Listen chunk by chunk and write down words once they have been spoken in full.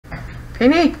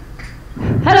Penny?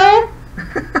 Hello?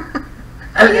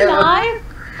 Are you live?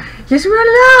 Yes,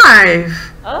 we're live!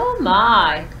 Oh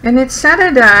my! And it's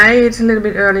Saturday, it's a little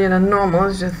bit earlier than normal,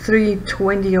 it's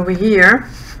 3:20 over here.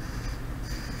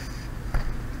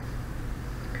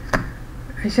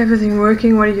 Is everything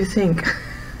working? What do you think?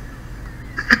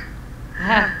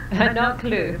 No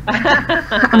clue.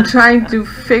 I'm trying to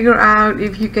figure out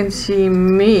if you can see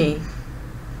me.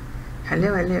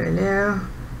 Hello, hello, hello.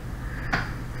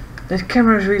 The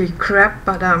camera is really crap,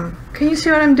 but can you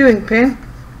see what I'm doing, Pin?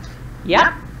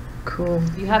 Yep. Cool.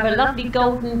 You have a lovely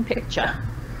golden picture.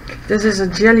 This is a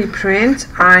jelly print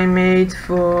I made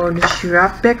for the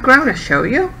giraffe background. I'll show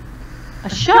you. A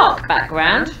shark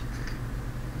background?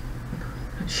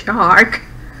 A shark?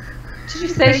 Did you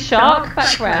say shark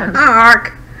background?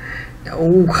 Shark!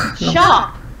 No.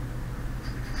 Sharp.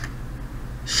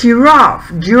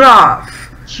 Giraffe. Giraffe.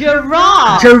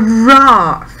 Giraffe.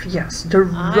 Giraffe. Yes,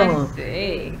 giraffe. I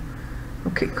see.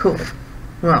 Okay, cool.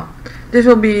 Well, this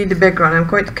will be the background. I'm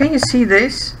quite. Can you see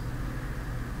this?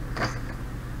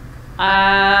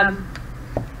 Not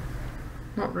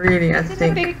really. I think. It's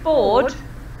a big board.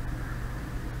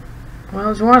 Well,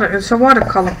 it's a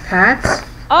watercolor pad.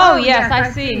 Oh yes,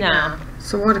 I see now.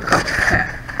 It's a watercolor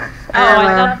pad. Oh,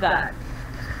 I love that.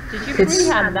 Did you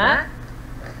freehand that?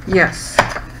 Yes.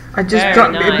 I just Very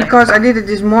dropped nice. because I did it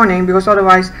this morning, because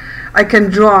otherwise I can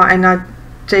draw and I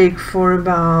take for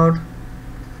about,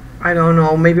 I don't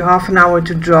know, maybe half an hour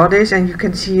to draw this, and you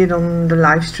can see it on the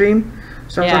live stream.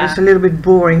 So I thought it's a little bit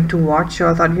boring to watch, so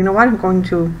I thought, you know what, I'm going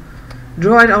to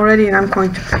draw it already and I'm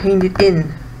going to paint it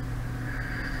in.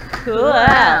 Cool.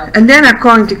 And then I'm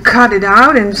going to cut it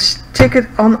out and stick it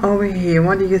on over here.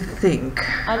 What do you think?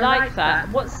 I like that.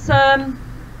 What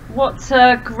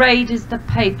grade is the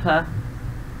paper?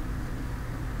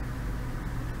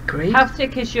 Great. How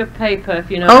thick is your paper, if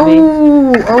you know what I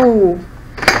mean?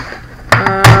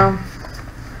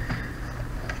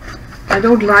 I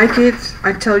don't like it,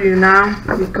 I tell you now,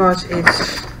 because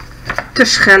it's te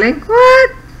Schelling.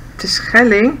 What? Te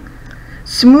Schelling?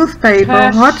 Smooth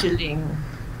paper, hot.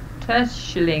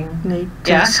 Terschelling. Nee,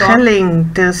 te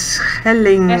Schelling. Te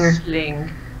Schelling. Terschelling.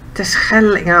 Te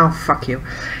Schelling. Oh, fuck you.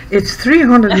 It's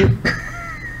 300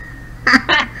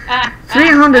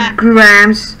 300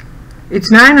 grams. It's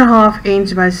 9.5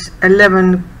 inch by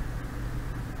 11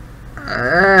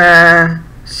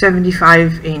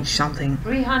 75 inch something.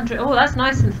 300. Oh, that's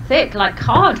nice and thick, like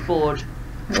cardboard.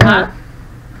 Well,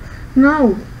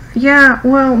 no. Yeah,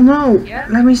 well, no. Yeah.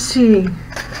 Let me see.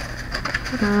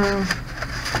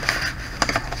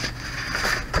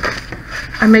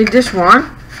 I made this one.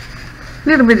 A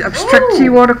little bit abstracty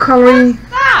watercolory. What's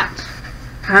that?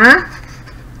 Huh?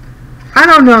 I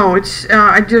don't know. It's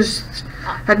I just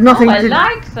had nothing I to.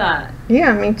 like that.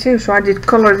 Yeah, me too. So I did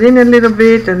color it in a little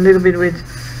bit with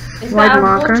Is white that a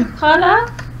marker. watercolor?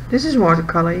 This is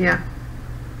watercolor, yeah.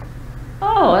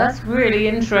 Oh, that's really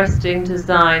interesting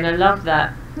design. I love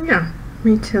that. Yeah,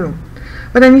 me too.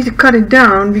 But I need to cut it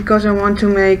down because I want to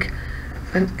make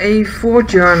an A4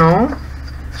 journal.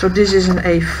 So this is an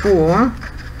A4.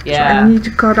 Yeah. So I need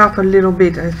to cut up a little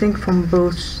bit. I think from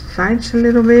both sides a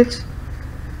little bit.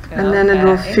 And then it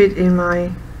will fit in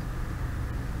my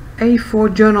A4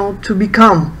 journal to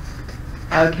become.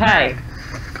 Okay.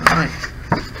 Alright.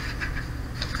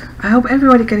 I hope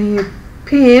everybody can hear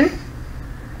Pin.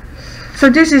 So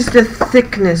this is the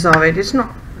thickness of it. It's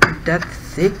not that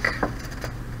thick,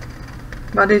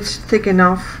 but it's thick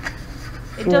enough.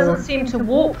 It doesn't seem to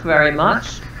warp very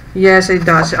much. Yes, it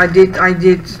does. I did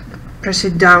press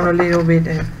it down a little bit,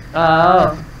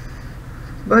 Oh.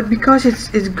 but because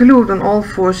it's glued on all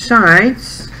four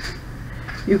sides,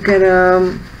 you get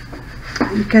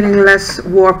you're getting less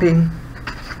warping.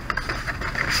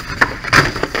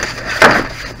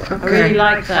 I really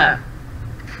like that.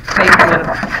 Paper.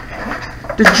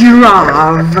 The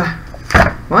giraffe.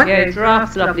 What? Yeah,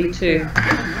 giraffe's lovely too.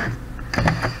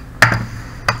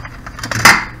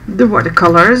 The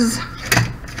watercolors.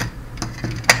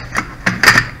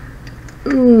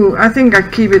 Ooh, I think I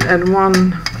keep it at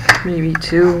 1, maybe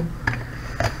 2,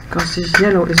 because this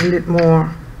yellow is a little more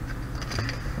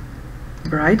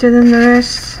brighter than the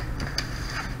rest.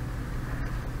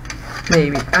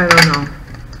 Maybe, I don't know.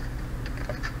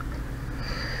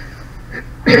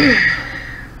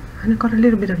 And I got a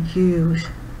little bit of hues.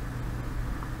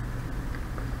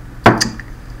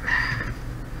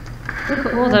 Look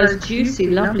at all those juicy,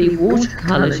 lovely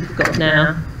watercolors you've got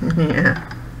now. Yeah.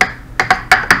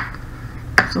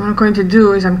 So what I'm going to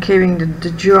do is I'm giving the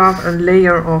giraffe a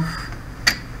layer of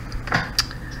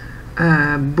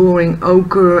boring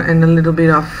ochre and a little bit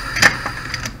of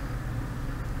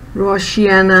raw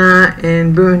sienna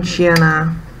and burnt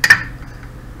sienna.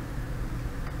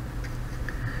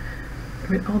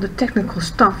 With all the technical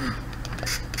stuff.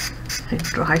 It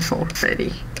dried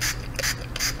already.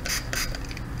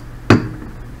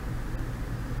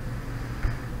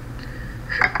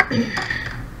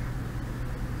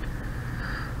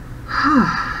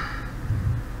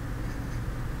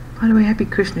 By the way, happy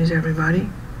Christmas everybody.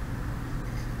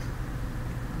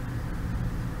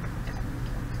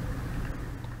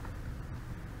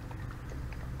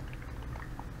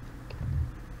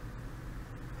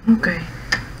 Okay.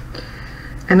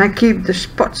 And I keep the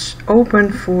spots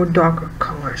open for darker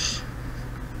colors.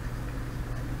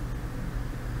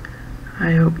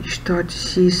 I hope you start to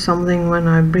see something when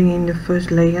I bring in the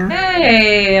first layer.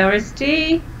 Hey,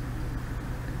 Aristi.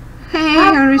 Hey,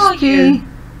 Aristi.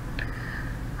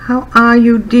 How are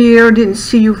you, dear? Didn't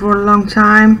see you for a long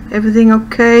time. Everything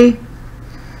okay?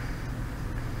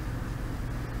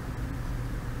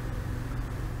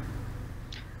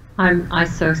 I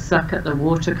so suck at the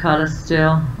watercolor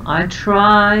still. I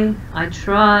try,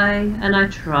 and I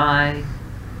try.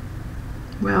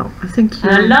 Well, I think you...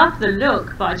 And I love the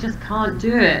look, but I just can't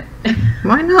do it.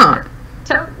 Why not?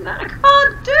 I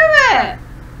can't do it!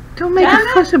 Don't make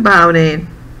a fuss about it.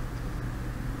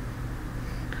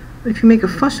 If you make a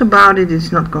fuss about it,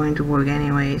 it's not going to work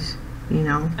anyways, you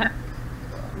know.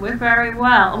 We're very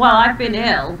well. Well, I've been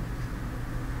ill.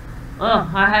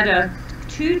 Oh, I had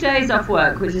 2 days off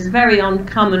work, which is very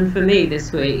uncommon for me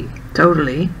this week.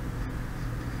 Totally.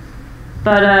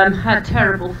 But had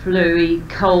terrible flu-y,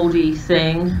 coldy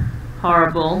thing.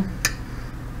 Horrible.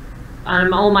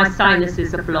 All my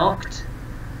sinuses are blocked.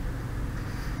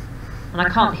 And I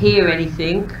can't hear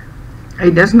anything.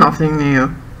 Hey, that's nothing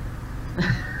new.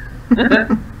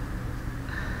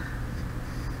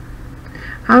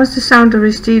 How's the sound,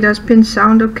 Aristi? Does Pin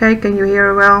sound okay? Can you hear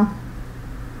her well?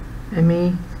 And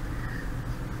me?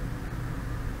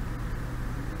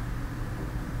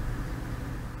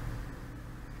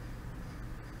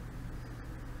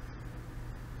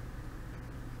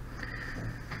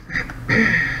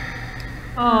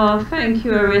 Oh, thank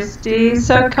you, Aristi.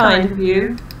 So kind of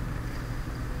you.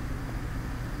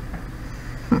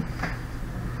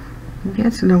 Yeah,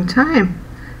 it's a long time.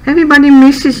 Everybody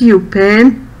misses you,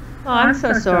 Pen. Oh, I'm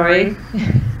so sorry.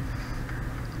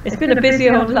 It's been a busy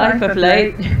old life of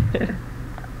late,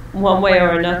 one way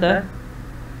or another.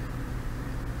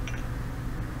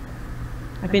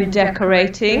 I've been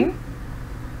decorating.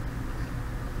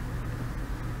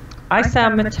 I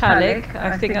sound metallic.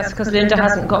 I think that's because Linda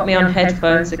hasn't got me on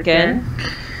headphones again.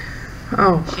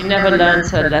 Oh. She never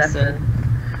learns her lesson.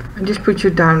 I just put you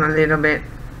down a little bit.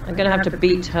 I'm going to have to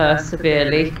beat her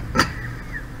severely.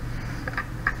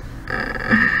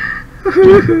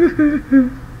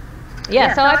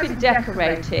 Yeah, so I've been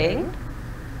decorating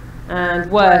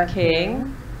and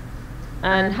working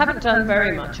and haven't done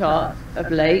very much art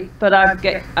of late, but I've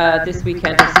this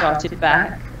weekend I started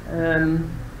back and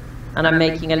I'm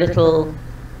making a little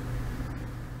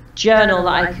journal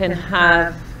that I can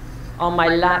have on my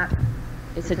lap.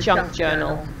 It's a junk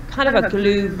journal, kind of a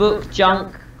glue book,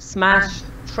 junk, smash,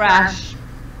 trash,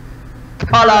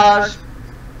 collage,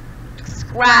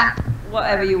 scrap,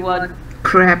 whatever you want.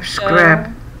 Crap,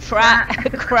 scrap.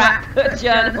 Crap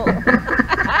journal.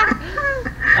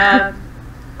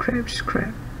 Crap,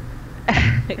 scrap.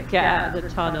 Get out of the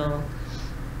tunnel.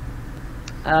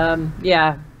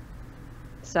 Yeah.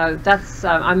 So that's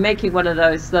I'm making one of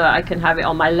those so that I can have it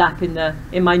on my lap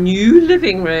in my new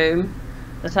living room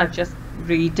that I've just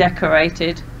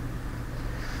redecorated.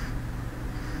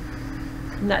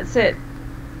 And that's it.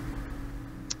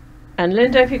 And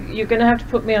Linda, you're going to have to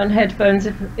put me on headphones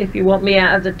if you want me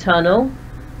out of the tunnel.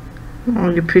 Oh,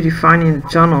 you're pretty fine in the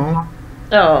tunnel.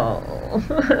 Oh.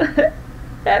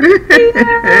 Let me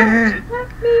out.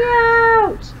 Let me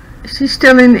out. Is she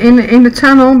still in the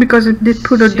tunnel because it did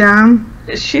put her down?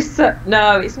 She's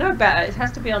no, it's no better. It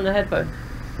has to be on the headphone.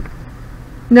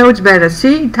 No, it's better.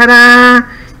 See? Ta-da!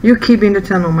 You keep in the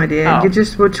tunnel, my dear. Oh. You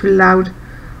just were too loud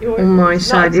on my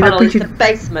side. Tunnel, it's the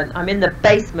basement. I'm in the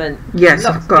basement. Yes,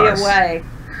 of course. Me away.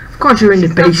 Of course you're in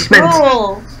the basement.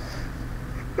 So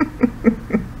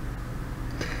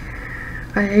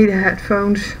I hate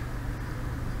headphones.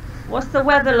 what's the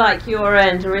weather like your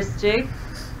end, Aristi?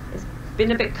 It's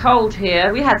been a bit cold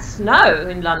here. We had snow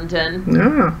in London.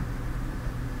 Yeah.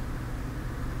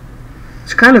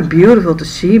 It's kind of beautiful to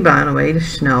see, by the way, the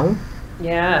snow.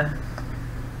 Yeah.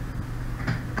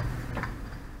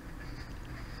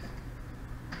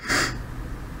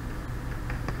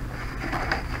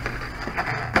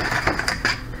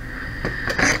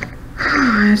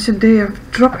 It's a day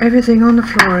I've dropped everything on the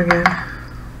floor again.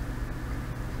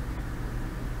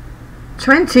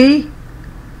 20?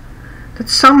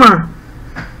 That's summer.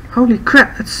 Holy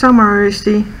crap, that's summer,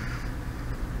 Risty.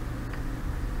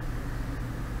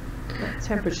 That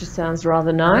temperature sounds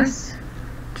rather nice.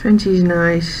 20 is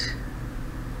nice.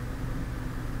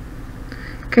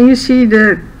 Can you see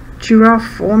the giraffe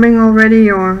forming already,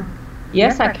 or?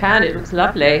 Yes, I can. It looks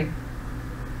lovely.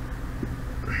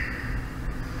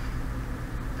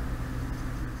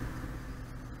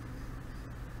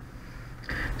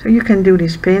 So you can do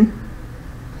this pin.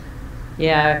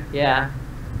 Yeah,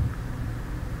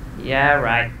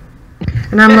 right.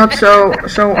 And I'm not so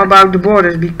about the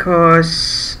borders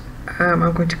because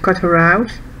I'm going to cut her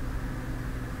out.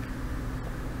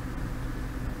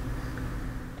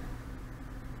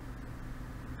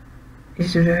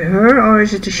 Is it a her or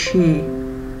is it a she?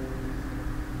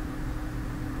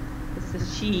 It's a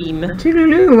sheem.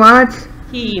 Toodaloo, what?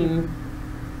 Sheem.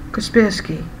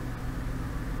 Kaspersky.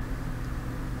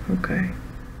 Okay.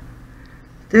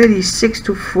 36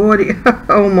 to 40.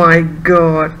 Oh my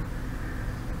god.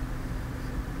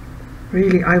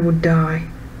 Really, I would die.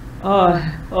 Oh,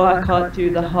 I can't do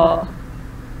the hot.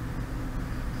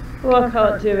 Oh, I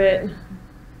can't do it.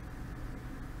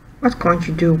 What can't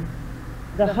you do?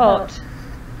 The hot.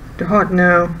 The hot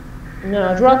now. No,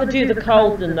 I'd rather do the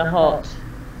cold than the hot.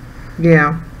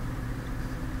 Yeah.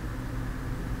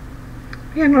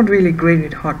 We are not really great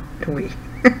with hot, do we?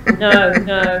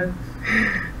 No.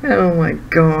 Oh my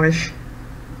gosh.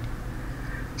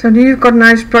 So do you got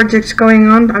nice projects going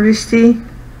on, Aristi?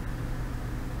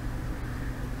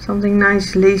 Something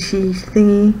nice, lacy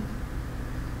thingy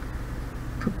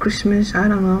for Christmas? I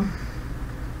don't know.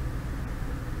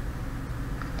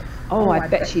 Oh, I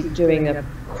bet she's doing a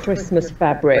Christmas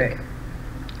fabric.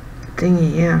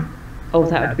 Thingy, yeah. Oh,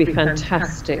 that would be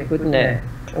fantastic, wouldn't it?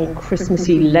 All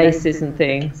Christmassy laces and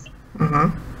things.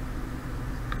 Well,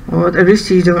 what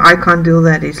Aristi is doing, I can't do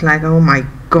that. It's like, oh my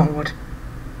god.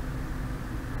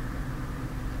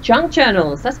 Junk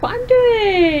journals, that's what I'm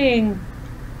doing.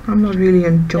 I'm not really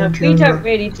a junk journal. We don't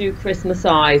really do Christmas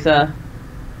either.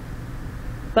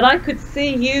 But I could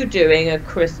see you doing a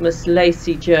Christmas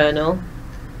lacy journal.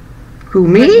 Who,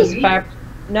 me?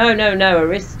 No,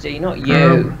 Aristi, not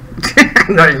you.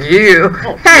 Not you.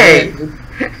 Not hey! you.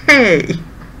 Hey!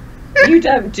 You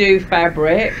don't do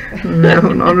fabric. No,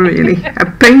 not really. I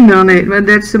paint on it, but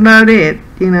that's about it,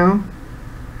 you know.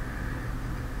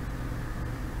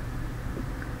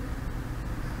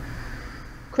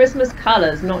 Christmas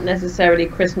colours, not necessarily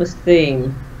Christmas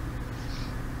theme.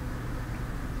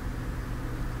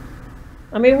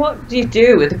 I mean, what do you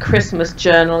do with a Christmas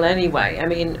journal anyway? I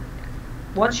mean,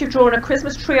 once you've drawn a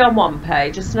Christmas tree on one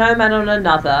page, a snowman on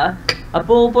another, a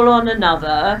bauble on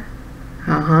another,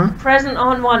 present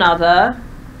on one other.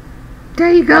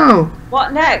 There you go.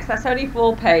 What next? That's only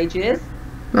 4 pages.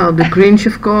 Well, the Grinch,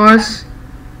 of course.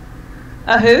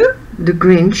 A who? The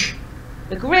Grinch.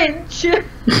 The Grinch.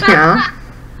 Yeah.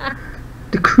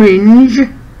 The cringe.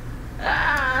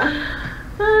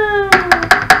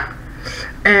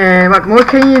 And what more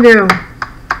can you do?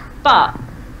 But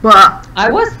But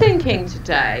I was thinking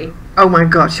today. Oh my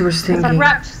god, she was thinking. I've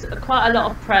wrapped quite a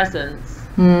lot of presents,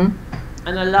 and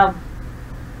I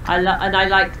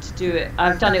like to do it.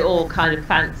 I've done it all kind of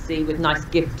fancy with nice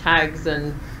gift tags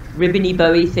and ribbony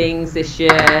bowy things this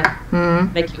year,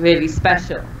 make it really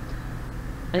special.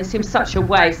 And it seems such a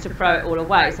waste to throw it all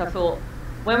away. So I thought,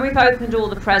 when we've opened all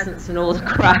the presents and all the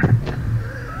crap,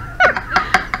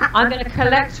 I'm going to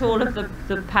collect all of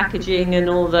the packaging and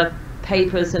all the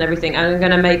papers and everything, and I'm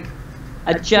going to make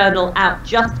a journal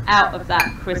just out of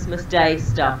that Christmas Day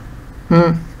stuff.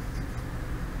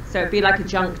 So it'd be like a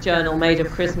junk journal made of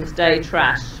Christmas Day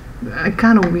trash.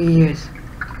 Kind of weird.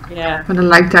 Yeah. But I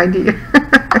like the idea.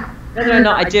 Whether or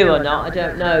not I do or not, I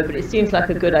don't know, but it seems like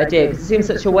a good idea, because it seems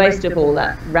such a waste of all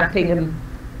that wrapping and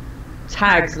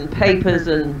tags and papers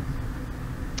and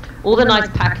all the nice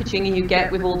packaging you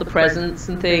get with all the presents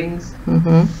and things.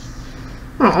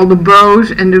 Well, all the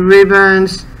bows and the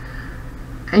ribbons,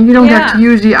 and you don't have to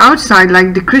use the outside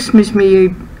like the Christmas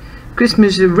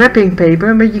wrapping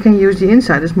paper, but you can use the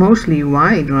inside. It's mostly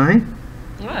white, right?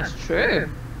 Yeah, that's true.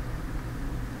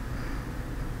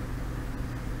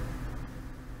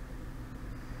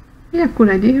 Yeah, good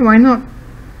idea. Why not?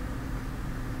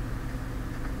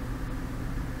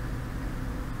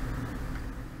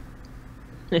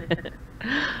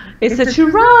 It's a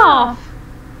giraffe.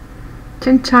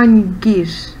 10 tiny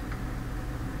geese.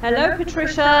 Hello,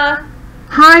 Patricia.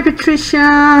 Hi,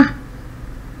 Patricia.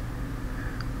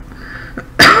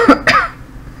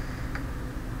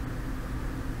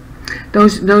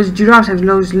 Those giraffes have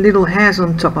those little hairs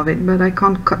on top of it, but I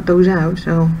can't cut those out,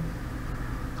 so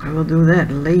I will do that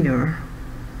later.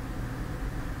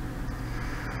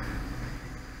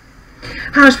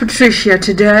 How's Patricia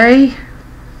today?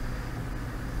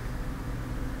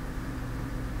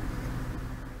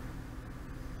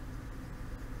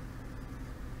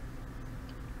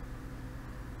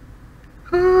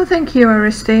 Oh, thank you,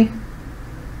 Aristi.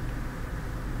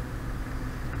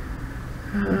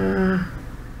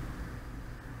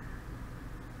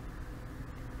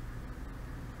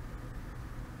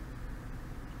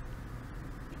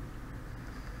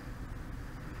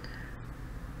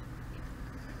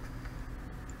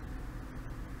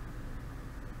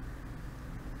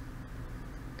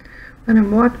 When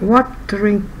I'm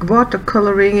watercoloring,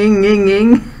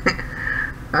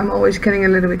 I'm always getting a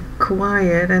little bit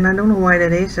quiet, and I don't know why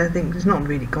that is. I think it's not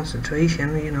really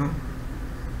concentration, you know.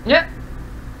 Yeah.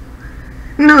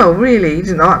 No, really,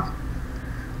 it's not.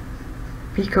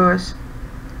 Because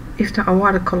if there are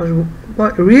watercolors,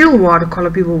 real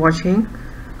watercolor people watching,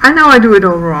 I know I do it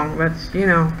all wrong, but you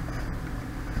know.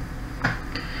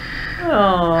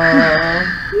 Oh,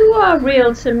 you are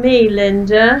real to me,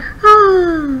 Linda.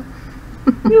 Ah.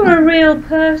 You're a real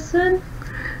person.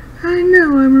 I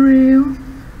know I'm real.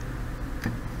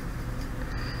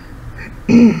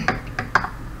 A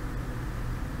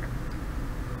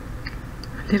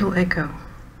little echo.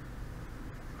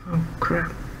 Oh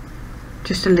crap.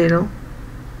 Just a little.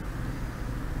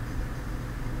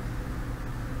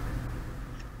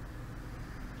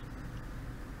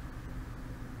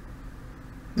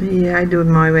 Yeah, I do it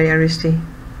my way, Aristi.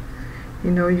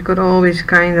 You know, you got always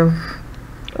kind of...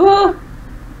 Oh,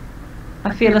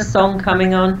 I feel a song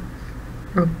coming on.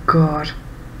 Oh God.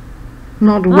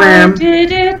 Not Wham. I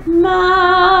did it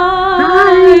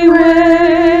my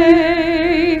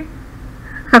way.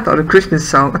 I thought a Christmas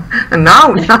song. And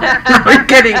now I'm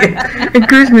getting it. A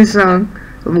Christmas song.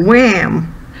 Wham.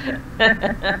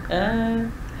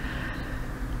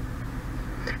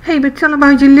 Hey, but tell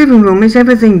about your living room. Is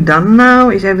everything done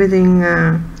now? Is everything...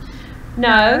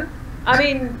 No, I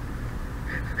mean,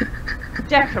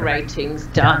 decorating's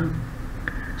done.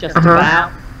 Just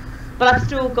about. But I've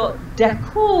still got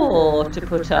decor to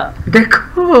put up.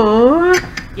 Decor?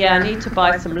 Yeah, I need to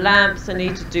buy some lamps. I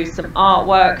need to do some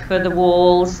artwork for the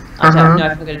walls. I don't know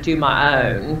if I'm going to do my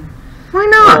own. Why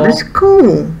not? That's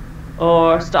cool.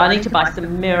 Or I need to buy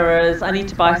some mirrors. I need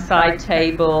to buy a side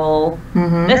table.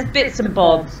 There's bits and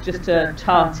bobs just to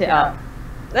tart it up.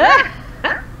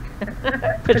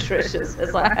 Patricia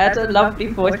says I had a lovely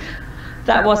voice.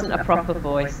 That wasn't a proper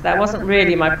voice. That wasn't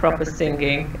really my proper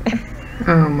singing.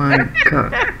 Oh my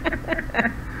God.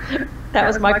 That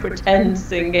was my pretend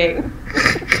singing.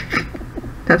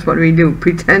 That's what we do.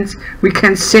 Pretend we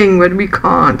can sing when we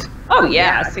can't. Oh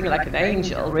yeah, I sing like an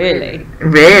angel, really.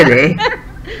 Really?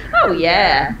 Oh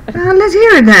yeah. Let's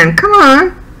hear it then. Come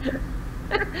on.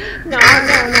 No.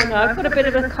 I've got a bit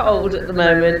of a cold at the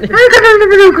moment. I've got a little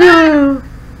bit of cold.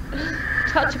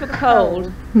 Touch of a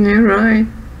cold. Yeah, right.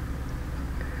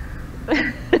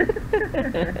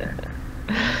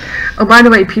 Oh, by the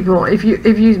way, people, if you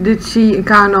did see a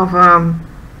kind of an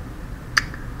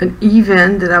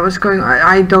event that I was going,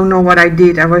 I don't know what I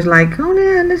did. I was like, oh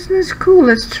yeah, that's cool.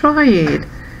 Let's try it.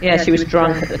 Yeah, she was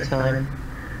drunk at the time.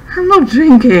 I'm not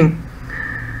drinking.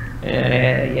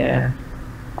 Yeah.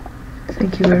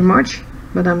 Thank you very much,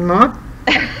 but I'm not.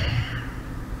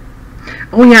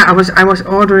 Oh yeah, I was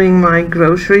ordering my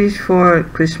groceries for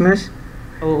Christmas.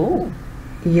 Oh.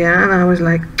 Yeah, and I was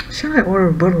like, shall I order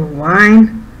a bottle of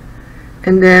wine?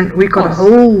 And then we got a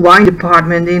whole wine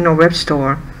department in our web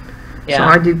store. Yeah. So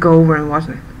I did go over and was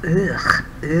like, ugh.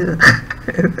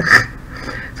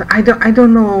 So I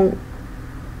don't know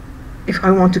if I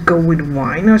want to go with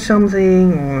wine or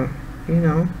something, or you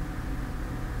know.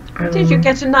 Did you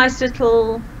get a nice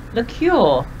little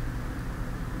liqueur?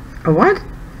 A what?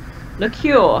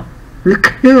 Liqueur.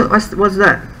 Liqueur? What's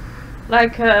that?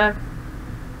 Like a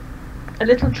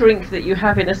little drink that you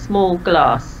have in a small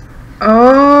glass.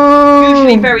 Oh.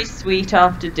 Usually very sweet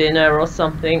after dinner or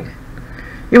something.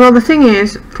 Yeah, well, the thing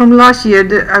is, from last year,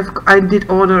 I did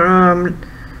order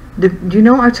you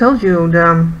know, I told you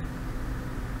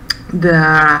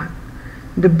the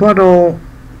bottle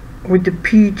with the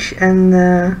peach and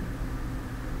the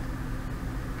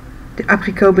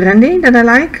apricot brandy that I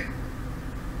like.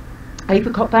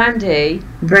 Apricot brandy.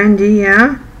 Brandy,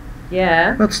 yeah.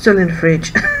 Yeah. But still in the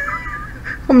fridge.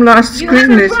 From last Christmas. You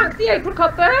haven't drunk the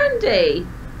apricot brandy.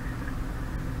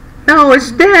 No,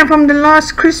 it's there from the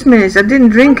last Christmas. I didn't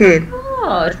drink it.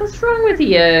 God, what's wrong with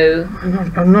you?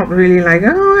 I'm not really like,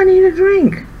 oh, I need a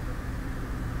drink.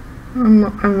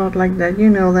 I'm not like that. You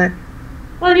know that.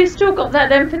 Well, you still got that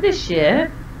then for this year.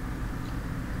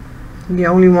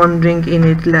 Yeah, only one drink in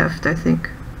it left, I think.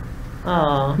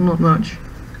 Oh. Not much.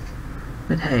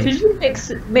 But hey. Did you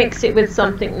mix it with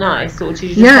something nice, or did you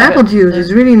just Yeah, have apple it? juice.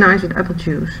 It's really nice with apple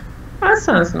juice. That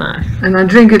sounds nice. And I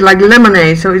drink it like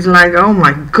lemonade, so it's like, oh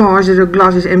my gosh, the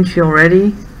glass is empty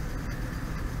already.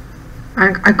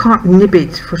 I can't nip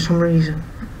it for some reason.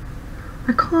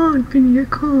 I can't, Vinny, I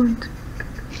can't.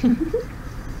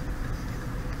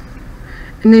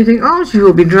 And you think, oh, she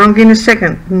will be drunk in a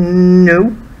second.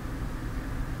 No.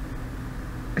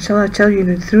 Shall I tell you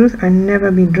the truth? I've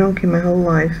never been drunk in my whole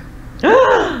life.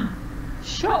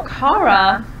 Shock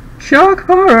horror. Shock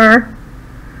horror.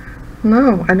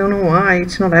 No, I don't know why.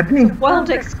 It's not happening. World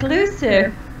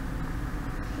exclusive.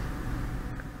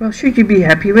 Well, should you be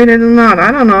happy with it or not?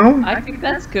 I don't know. I think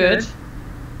that's good.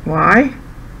 Why?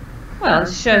 Well,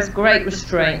 it shows great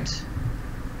restraint.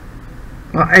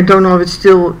 Well, I don't know if it's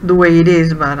still the way it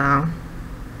is, but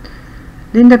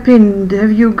Linda Pin,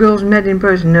 have you girls met in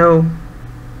person? No.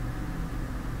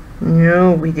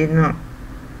 No, we did not.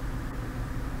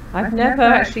 I've never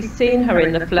actually seen her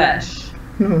in the flesh.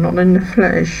 No, not in the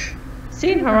flesh.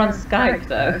 Seen her on Skype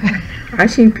though. I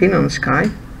seen Pin on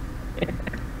Skype.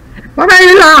 What are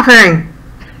you laughing?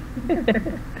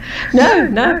 No.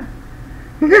 No.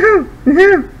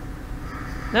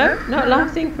 No, not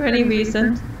laughing for any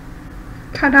reason.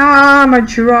 Ta-da! My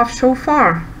giraffe so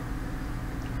far.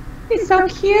 He's so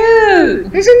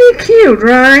cute. Isn't he cute,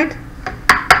 right?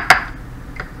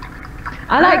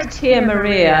 I like Tia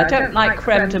Maria. I don't like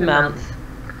creme de menthe.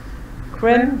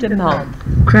 Creme de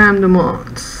menthe. Creme de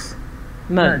menthe.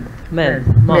 Menthe.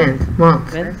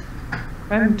 Menthe.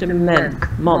 Creme de menthe.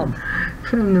 Menthe.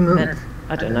 Creme de menthe.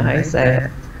 I don't know how you say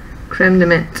it. Creme de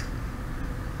menthe.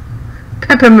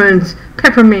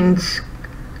 Peppermint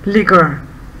liquor.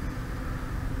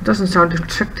 Doesn't sound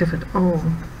attractive at all.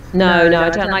 No, I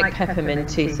don't like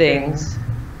pepperminty things.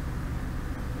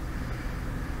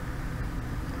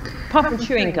 Apart from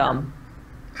chewing gum.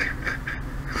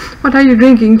 What are you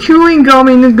drinking? Chewing gum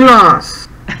in a glass.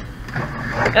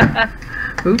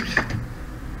 Oops.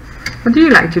 What do you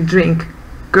like to drink,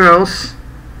 girls?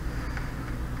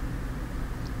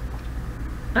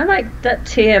 I like that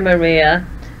Tia Maria,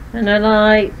 and I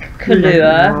like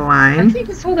Kahlua. Wine. I think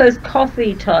it's all those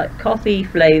coffee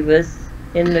flavours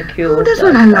in the Cure. Oh, that's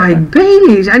what I like.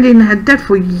 Baileys. I didn't have that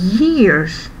for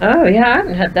years. Oh yeah, I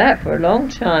haven't had that for a long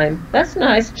time. That's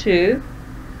nice too.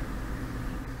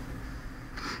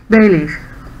 Baileys.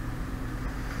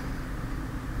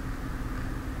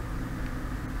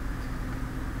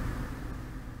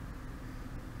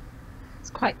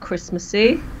 It's quite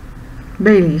Christmassy.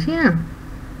 Baileys, yeah.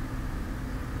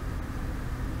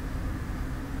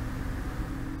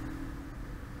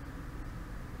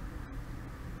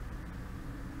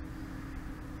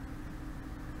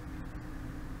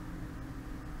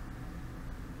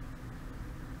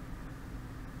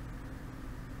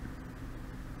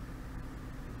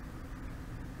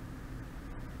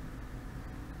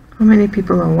 How many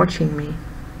people are watching me?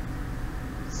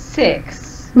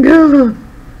 6. Go.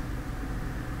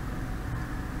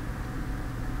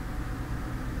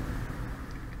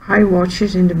 Hi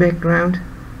watchers in the background.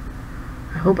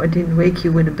 I hope I didn't wake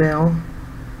you with a bell.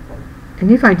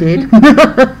 And if I did...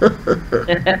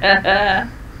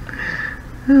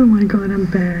 Oh my god, I'm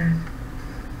bad.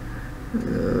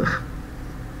 Ugh.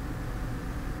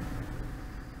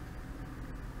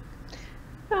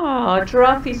 Oh,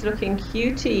 Giraffe's looking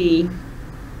cutie.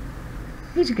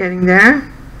 He's getting there.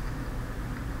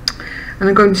 And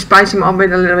I'm going to spice him up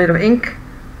with a little bit of ink.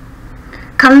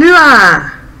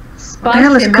 Kahlua! What the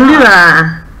hell is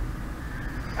Kahlua?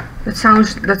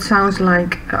 That sounds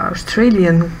like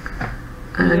Australian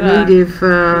native.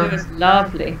 Kahlua is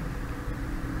lovely.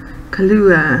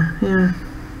 Kahlua, yeah.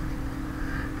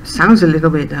 Sounds a little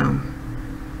bit yeah.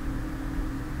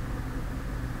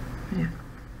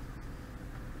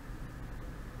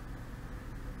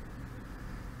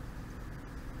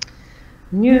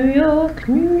 New York,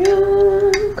 New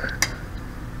York.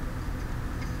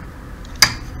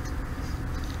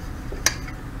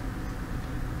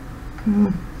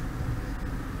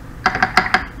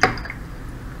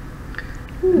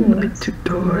 Ooh, a bit too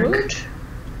dark.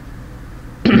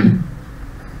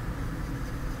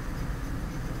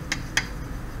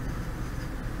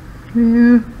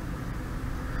 Yeah.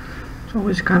 It's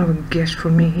always kind of a guess for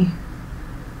me.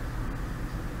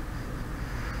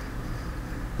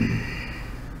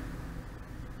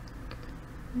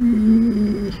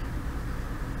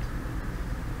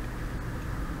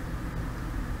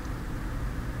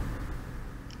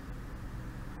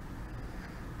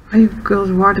 Are you girls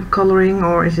watercoloring,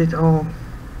 or is it all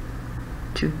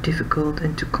too difficult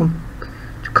and too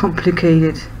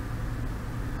complicated?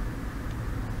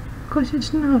 Because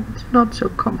it's not so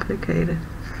complicated.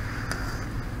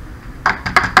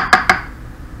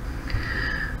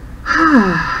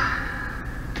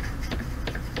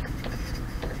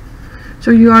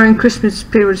 So you are in Christmas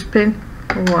spirit spin,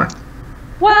 or what?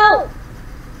 Well,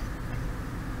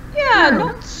 yeah,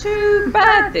 not too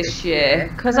bad this year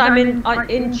because I'm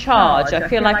in charge. I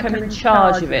feel like I'm in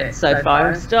charge of it so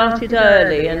far. I started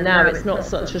early and now it's not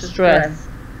such a stress,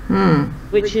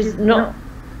 which is not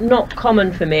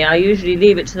common for me. I usually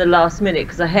leave it to the last minute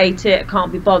because I hate it. I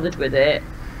can't be bothered with it.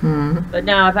 But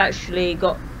now I've actually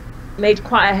made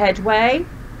quite a headway,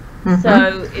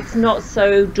 so it's not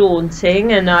so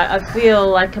daunting, and I feel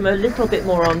like I'm a little bit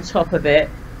more on top of it.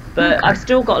 But I've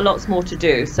still got lots more to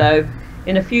do. So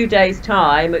in a few days'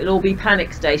 time, it'll all be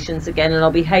panic stations again, and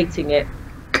I'll be hating it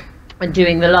and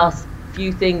doing the last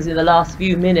few things in the last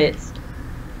few minutes,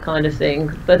 kind of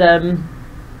thing. But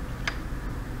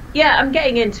yeah, I'm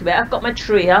getting into it. I've got my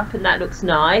tree up, and that looks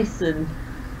nice, and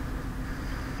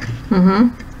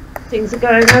things are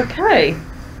going okay.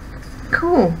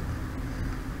 Cool.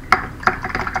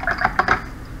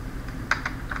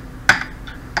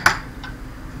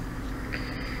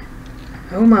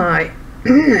 Oh my.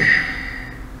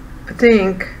 I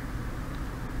think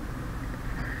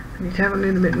I need to have a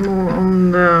little bit more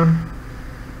on the,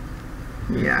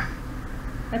 yeah.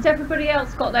 Has everybody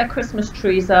else got their Christmas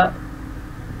trees up?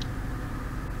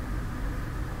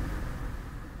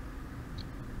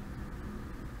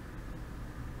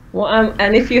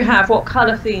 And if you have, what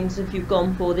colour themes have you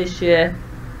gone for this year?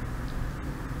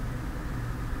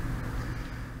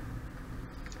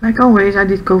 Like always, I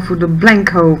did go for the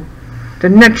Blanco, the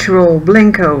natural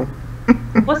Blanco.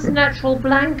 What's natural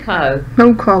Blanco?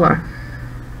 No colour.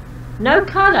 No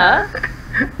colour?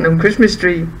 No Christmas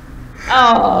tree.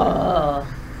 Oh.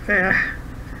 Yeah.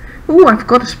 Ooh, I've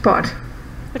got a spot.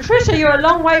 Patricia, you're a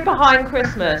long way behind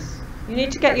Christmas. You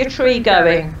need to get your tree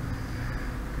going.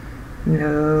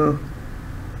 No.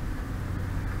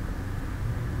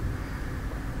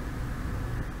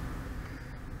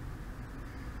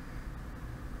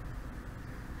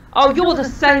 Oh, you're the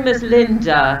same as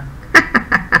Linda.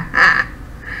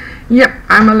 Yep,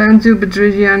 I'm alone too,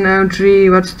 Patricia. No tree.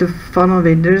 What's the fun of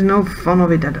it? There's no fun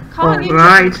of it at all,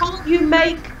 right? Can't you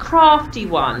make a crafty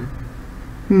one?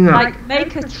 No. Like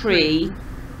make a tree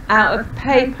out of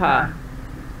paper.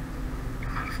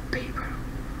 Out of paper.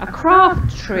 A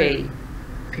craft tree.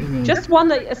 Painting. Just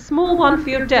a small one for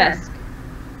your desk.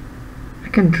 I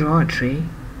can draw a tree.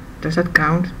 Does that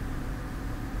count?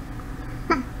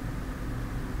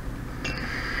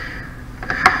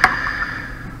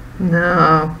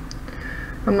 No,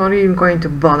 I'm not even going to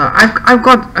bother. I've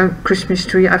got a Christmas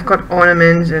tree, I've got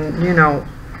ornaments, and you know,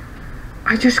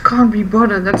 I just can't be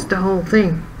bothered. That's the whole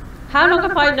thing. How long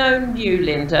have I known you,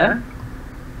 Linda?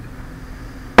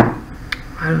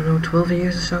 I don't know, 12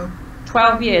 years or so.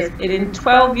 12 years. In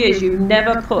 12 years, you've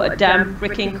never put a damn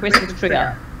freaking Christmas tree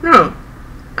up. No.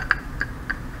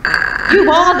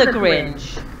 You are the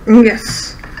Grinch.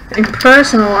 Yes.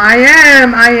 Impersonal. I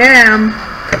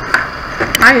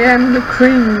am the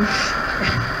cringe.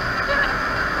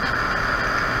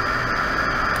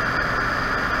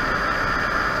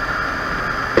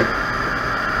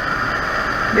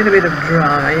 Little bit of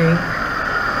drawing.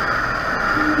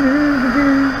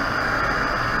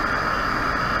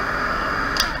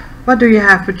 What do you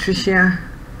have, Patricia?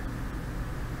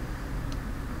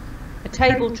 A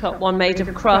tabletop one made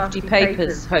of crafty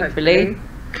papers, hopefully.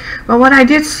 Well, what I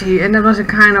did see, and that was a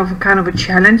kind of a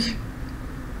challenge.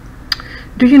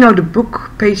 Do you know the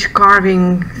book page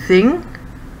carving thing?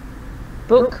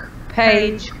 Book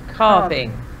page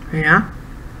carving. Yeah.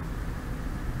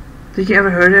 Did you ever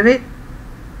heard of it?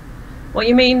 What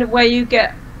you mean, where you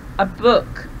get a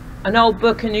book, an old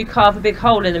book, and you carve a big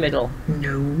hole in the middle?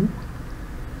 No.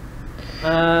 Do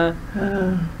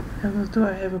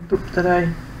I have a book that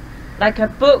I... Like a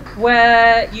book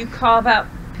where you carve out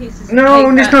pieces of No,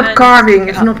 paper. it's not carving.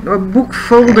 It's not a book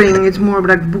folding. It's more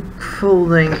like book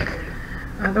folding.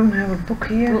 I don't have a book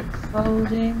here. Book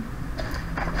folding.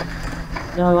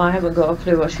 No, I haven't got a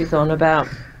clue what she's on about.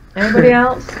 Anybody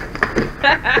else?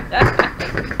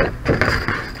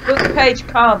 Book page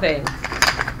carving.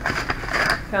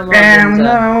 Come on, Linda.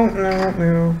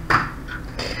 No.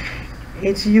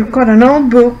 It's, you've got an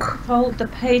old book. Fold the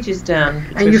pages down.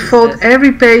 Patricia And you fold says.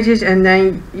 every pages, and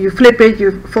then you flip it,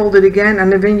 you fold it again,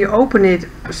 and then when you open it,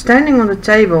 standing on the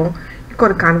table, you've got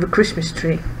a kind of a Christmas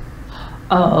tree.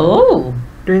 Oh.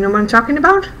 Do you know what I'm talking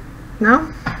about?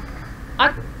 No?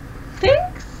 I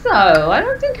think so. I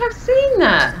don't think I've seen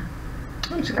that.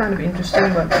 It's kind of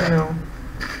interesting, but you know.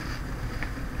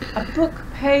 A book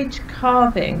page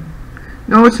carving.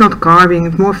 No, it's not carving,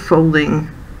 it's more folding.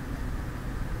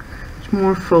 It's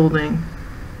more folding.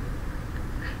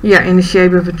 Yeah, in the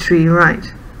shape of a tree,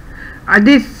 right. I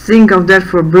did think of that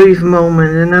for a brief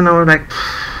moment, and then I was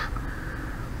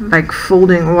like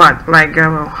folding what, like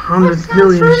 100 That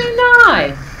million. sounds really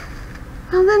nice.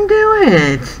 Well, then do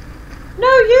it. No,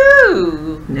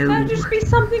 you. No. That'd just be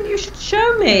something you should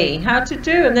show me how to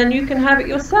do, and then you can have it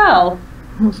yourself.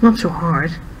 Well, it's not so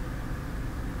hard.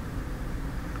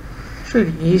 It's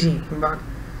really easy, but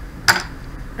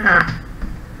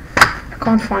I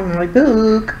can't find my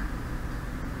book.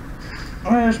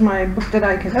 Where's my book that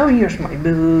I can... Oh, here's my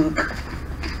book.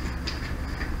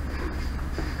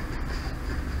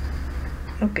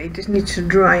 Okay, this needs to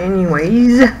dry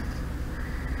anyways.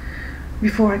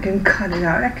 Before I can cut it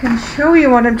out, I can show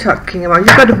you what I'm talking about. You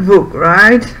got a book,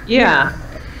 right? Yeah.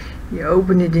 You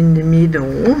open it in the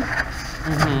middle.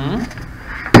 Mm-hmm.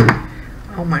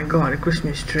 Oh my god, a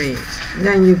Christmas tree.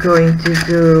 Then you're going to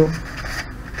go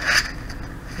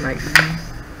like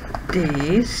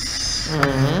this.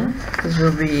 Mm-hmm. This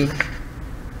will be...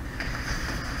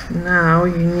 Now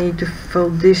you need to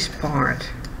fold this part.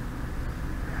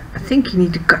 I think you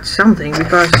need to cut something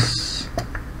because...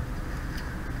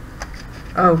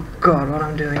 Oh god, what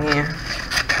I'm doing here.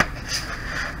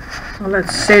 Well,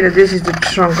 let's say that this is the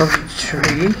trunk of the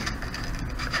tree.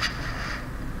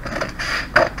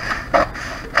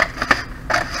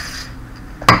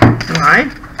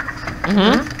 Right?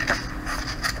 Mm-hmm.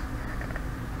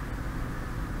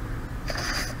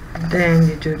 Then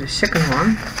you do the second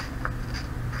one.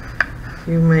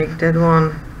 You make that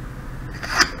one...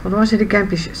 What was it again?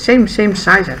 Same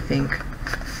size, I think.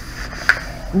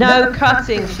 No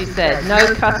cutting, she said.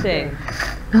 No cutting.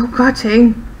 No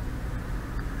cutting.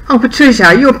 Oh,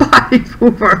 Patricia, you're a party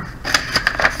pooper.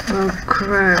 Oh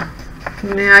crap.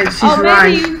 Yeah, she's Oh,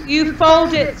 right. maybe you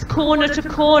fold it corner to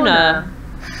corner.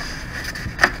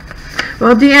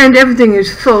 Well, at the end everything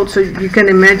is folded, so you can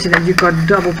imagine that you got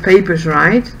double papers,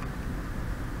 right?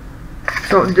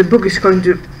 So the book is going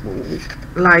to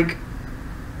like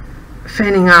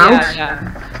fanning out. Yeah,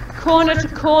 yeah. Corner to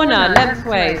corner,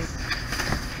 lengthways.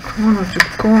 Corner to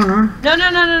corner.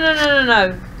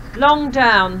 No. Long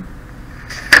down.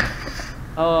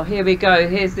 Oh, here we go.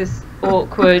 Here's this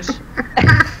awkward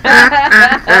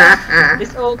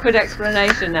this awkward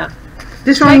explanation now.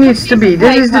 This one needs to be.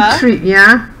 This is the tree,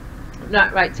 yeah? No,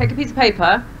 right, take a piece of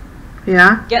paper.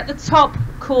 Yeah. Get the top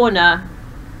corner.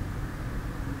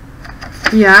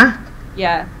 Yeah.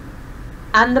 Yeah.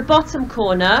 And the bottom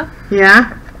corner.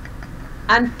 Yeah.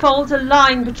 And fold a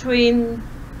line between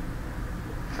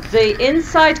the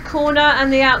inside corner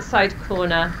and the outside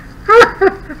corner.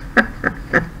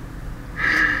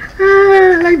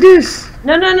 Like this.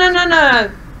 No.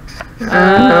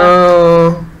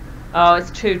 Oh,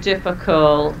 it's too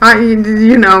difficult.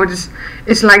 You know,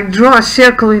 it's like draw a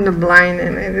circle in the blind,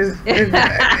 and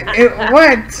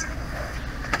what?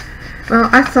 Well,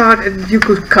 I thought you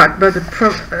could cut, but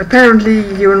apparently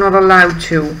you're not allowed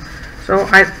to. So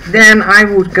then I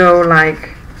would go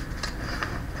like...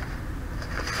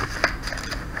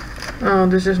 Oh,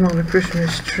 this is not a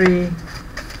Christmas tree.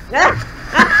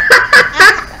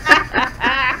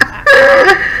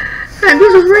 And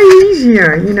this is way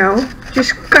easier, you know.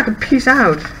 Just cut a piece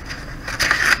out.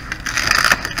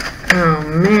 Oh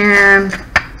man.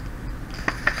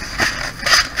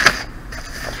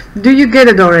 Do you get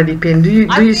it already, Pin? Do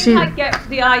you see? I get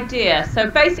the idea. So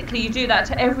basically you do that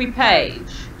to every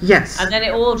page. Yes. And then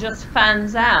it all just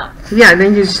fans out. Yeah,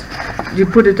 then you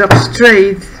put it up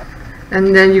straight,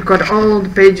 and then you got all the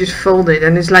pages folded,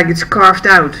 and it's like it's carved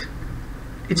out.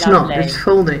 It's Lovely. not, it's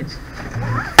folded.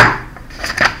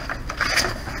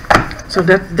 So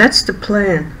that's the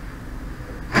plan.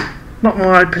 Not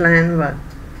my plan, but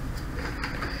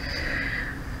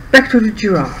back to the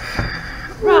giraffe.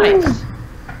 Right. Ooh.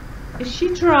 Is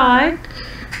she dry?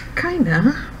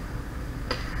 Kinda.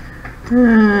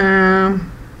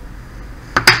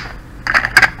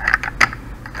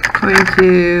 Going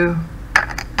to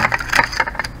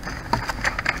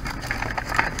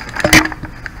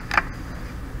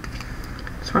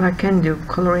that's what I can do,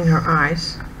 coloring her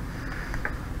eyes.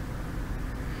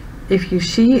 If you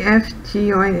see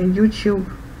FT on YouTube,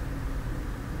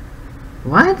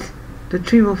 what? The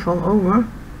tree will fall over?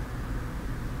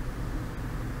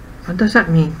 What does that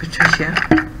mean, Patricia?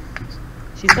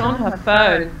 She's on her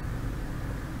phone.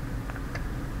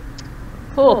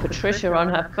 Poor Patricia on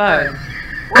her phone.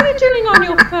 What are you doing on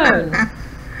your phone?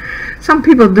 Some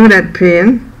people do that,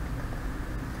 Pin.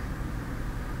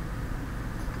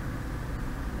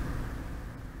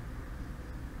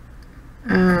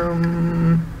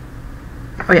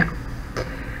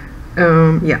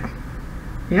 Oh yeah.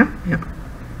 Yeah.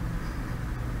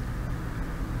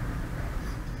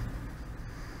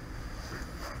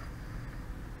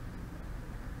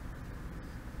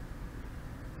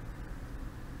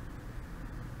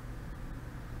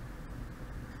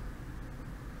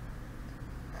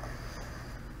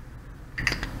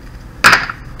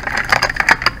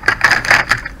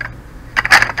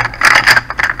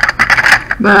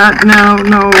 But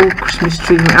no Christmas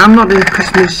tree. I'm not in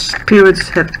Christmas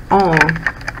spirits at all.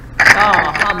 Oh,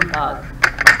 humbug.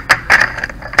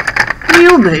 In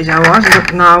the old days I was,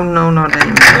 but now, no, not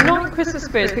anymore. You're not in Christmas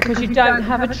spirits because you don't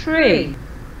have a tree.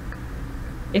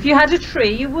 If you had a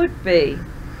tree, you would be.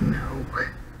 No.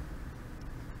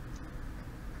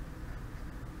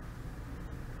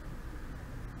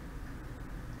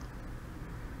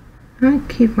 I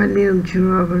give my little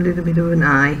giraffe a little bit of an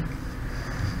eye.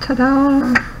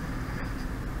 Ta-da!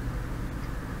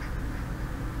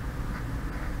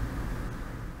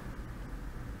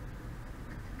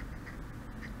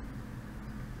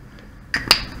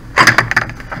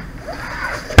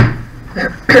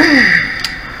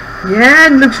 Yeah,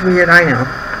 it looks weird, I know.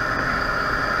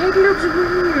 It looks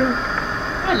weird.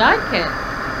 I like it.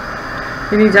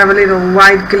 You need to have a little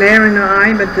white glare in your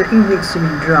eye, but the ink needs to be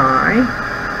dry.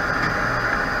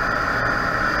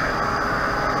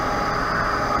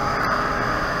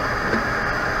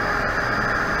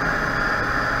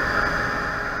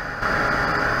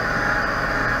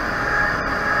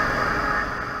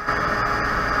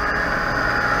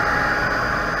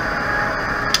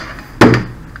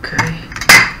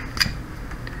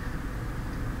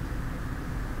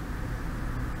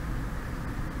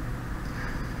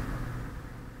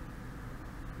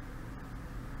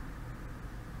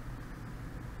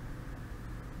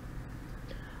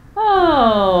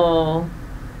 Oh,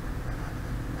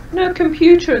 no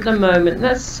computer at the moment.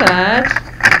 That's sad.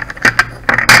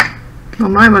 Well,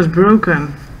 mine was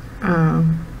broken. How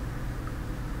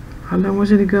long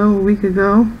was it ago? A week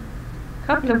ago? A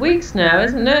couple of weeks now,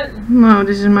 isn't it? No,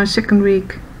 this is my second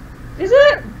week. Is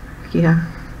it? Yeah.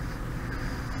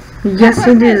 Yes,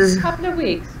 it is. A couple of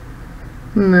weeks.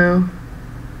 No.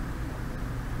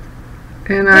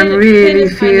 And I really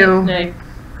feel.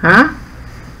 Huh?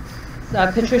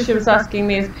 Patricia was asking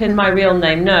me is Pin my real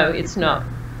name. No, it's not.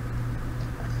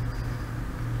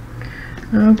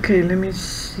 Okay, let me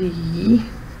see.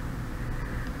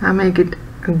 I'll make it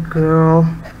a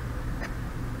girl.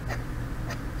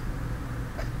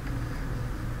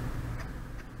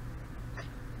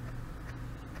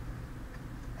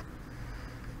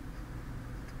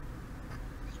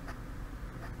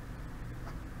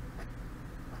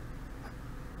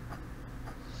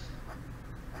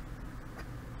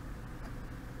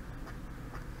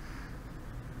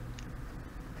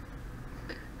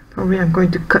 Probably I'm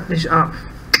going to cut this off.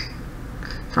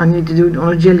 So I need to do it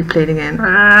on a jelly plate again.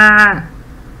 Ah!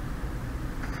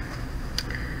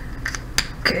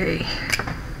 Okay.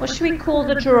 What should we call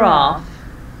the giraffe?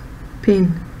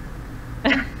 Pin.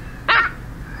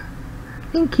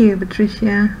 Thank you,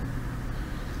 Patricia.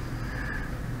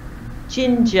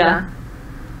 Ginger.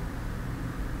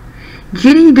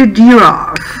 Jilly the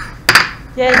giraffe.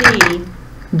 Jelly.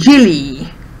 Jilly.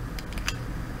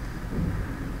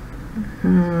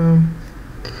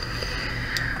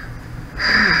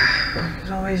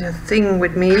 There's always a thing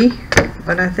with me,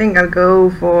 but I think I'll go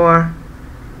for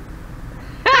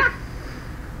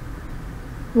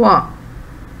what?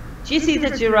 Jissy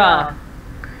the giraffe.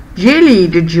 Jelly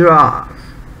the giraffe.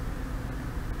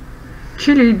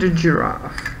 Chili the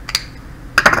giraffe.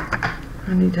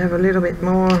 I need to have a little bit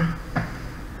more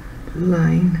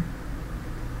line.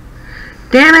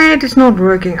 Damn it, it's not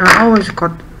working. I always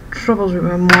got troubles with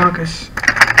my markers.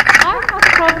 I have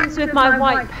problems with my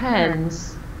white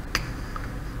pens.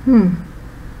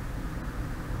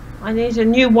 I need a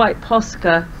new white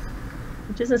Posca.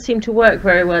 It doesn't seem to work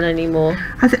very well anymore.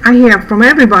 I hear from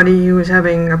everybody who is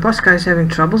having a Posca is having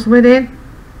troubles with it.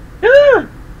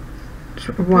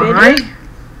 Why? Really?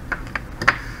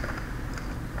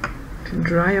 It's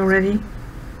dry already.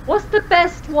 What's the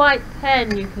best white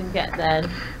pen you can get then?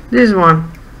 This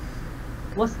one.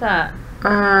 What's that?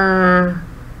 Uniball.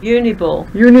 Uniball.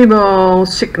 Uniball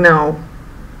Signal.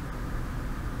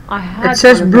 I had It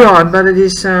says one of broad, those. but it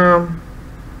is I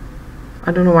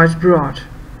don't know why it's broad.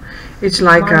 It's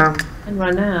like and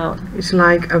run out. it's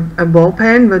like a ball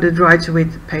pen, but it writes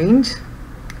with paint.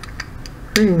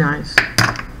 Really nice.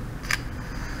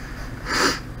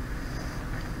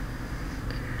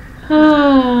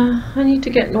 I need to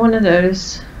get one of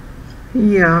those.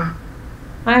 Yeah.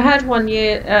 I had one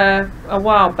a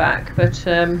while back, but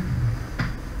it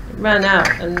ran out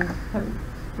and haven't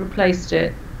replaced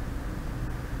it,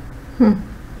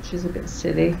 which is a bit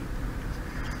silly.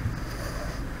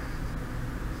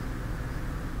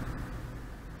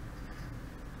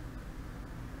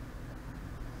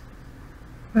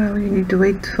 Well, you need to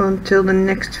wait until the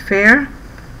next fair.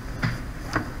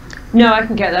 No, I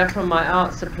can get that from my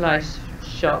art supply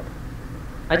shop.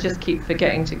 I just keep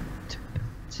forgetting to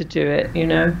do it, you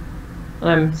know.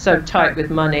 I'm so tight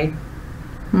with money.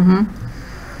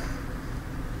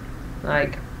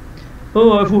 Like,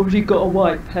 oh, I've already got a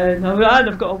white pen, and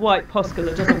I've got a white Posca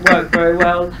that doesn't work very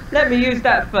well. Let me use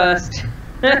that first.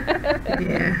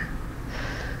 Yeah.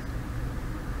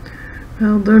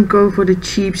 Well, don't go for the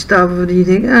cheap stuff that you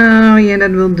think, oh yeah,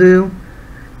 that will do.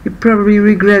 You probably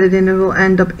regret it and it will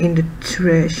end up in the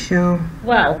trash, so...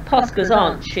 Well, Poscas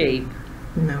aren't cheap.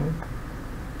 No.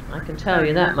 I can tell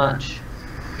you that much.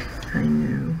 I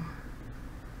know.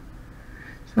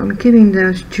 So I'm giving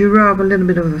the giraffe a little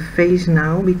bit of a face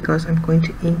now because I'm going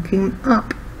to ink him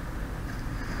up.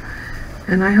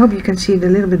 And I hope you can see it a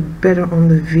little bit better on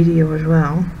the video as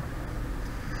well.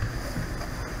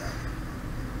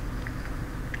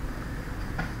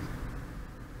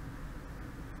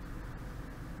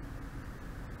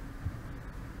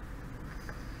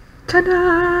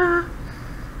 Ta-da!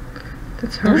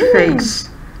 That's her face.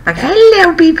 Like,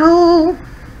 hello people!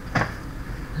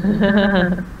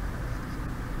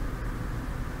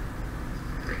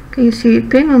 Can you see it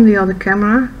pin on the other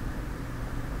camera?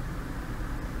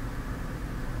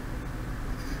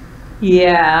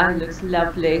 Yeah, looks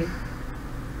lovely.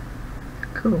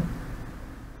 Cool.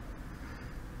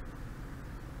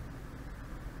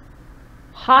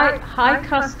 High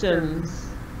customs.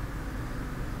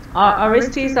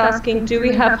 Aristides asking, do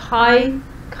we have high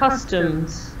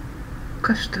customs?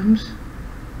 Customs?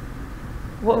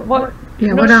 What?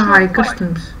 Yeah, what are high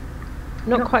customs?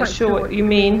 Not quite sure what you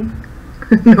mean.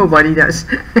 Nobody does.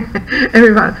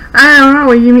 Everybody, I don't know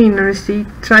what you mean, Aristides.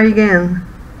 Try again.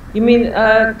 You mean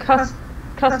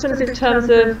customs in terms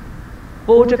of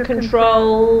border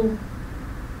control,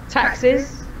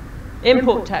 taxes,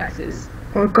 import taxes?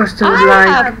 Or customs I like...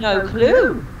 have no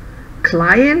clue.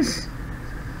 Clients?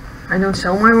 I don't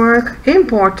sell my work.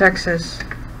 Import taxes.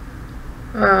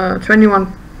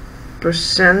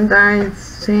 21%, I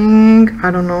think.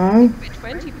 I don't know.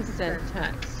 20%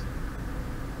 tax.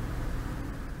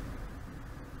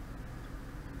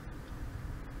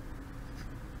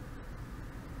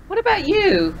 What about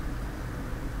you?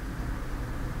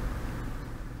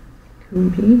 Who,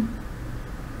 me?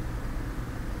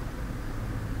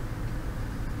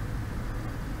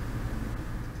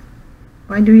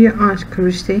 Why do you ask,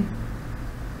 Christy?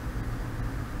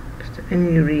 Is there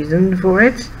any reason for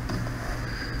it?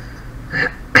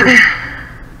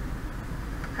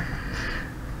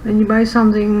 When you buy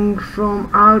something from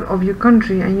out of your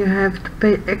country and you have to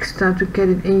pay extra to get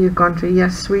it in your country,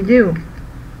 yes we do.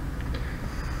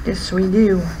 Yes we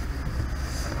do.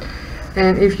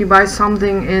 And if you buy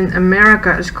something in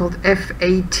America, it's called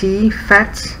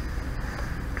FAT,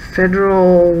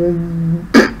 Federal,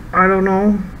 I don't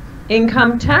know.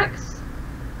 Income tax?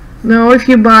 No, if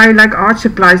you buy like art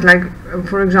supplies, like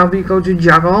for example you go to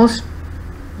Juggles.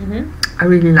 I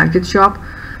really like that shop,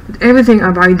 but everything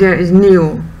I buy there is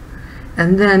new.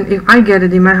 And then if I get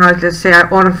it in my house, let's say I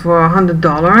order for $100,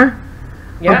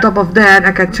 Yeah. on top of that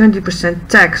I get 20%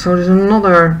 tax, so there's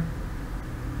another,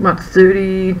 what,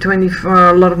 30, 20,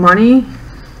 a lot of money.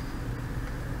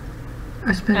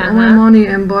 I spent all my money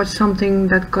and bought something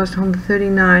that cost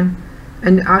 $139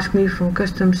 and they asked me from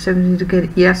customs 70 to get it.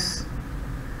 Yes.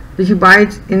 Did you buy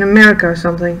it in America or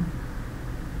something?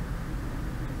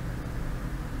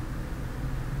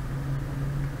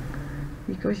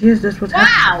 Because yes, that's what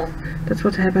that's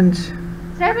what happens.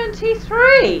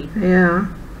 73. Yeah.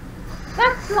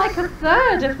 That's like a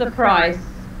third of the price.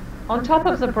 On top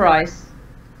of the price.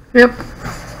 Yep.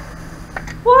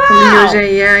 Wow. From the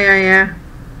USA, yeah.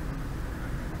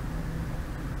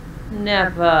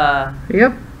 Never.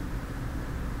 Yep.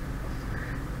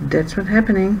 That's what's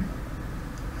happening.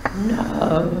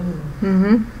 No.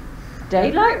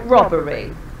 Daylight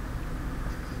robbery.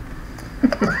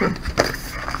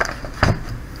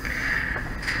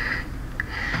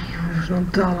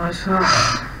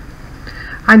 $1.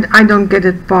 I don't get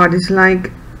it part. It's like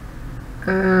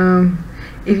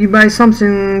if you buy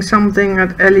something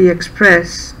at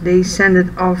AliExpress, they send it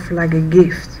off like a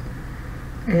gift.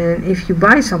 And if you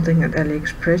buy something at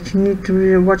AliExpress, you need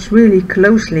to watch really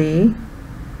closely,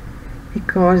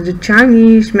 because the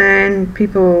Chinese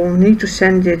people need to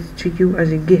send it to you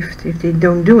as a gift. If they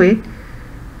don't do it,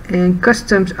 and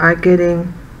customs are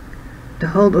getting the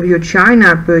hold of your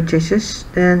China purchases,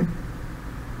 then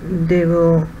they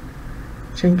will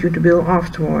send you the bill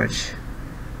afterwards.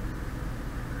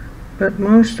 But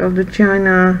most of the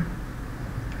China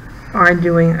are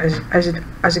doing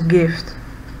as a gift.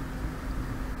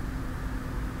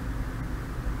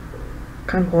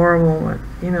 Kind of horrible, but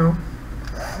you know.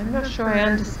 I'm not sure I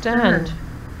understand.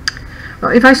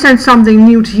 Well, if I send something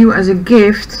new to you as a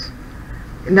gift,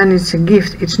 then it's a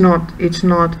gift. It's not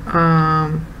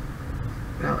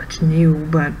well, it's new,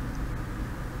 but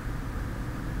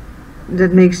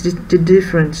that makes the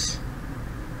difference.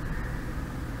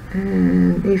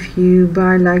 And if you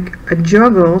buy like a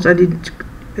joggles, I did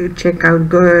check out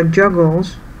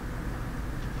joggles,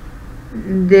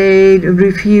 they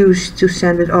refuse to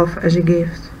send it off as a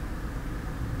gift.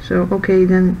 So okay,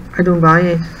 then I don't buy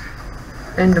it.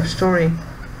 End of story.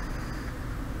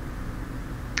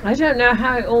 I don't know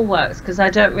how it all works because I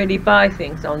don't really buy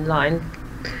things online.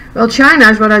 Well, China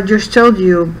is what I just told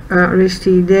you,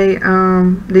 Risti.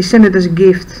 They send it as a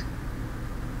gift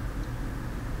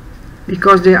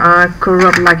because they are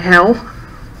corrupt like hell.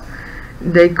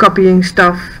 They copying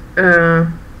stuff.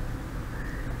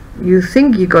 You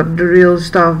think you got the real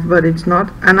stuff, but it's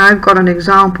not. And I've got an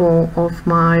example of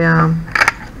my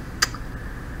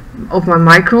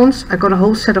microns. I got a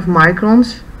whole set of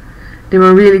microns. They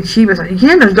were really cheap. I thought,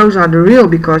 yeah, those are the real,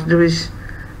 because there is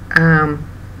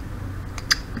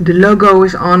the logo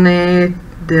is on it.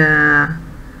 The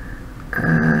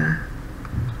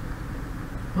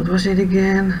what was it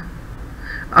again?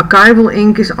 Archival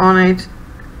ink is on it,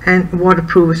 and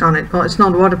waterproof is on it. Well, it's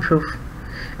not waterproof,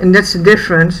 and that's the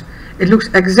difference. It looks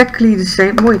exactly the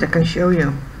same. Wait, I can show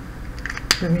you.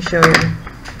 Let me show you.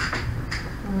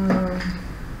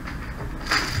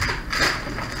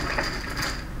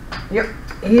 Yep,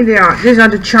 here they are. These are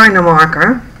the China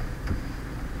marker.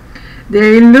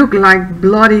 They look like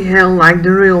bloody hell like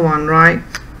the real one, right?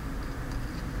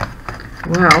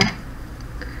 Well,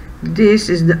 this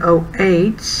is the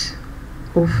 08,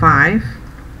 05.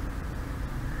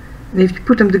 And if you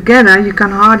put them together, you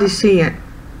can hardly see it.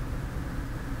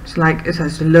 It's like it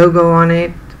has the logo on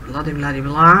it, blah blah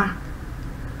blah.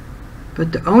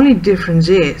 But the only difference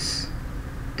is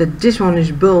that this one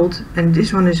is bold and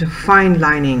this one is a fine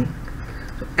lining.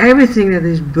 So everything that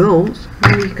is bold,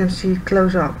 maybe you can see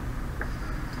close up.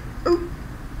 Oh,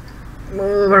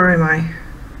 where am I?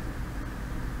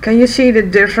 Can you see the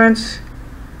difference?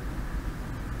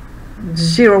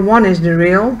 The 01 is the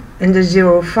real, and the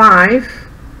 05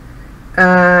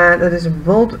 that is a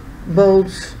bold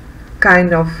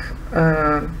kind of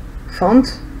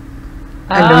font,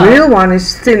 and the real one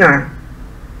is thinner.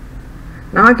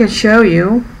 Now I can show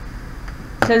you.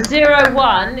 So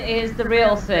 01 is the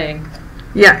real thing.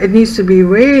 Yeah, it needs to be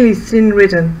really thin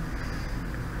written.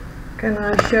 Can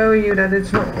I show you that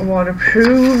it's not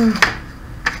waterproof?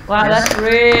 Wow, yes. That's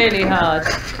really hard.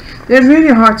 It's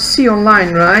really hard to see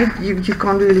online, right? You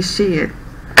can't really see it.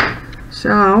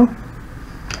 So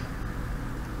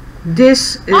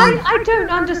this is... I don't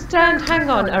understand. Hang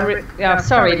on.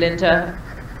 Sorry, Linda.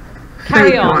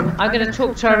 Carry on. I'm going to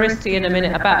talk to Aristi in a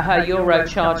minute about her euro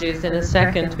charges in a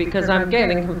second, because I'm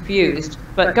getting confused.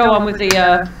 But go on with the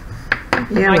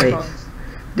yeah, wait.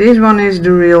 This one is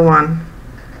the real one.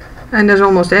 And it's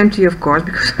almost empty, of course,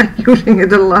 because I'm using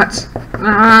it a lot.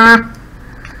 Ah,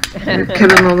 get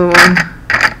another one.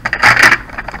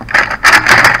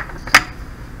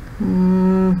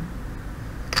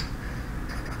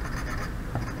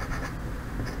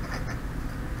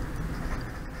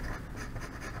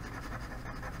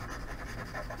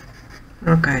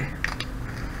 Okay.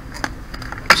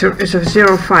 So it's a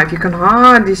 05. You can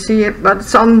hardly see it, but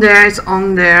it's on there. It's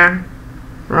on there,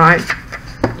 right?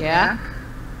 Yeah.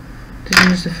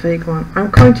 This is the fake one.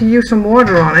 I'm going to use some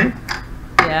water on it.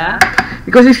 Yeah.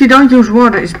 Because if you don't use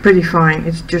water, it's pretty fine.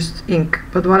 It's just ink.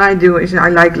 But what I do is I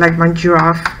like my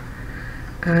giraffe.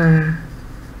 Can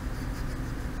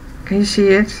you see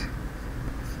it?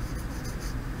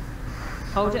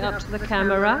 Hold it up to the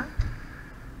camera.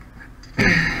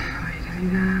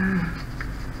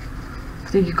 I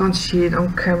think you can't see it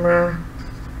on camera.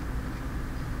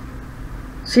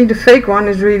 See, the fake one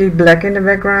is really black in the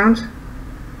background,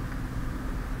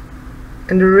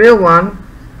 and the real one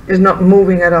is not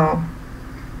moving at all.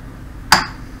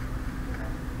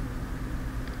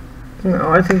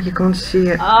 No, I think you can't see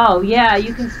it. Oh yeah,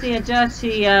 you can see a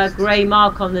dirty grey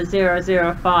mark on the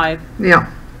 005. Yeah.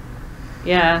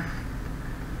 Yeah.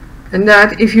 And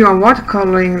that, if you are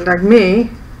watercoloring like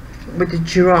me, with the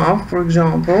giraffe, for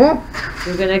example,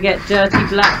 you're gonna get dirty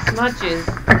black smudges.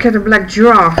 I get a black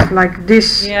giraffe like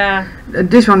this. Yeah.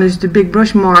 This one is the big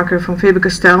brush marker from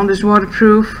Faber-Castell. This is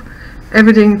waterproof.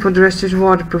 Everything for the rest is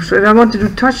waterproof. So if I want to do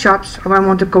touch-ups, or I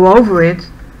want to go over it,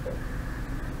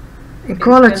 in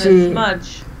quality,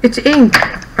 it's ink.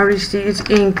 Obviously, it's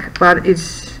ink, but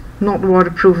it's not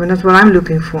waterproof, and that's what I'm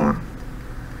looking for.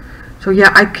 So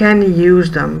yeah, I can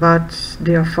use them, but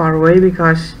they are far away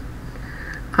because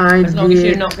as long as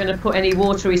you're not going to put any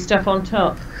watery stuff on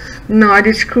top. No, I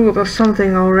did screw up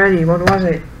something already. What was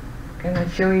it? Can I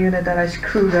show you that I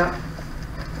screwed up?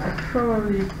 I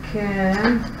probably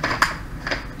can,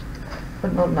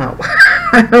 but not now.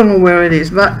 I don't know where it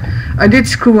is, but I did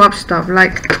screw up stuff,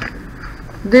 like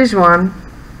this one,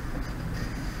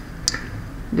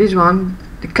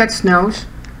 the cat's nose.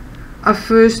 I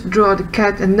first draw the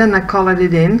cat and then I colored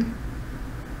it in.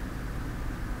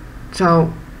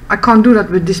 So I can't do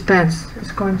that with this pen.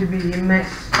 It's going to be a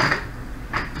mess.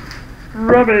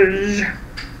 Rubbish.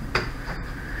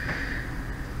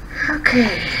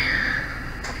 Okay.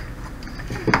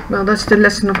 Well, that's the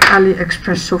lesson of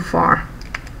AliExpress so far.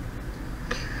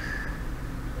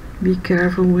 Be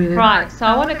careful with it. Right, so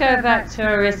I want to go back to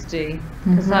Aristi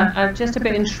because I'm just a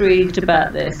bit intrigued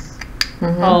about this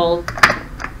whole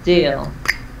deal.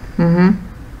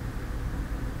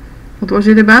 What was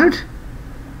it about?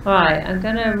 Right, I'm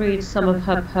going to read some of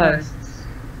her posts.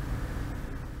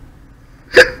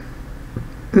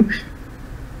 Oops.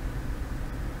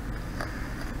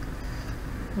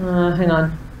 Hang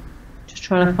on. Just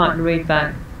trying to find the read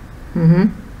back.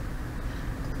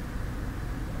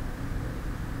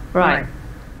 Right.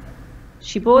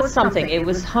 She bought something. It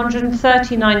was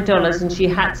 $139 and she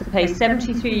had to pay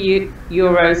 73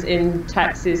 euros in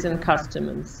taxes and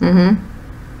customs. And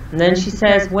then she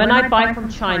says, when I buy from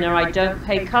China, I don't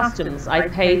pay customs. I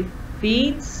pay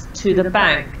fees to the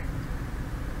bank.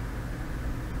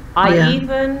 I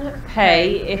even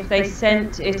pay if they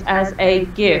sent it as a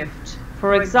gift.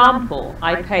 For example,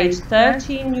 I paid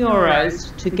 13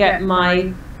 euros to get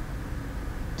my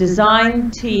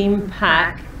design team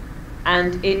pack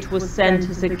and it was sent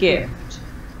as a gift.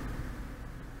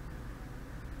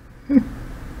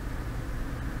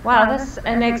 Wow, that's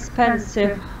an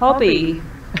expensive hobby.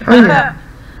 Oh, yeah.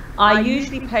 I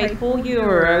usually pay 4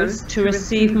 euros to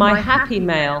receive my Happy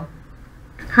Mail.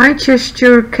 Hi,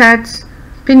 Chester Cat.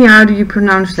 Pinny, how do you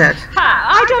pronounce that?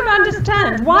 I don't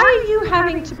understand. Why are you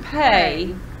having to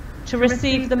pay to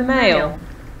receive the mail?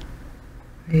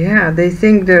 Yeah, they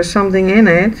think there's something in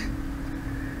it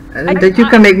that you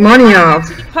can make money off.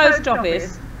 To the post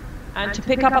office and to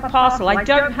pick up a parcel, I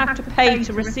don't have to pay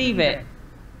to receive it.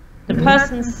 The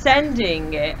person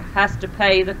sending it has to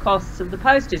pay the costs of the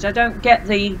postage. I don't get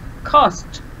the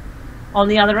cost on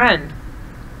the other end.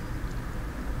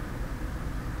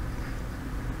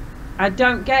 I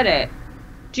don't get it.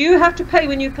 Do you have to pay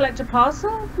when you collect a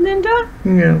parcel, Linda?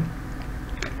 No.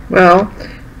 Well,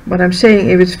 what I'm saying,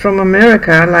 if it's from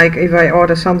America, like if I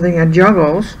order something at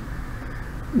Juggles,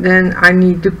 then I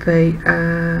need to pay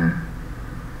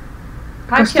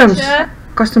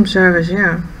custom service,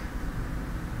 yeah.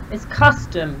 It's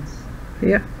customs.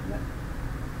 Yeah.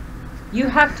 You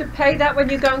have to pay that when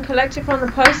you go and collect it from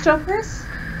the post office?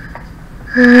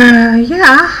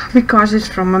 Yeah, because it's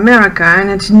from America and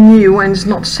it's new and it's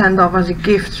not sent off as a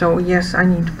gift, so yes, I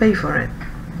need to pay for it.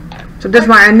 So that's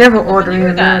why I never order in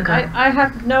America. I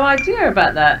have no idea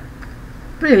about that.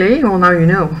 Really? Well, now you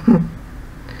know.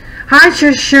 Hi,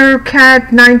 Cheshire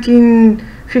Cat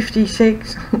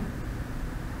 1956.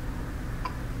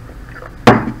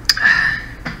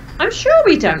 I'm sure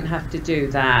we don't have to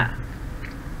do that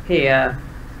here.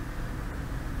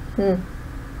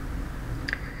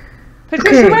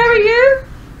 Patricia, where are you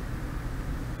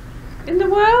in the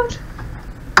world?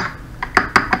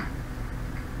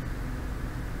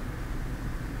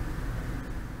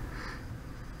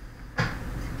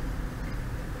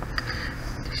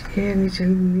 This hair needs a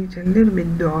little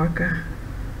bit darker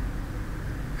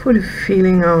for the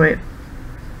feeling of it.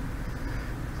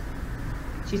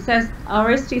 She says,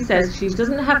 Aristi says she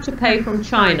doesn't have to pay from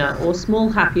China or small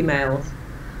Happy Mails,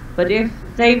 but if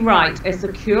they write a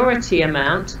security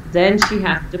amount, then she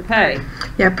has to pay.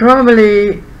 Yeah,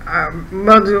 probably.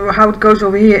 But how it goes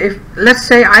over here, if let's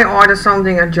say I order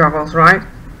something at Juggles, right,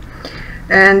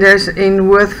 and there's in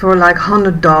worth for like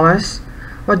 $100,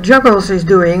 what Juggles is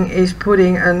doing is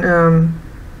putting an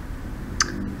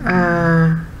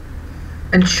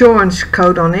insurance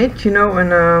code on it, you know,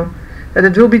 and that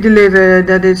it will be delivered,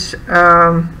 that it's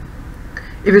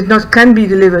if it not can be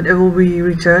delivered, it will be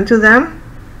returned to them.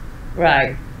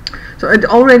 Right. So it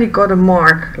already got a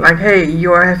mark, like, hey,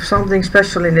 you have something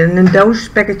special in it, and then those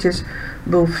packages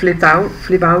will flip out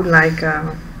like,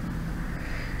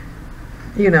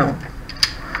 you know,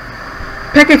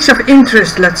 package of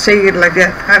interest, let's say it like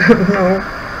that. I don't know.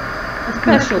 A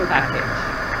special package.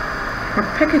 A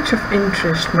package of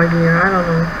interest, my dear, I don't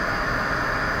know.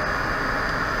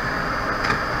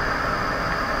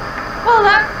 Well,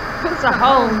 that puts a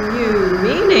whole new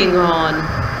meaning on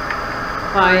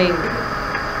buying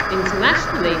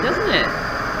internationally, doesn't it?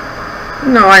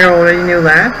 No, I already knew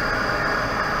that.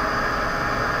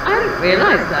 I didn't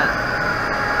realise that.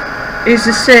 It's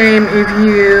the same if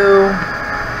you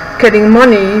getting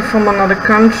money from another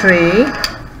country,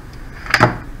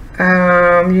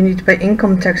 you need to pay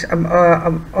income tax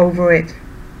over it.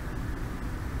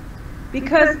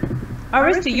 Because,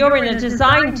 Arista, you're in a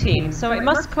design team, so it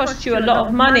must cost you a lot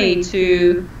of money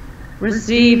to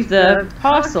receive the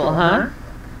parcel, huh?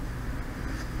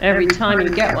 Every time you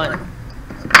get one.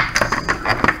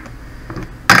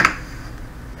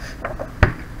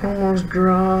 Almost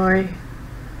dry.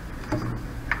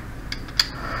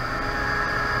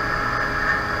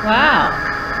 Wow.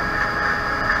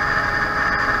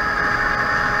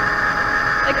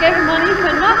 They gave money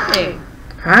for nothing.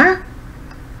 Huh?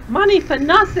 Money for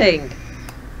nothing.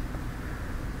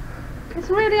 It's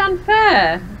really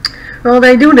unfair. Well,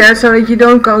 they do that so that you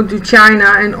don't go to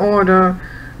China and order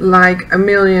like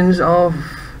millions of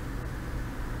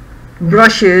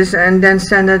brushes and then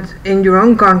send it in your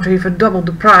own country for double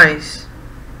the price.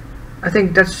 I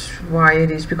think that's why it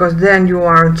is, because then you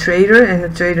are a trader and the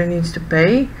trader needs to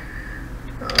pay.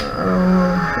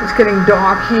 It's getting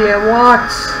dark here.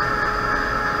 What?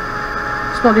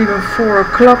 It's not even 4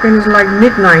 o'clock and it's like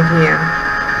midnight here.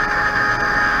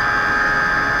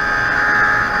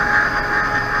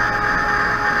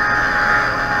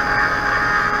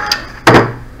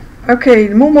 Okay,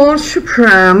 Moment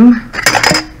Supreme.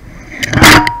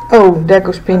 Oh, there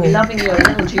goes Penny. I'm loving your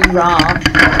little giraffe.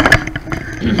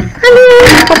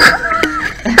 Hello!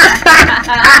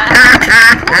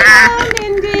 Hello,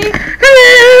 Mindy.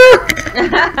 Hello!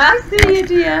 I see you,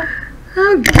 dear.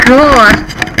 Oh God!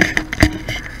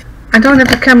 I don't have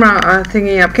the camera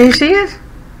thingy up. Can you see it?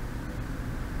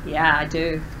 Yeah, I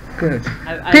do. Good.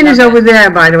 I Pin is love over it. there,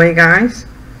 by the way, guys.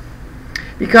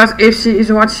 Because if she is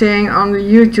watching on the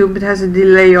YouTube, it has a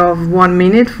delay of 1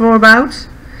 minute for about.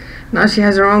 Now she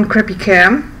has her own crappy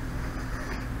cam.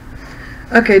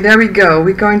 Okay, there we go.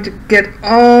 We're going to get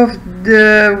off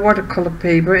the watercolor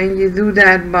paper, and you do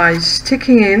that by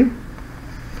sticking in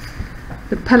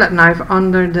the palette knife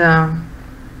under the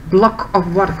block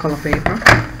of watercolor paper.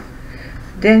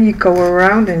 Then you go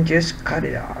around and just cut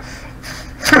it off.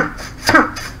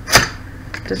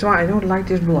 That's why I don't like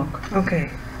this block. Okay.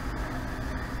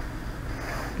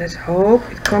 Let's hope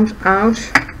it comes out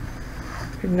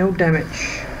with no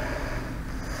damage.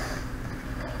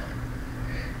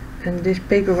 And this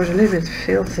paper was a little bit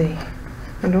filthy.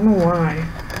 I don't know why.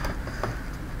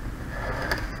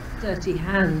 Dirty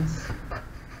hands.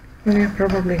 Yeah,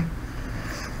 probably.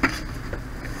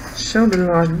 So the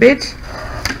last bit.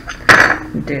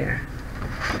 There.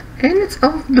 And it's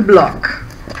off the block.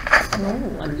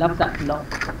 Oh, I love that block.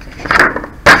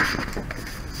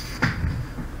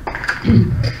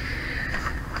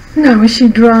 Now is she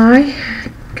dry?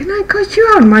 Can I cut you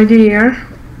out, my dear?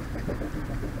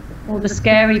 Or the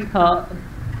scary part.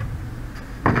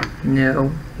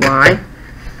 No. Why?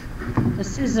 The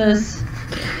scissors.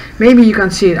 Maybe you can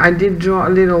see it. I did draw a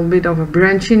little bit of a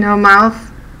branch in her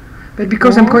mouth. But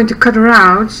because I'm going to cut her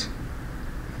out,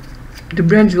 the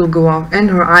branch will go off and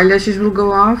her eyelashes will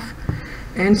go off.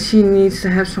 And she needs to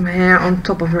have some hair on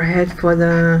top of her head for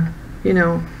the, you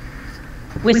know.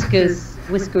 Whiskers.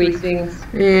 Whiskery things.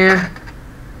 Yeah.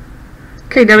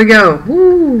 Okay, there we go.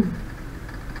 Woo!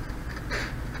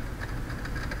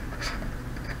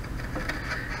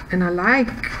 And I like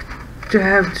to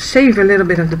have to save a little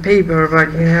bit of the paper,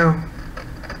 but you know.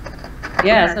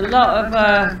 Yes, a lot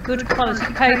of good quality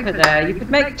paper there. You could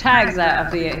make tags out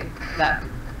of that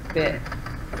bit.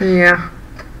 Yeah.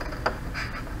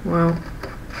 Well.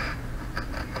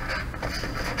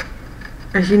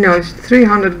 As you know, it's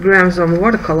 300 grams of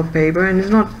watercolor paper and it's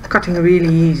not cutting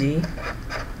really easy.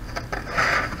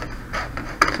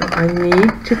 So I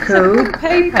need to Some go. good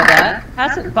paper that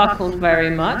hasn't buckled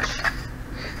very much.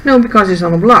 No, because it's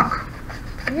on a block.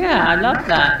 Yeah, I love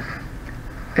that.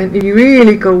 And if you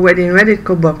really go wet in wet, it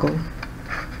could buckle.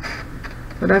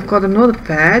 But I've got another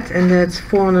pad and that's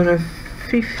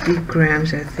 450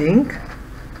 grams, I think.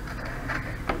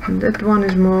 And that one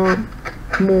is more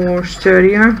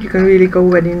sturdier. You can really go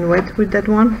wet in wet with that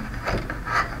one.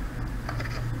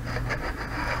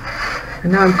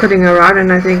 And now I'm cutting her out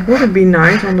and I think, would it be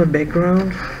nice on the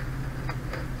background?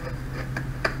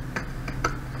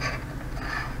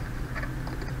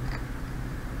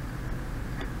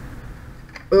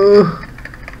 Ugh.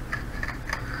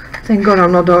 Thank God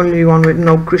I'm not the only one with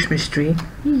no Christmas tree.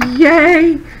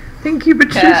 Yay! Thank you,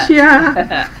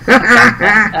 Patricia!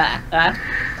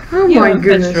 Oh You my and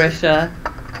goodness. Patricia.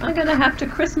 I'm going to have to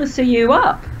Christmas you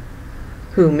up.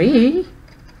 Who, me?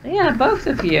 Yeah, both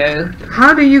of you.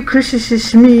 How do you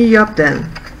Christmas me up then?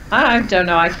 I don't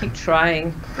know, I keep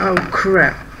trying. Oh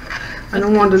crap. I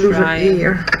don't Just want to keep lose an trying.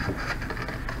 ear.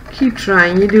 Keep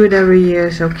trying, you do it every year,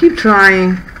 so keep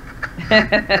trying.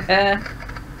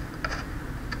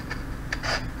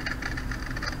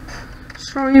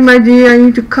 Sorry my dear, I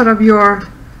need to cut up your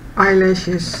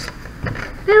eyelashes.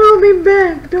 They will I'll be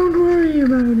back. Don't worry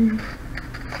about it.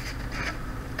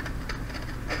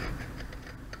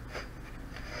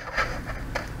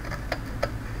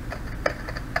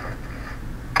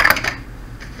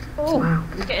 Oh, Wow.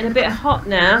 I'm getting a bit hot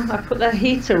now. I put the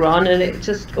heater on and it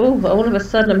just, oh, all of a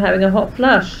sudden I'm having a hot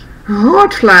flush. A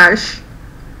hot flash?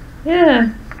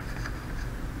 Yeah.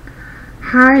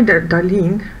 Hi,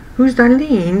 Darlene. Who's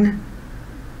Darlene?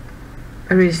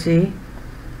 Where is she?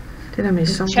 Did I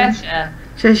miss something? Cheshire.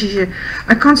 Cheshire.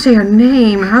 I can't say her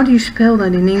name. How do you spell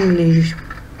that in English?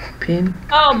 Pin.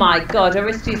 Oh my God,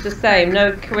 Aristide's the same.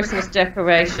 No Christmas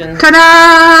decorations.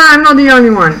 Ta-da! I'm not the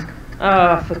only one.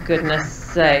 Oh, for goodness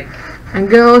sake. And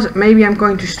girls, maybe I'm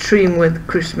going to stream with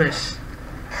Christmas.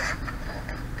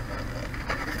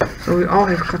 So we all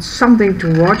have got something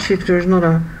to watch if there's not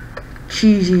a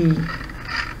cheesy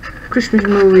Christmas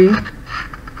movie.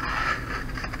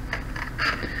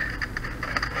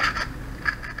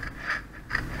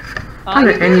 Are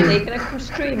you really going to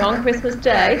stream on Christmas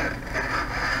Day?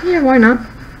 Yeah, why not?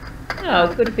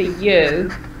 Oh, good for you.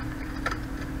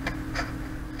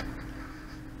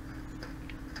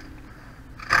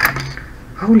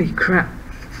 Holy crap.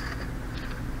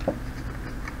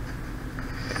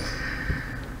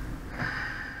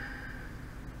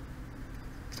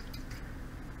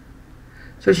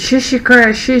 So Shishika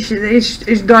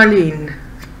is Darlene.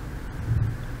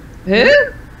 Who?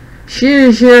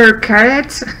 She's your cat.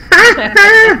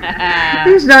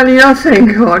 It's Darlene. Oh,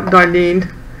 thank God,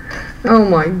 Darlene. Oh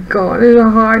my God, it's a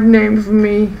hard name for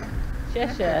me.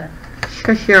 Cheshire.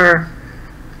 Cheshire.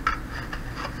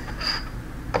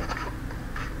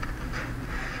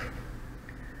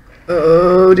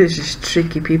 Oh, this is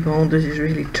tricky, people. This is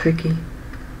really tricky.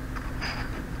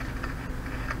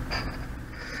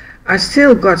 I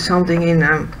still got something in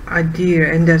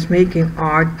idea, and that's making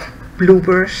art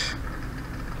bloopers.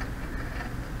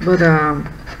 But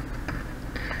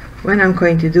when I'm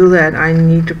going to do that, I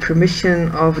need the permission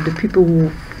of the people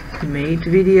who made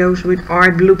videos with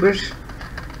art bloopers.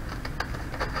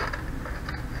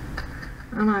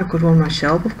 And I've got one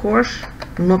myself, of course,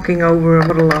 knocking over a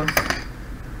bottle of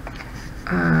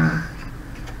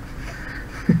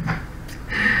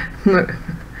no,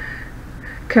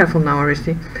 careful now,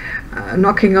 Aristi.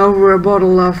 Knocking over a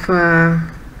bottle of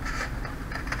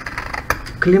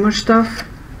glimmer stuff.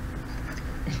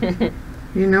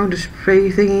 You know, the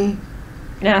spray thingy.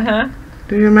 Uh-huh.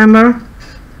 Do you remember?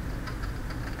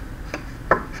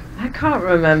 I can't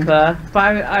remember,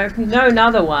 but I've known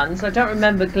other ones. I don't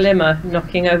remember glimmer,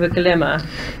 knocking over glimmer.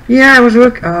 Yeah, I was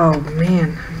working. Oh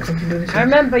man, I can't do this. I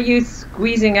remember you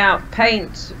squeezing out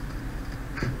paint,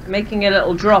 making a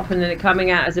little drop and then it coming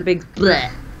out as a big bleh.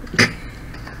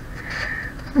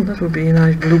 Oh, that would be a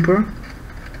nice blooper.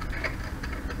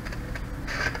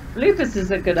 Bloopers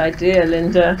is a good idea,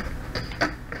 Linda.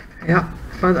 Yeah,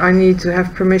 but I need to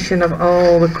have permission of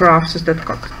all the crafts that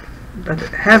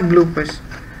have bloopers,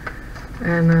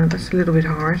 and that's a little bit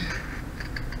hard.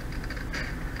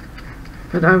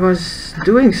 But I was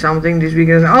doing something this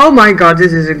weekend. Oh my God,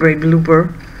 this is a great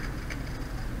blooper.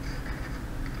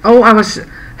 Oh, I was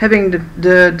having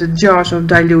the jars of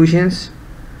dilutions,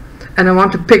 and I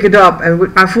want to pick it up, and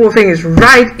with my 4 fingers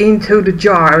right into the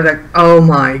jar. I was like, oh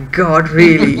my God,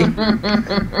 really?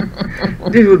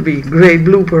 This would be a great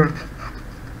blooper.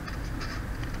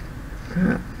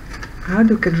 How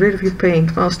do you get rid of your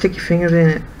paint? Well, stick your fingers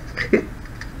in it.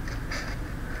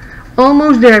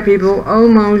 Almost there, people.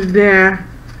 Almost there.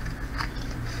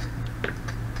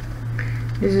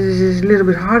 This is a little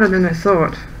bit harder than I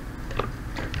thought.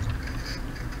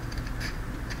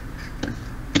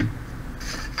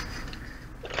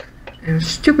 And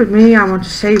stupid me, I want to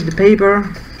save the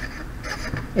paper.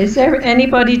 Is there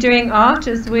anybody doing art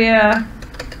as we are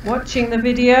watching the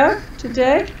video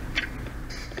today?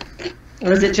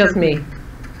 Or is it just me?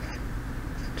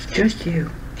 It's just you.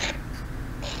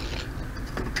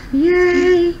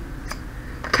 Yay!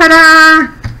 Ta-da!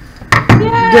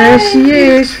 Yay! There she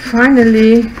is,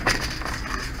 finally.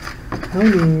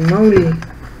 Holy moly.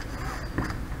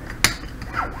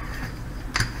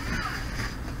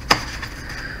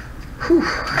 Whew.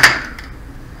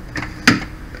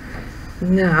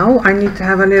 Now I need to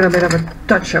have a little bit of a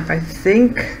touch-up, I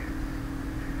think.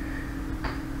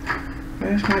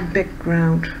 Where's my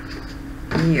background?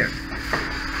 Here.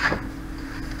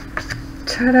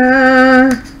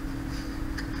 Ta-da!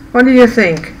 What do you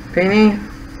think, Penny?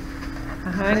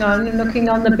 Hang on, I'm looking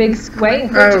on the big screen. Waiting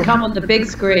for it to come on the big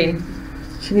screen.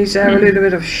 She needs to have a little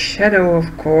bit of shadow,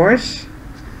 of course.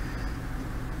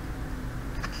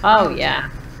 Oh yeah,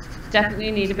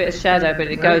 definitely need a bit of shadow, but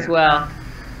it goes well.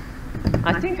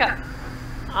 I think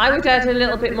I would add a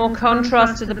little bit more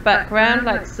contrast to the background,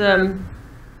 like some...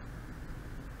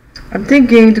 I'm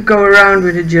thinking to go around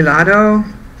with a gelato.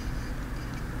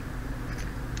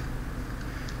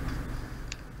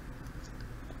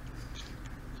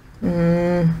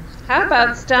 How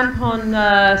about stamp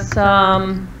on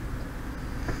some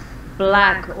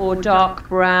black or dark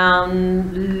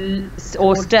brown,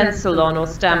 or stencil on or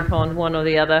stamp on, one or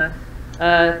the other.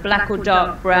 Black or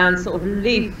dark brown sort of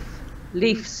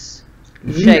leaves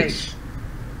shape,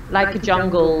 like a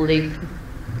jungle leaf.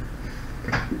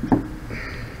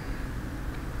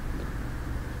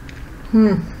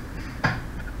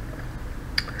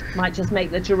 Might just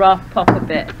make the giraffe pop a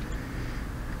bit.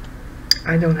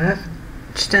 I don't have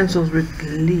stencils with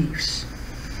leaves.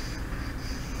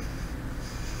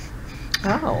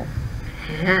 Oh.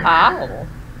 Yeah. Ow.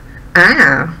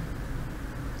 Ah.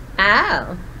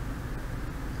 Ow.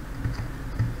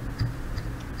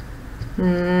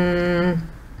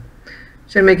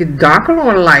 Should I make it darker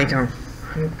or lighter?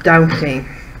 I'm doubting.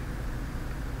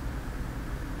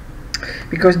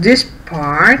 Because this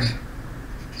part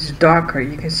is darker.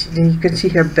 You can see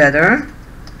her better.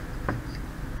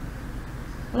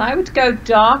 Well, I would go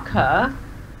darker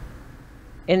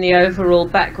in the overall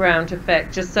background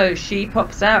effect, just so she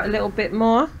pops out a little bit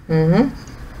more.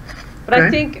 But okay. I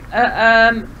think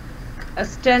a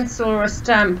stencil or a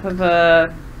stamp of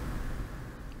a...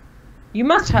 You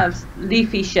must have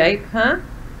leafy shape, huh?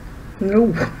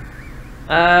 No.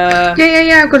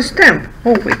 Yeah, I've got a stamp.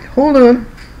 Oh wait, hold on.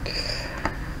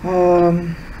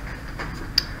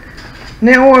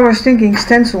 Now I was thinking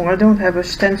stencil. I don't have a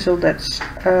stencil that's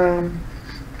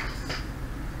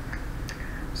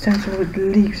stencil with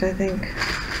leaves, I think.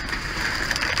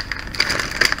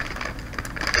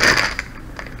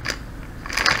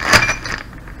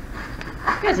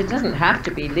 Yes, it doesn't have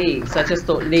to be leaves. I just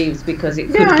thought leaves because it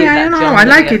could give that jungle. I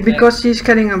like it because she's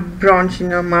getting a branch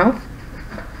in her mouth.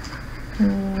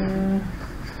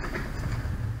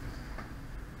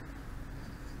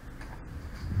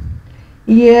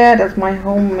 Yeah, that's my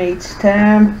homemade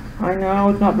stamp. I know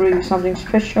it's not really something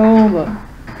special, but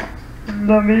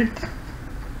love it.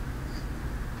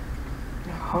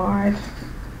 Heart.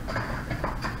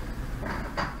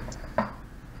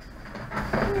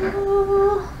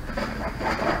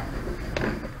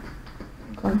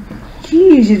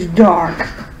 Jeez, it's dark.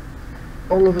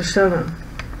 All of a sudden.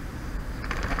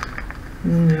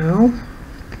 No.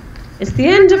 It's the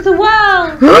end of the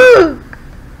world!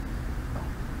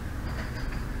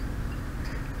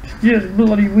 Just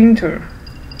bloody winter.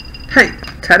 Hey,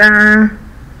 ta-da!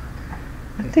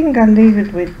 I think I'll leave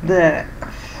it with that.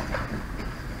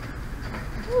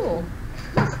 Oh,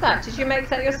 what's that? Did you make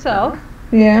that yourself?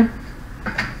 Yeah.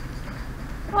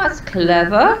 Oh, that's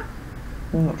clever.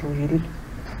 Not really.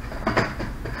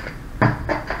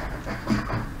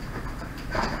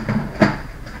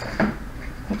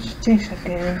 What's this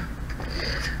again?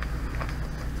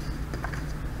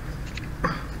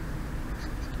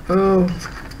 Oh.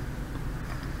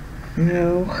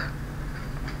 No.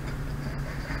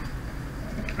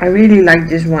 I really like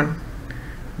this one.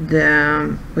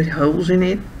 The with holes in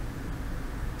it.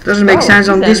 Doesn't make sense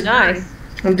on this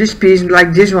on this piece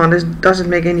like this one. This doesn't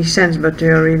make any sense, but they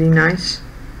are really nice.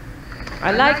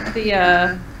 I like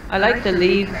the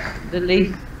leaf.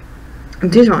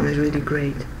 This one is really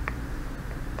great.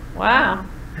 Wow.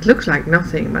 It looks like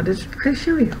nothing, but it's. I'll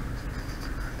show you.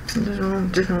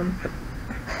 This one.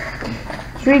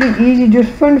 It's really easy,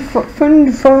 just fun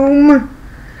foam,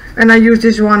 and I use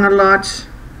this one a lot,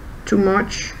 too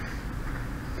much.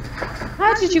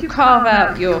 How did you carve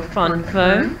out your fun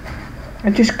foam? I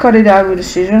just cut it out with a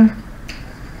scissor.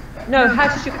 No, how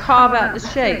did you carve out the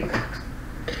shape?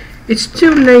 It's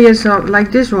 2 layers of,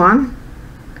 like this one.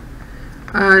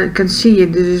 You can see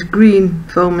it, this is green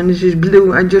foam and this is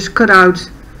blue. I just cut out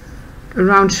a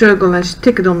round circle and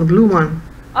stick it on the blue one.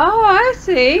 Oh, I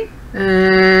see.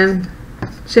 And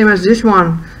same as this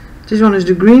one. This one is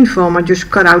the green foam. I just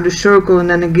cut out the circle and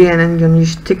then again, and then you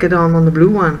stick it on the blue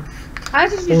one. How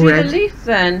did you do the leaf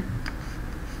then?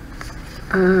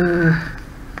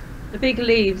 The big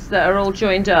leaves that are all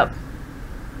joined up.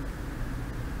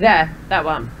 There, that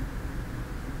one.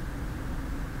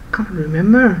 Can't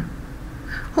remember.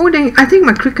 Oh, I think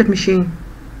my Cricut machine.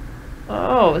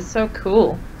 Oh, it's so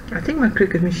cool. I think my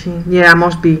Cricut machine. Yeah,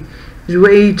 must be. It's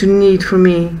way too neat for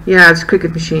me. Yeah, it's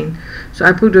Cricut machine. So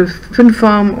I put a fun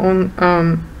foam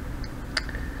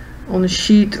on a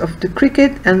sheet of the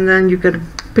Cricut, and then you get a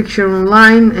picture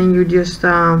online, and you just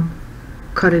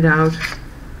cut it out.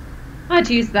 I'd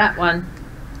use that one.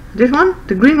 This one?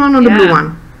 The green one or the blue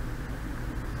one?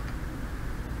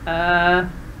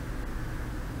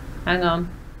 Hang on.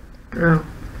 Oh.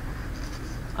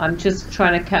 I'm just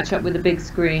trying to catch up with the big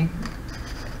screen.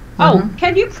 Oh,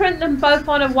 can you print them both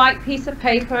on a white piece of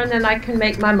paper and then I can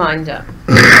make my mind up?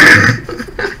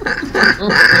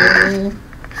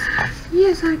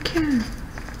 Yes, I can.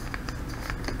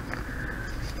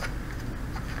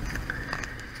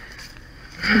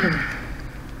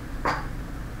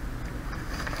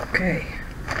 Okay.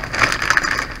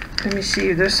 Let me see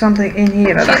if there's something in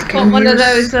here that I She's can got one use. of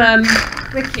those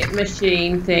cricket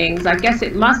machine things. I guess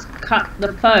it must cut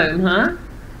the foam, huh?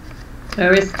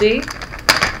 Aristi?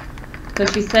 So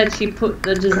she said she put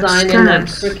the design in that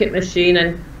cricket machine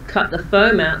and cut the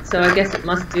foam out. So I guess it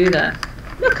must do that.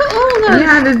 Look at all those.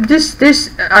 Yeah, this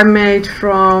I made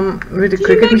from with the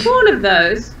cricket machine. Did you make all of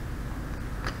those?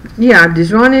 Yeah,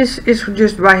 this one is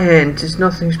just by hand. It's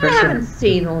nothing special. I haven't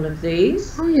seen all of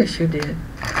these. Oh yes, you did.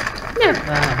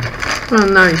 Never. Well,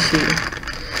 now you see.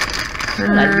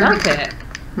 Well, I love it.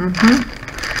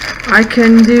 I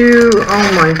can do.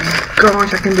 Oh my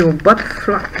gosh, I can do a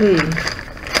butterfly. Hey,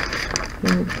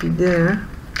 won't be there.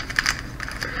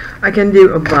 I can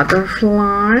do a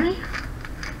butterfly.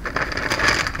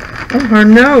 On her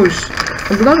nose.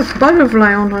 A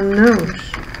butterfly on her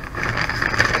nose.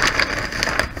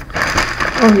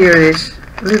 Oh, here it is.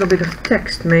 A little bit of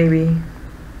text, maybe.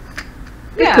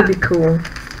 It could be cool.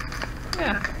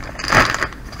 Yeah.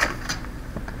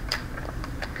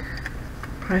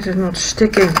 Why is it not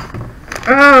sticking?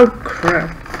 Oh,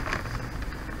 crap.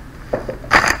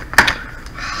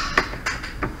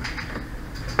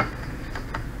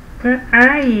 Where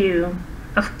are you?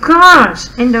 Of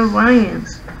course, in the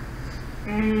vines.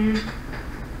 Come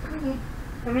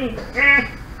here.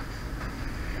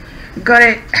 Got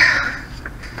it.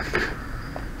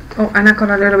 Oh, and I got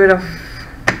a little bit of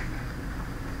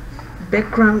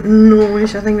background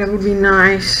noise. I think that would be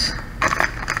nice.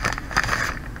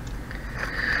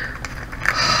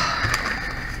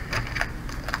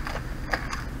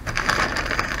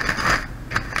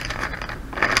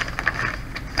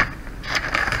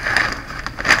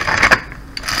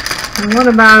 And what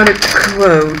about a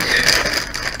quote?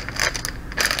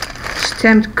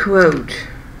 Stamped quote.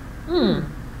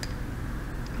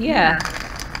 Yeah.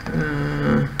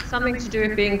 Something to do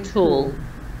with being tall.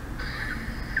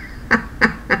 Or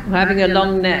having a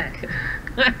long neck.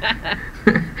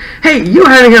 Hey, you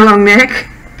having a long neck?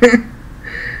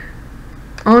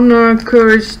 Honor,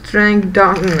 courage, strength,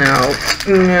 dog.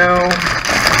 No.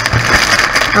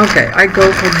 Okay, I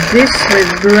go for this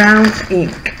with brown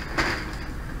ink.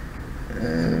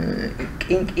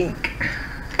 Ink.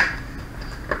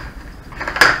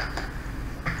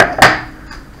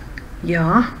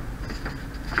 Yeah.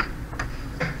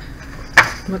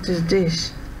 What is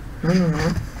this? I don't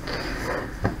know.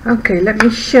 Okay, let me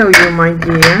show you, my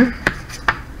dear.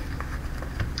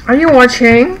 Are you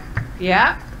watching?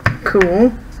 Yeah.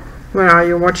 Cool. Where are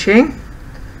you watching?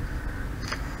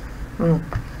 Oh.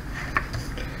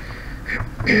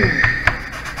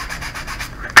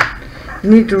 You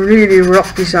need to really rub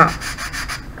this up.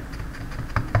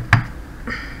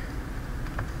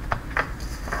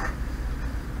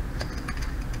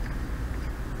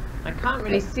 I can't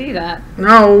really see that.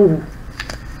 No.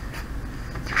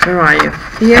 Where are you?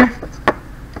 Here?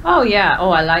 Oh yeah. Oh,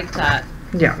 I like that.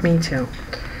 Yeah, me too.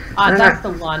 Ah, that's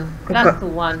the one. That's the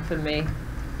one for me.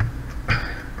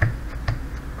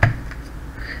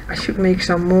 I should make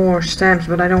some more stamps,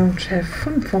 but I don't have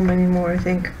fun foam anymore, I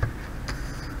think.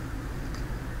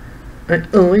 I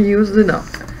only used it up.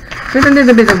 With a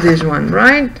little bit of this one,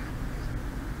 right?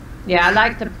 Yeah, I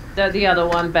like the other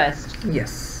one best.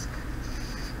 Yes.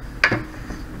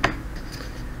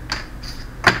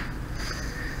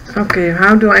 Okay,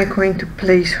 how do I going to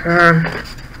place her?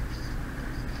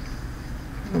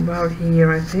 About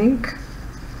here, I think.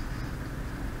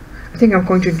 I think I'm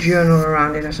going to journal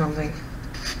around it or something.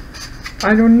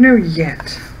 I don't know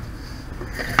yet.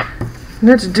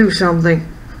 Let's do something.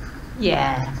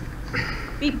 Yeah.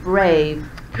 Be brave.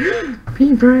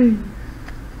 Be brave.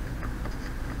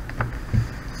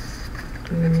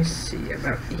 Let me see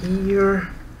about here.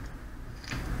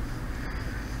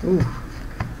 Ooh.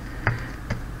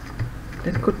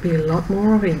 That could be a lot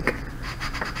more of ink.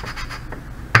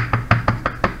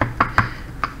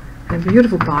 And the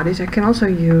beautiful part is I can also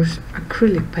use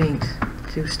acrylic paint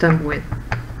to stamp with.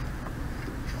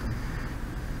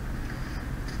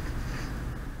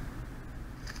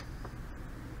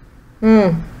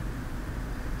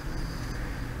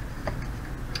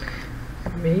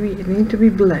 Maybe it needs to be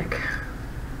black.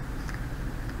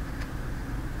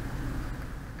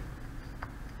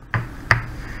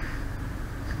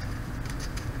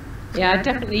 Yeah, I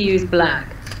definitely use black.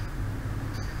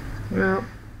 Well,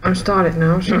 I'm started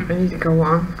now, so I need to go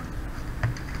on.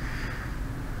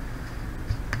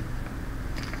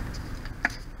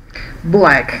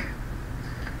 black.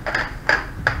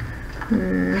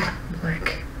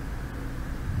 Black.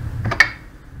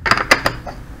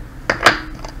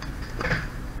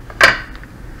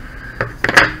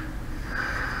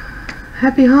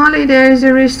 Happy holidays,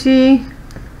 Aristi.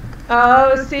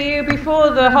 Oh, see you before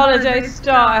the holidays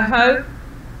start, I hope.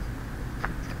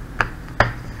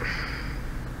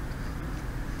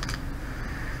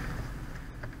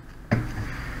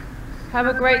 Have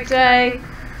a great day.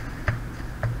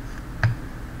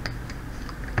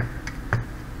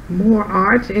 More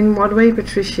art? In what way,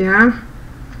 Patricia?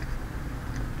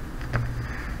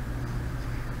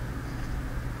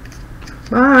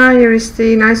 Bye,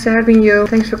 Aristi. Nice having you.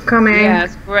 Thanks for coming. Yeah,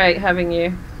 it's great having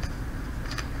you.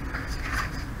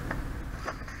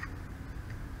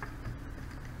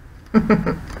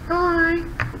 Bye.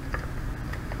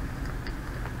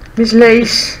 Miss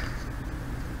Lace.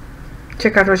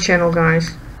 Check out her channel,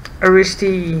 guys.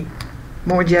 Aristi.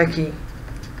 More Jackie.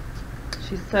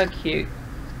 She's so cute.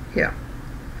 Yeah.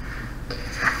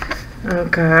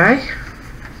 Okay.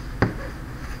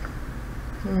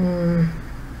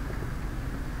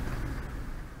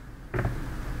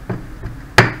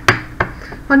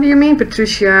 What do you mean,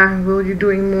 Patricia? Will you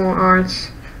doing more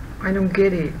arts? I don't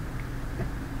get it.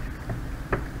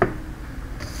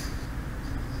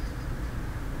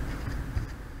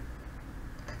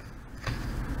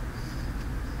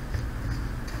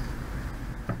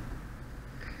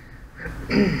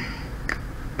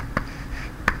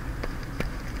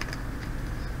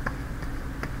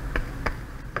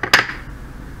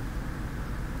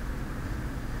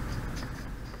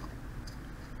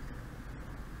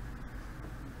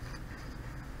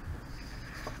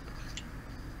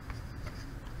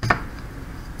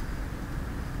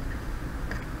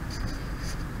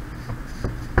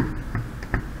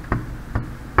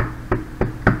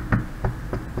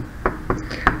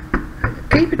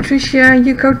 Okay, Patricia,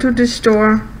 you go to the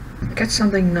store, get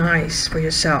something nice for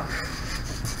yourself.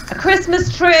 A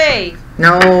Christmas tree!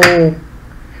 No,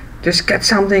 just get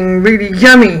something really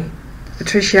yummy,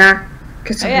 Patricia.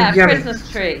 Get something yeah, yummy. a Christmas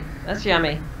tree. That's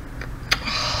yummy.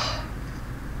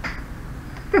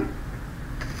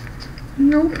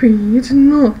 No, P, it's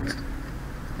not.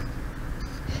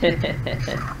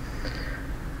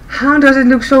 How does it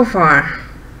look so far?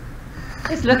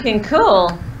 It's looking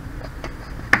cool.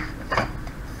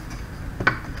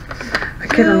 I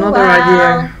get another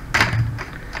idea.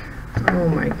 Oh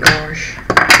my gosh.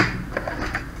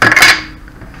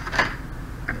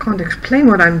 I can't explain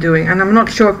what I'm doing, and I'm not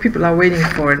sure if people are waiting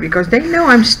for it because they know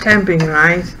I'm stamping,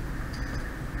 right?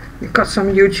 You've got some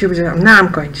YouTubers that now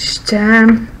I'm going to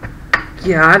stamp.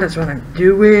 Yeah, that's what I'm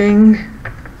doing.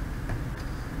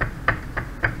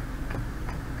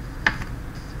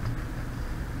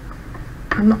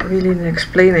 I'm not really an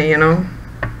explainer, you know.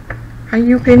 Are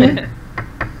you, Penny?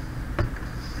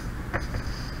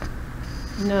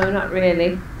 No, not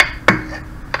really.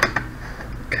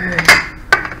 Okay.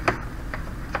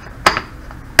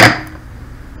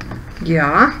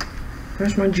 Yeah.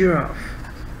 Where's my giraffe?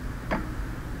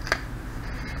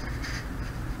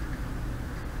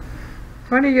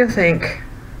 What do you think?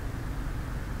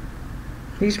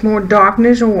 Needs more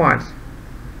darkness or what?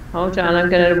 Hold on, I'm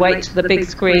going to wait till the big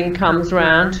screen comes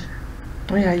round.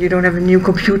 Oh yeah, you don't have a new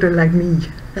computer like me.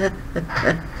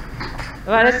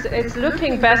 Well, it's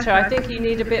looking better. I think you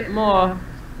need a bit more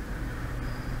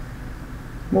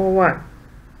More what?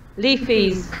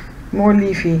 leafies. More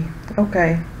leafy.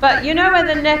 Okay. But you know where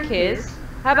the neck is?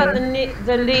 How about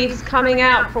the leaves coming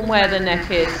out from where the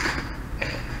neck is?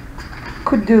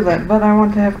 Could do that, but I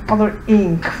want to have other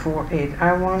ink for it.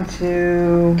 I want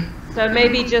to... So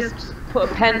maybe just put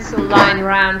a pencil line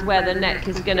around where the neck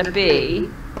is going to be.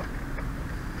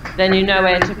 Then you know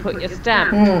where to put your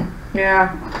stamp.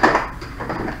 Yeah.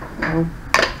 Oh,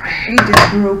 I hate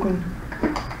this broken.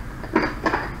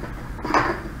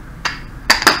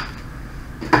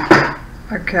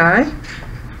 Okay.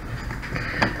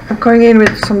 I'm going in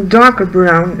with some darker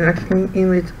brown and I'm going in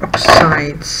with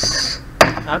oxides.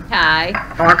 Okay.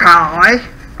 Okay.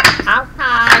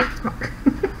 Okay.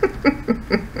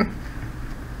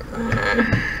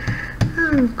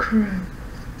 Oh crap.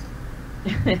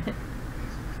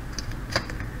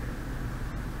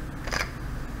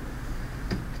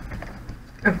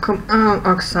 Oh, come on,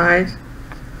 oxide.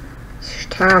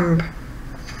 Stamp.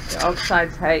 The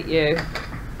oxides hate you.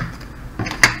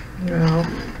 No.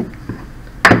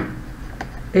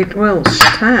 It will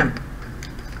stamp.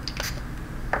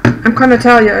 I'm gonna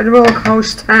tell you, it will go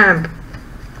stamp.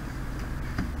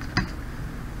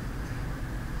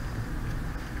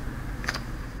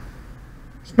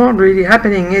 It's not really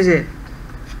happening, is it?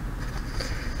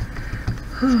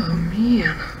 Oh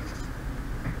man.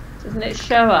 Doesn't it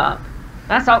show up?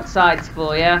 That's oxides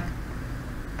for you.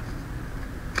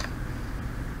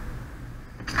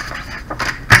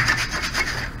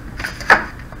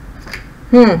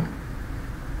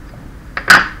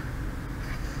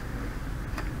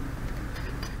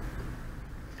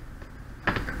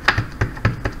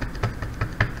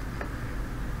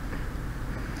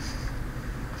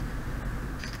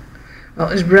 Well,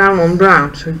 it's brown on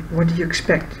brown, so what do you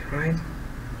expect, right?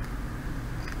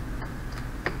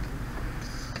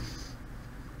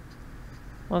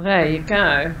 Well, there you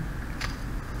go.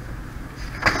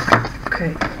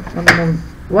 Okay,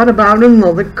 what about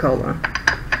another color?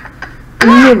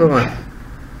 Another one.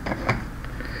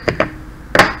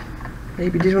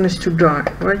 Maybe this one is too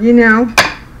dark. Well, you know,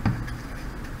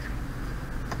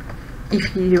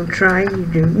 if you don't try, you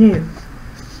don't know.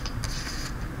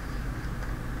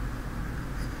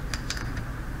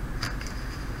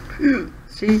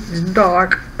 See, it's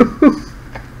dark.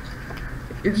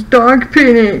 It's dark,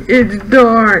 Penny. It's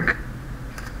dark.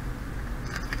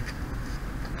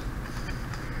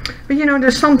 But you know,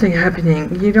 there's something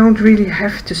happening. You don't really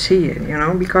have to see it, you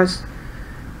know, because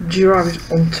giraffe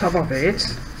is on top of it.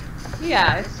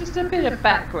 Yeah, it's just a bit of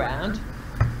background.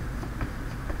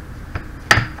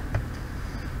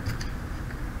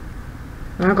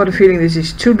 I've got a feeling this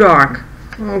is too dark.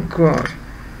 Oh god.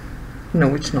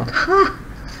 No, it's not. Huh.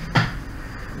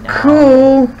 No.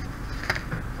 Cool.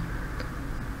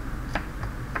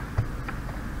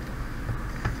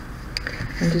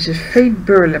 And this is fake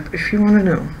burlap, if you want to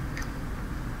know.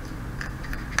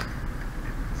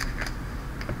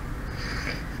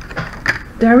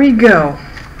 There we go.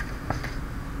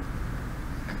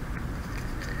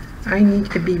 I need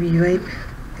a BB wipe.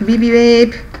 BB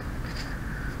wipe.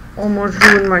 Almost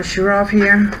ruined my giraffe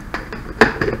here.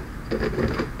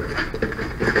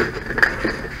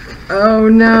 Oh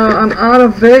no, I'm out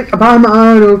of baby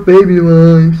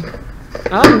wipes.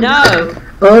 Oh no!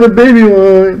 Out of baby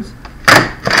wipes.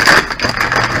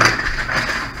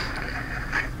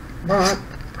 But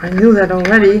I knew that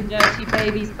already. Dirty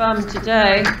baby's bum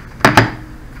today.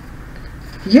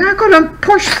 Yeah, I got a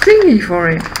push thingy for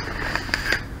it.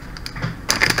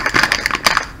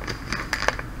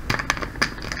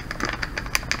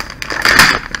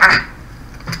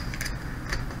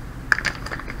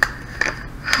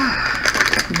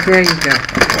 There you go.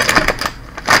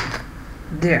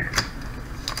 There.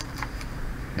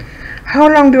 How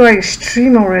long do I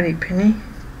stream already, Penny?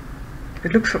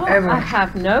 It looks forever. Oh, I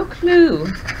have no clue.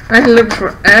 It looks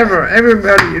forever.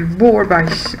 Everybody is bored by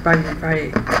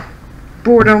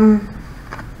boredom.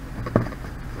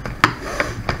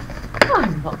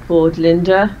 I'm not bored,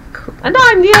 Linda. Cool. And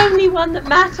I'm the only one that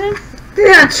matters.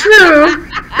 Yeah, true.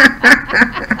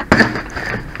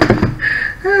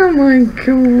 Oh my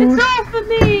god. It's all for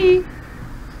me.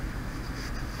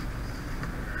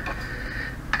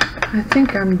 I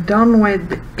think I'm done with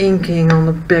the inking on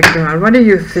the background. What do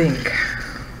you think?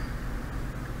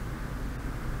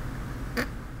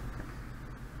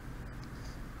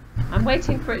 I'm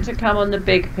waiting for it to come on the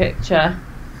big picture.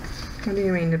 What do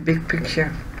you mean the big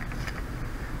picture?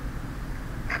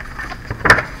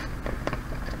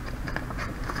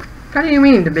 What do you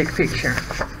mean the big picture?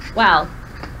 Well,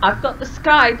 I've got the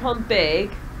Skype on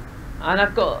big, and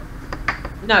I've got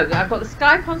the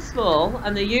Skype on small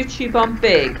and the YouTube on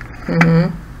big.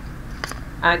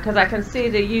 Because I can see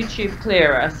the YouTube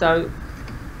clearer, so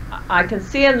I can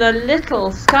see in the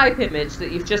little Skype image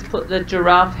that you've just put the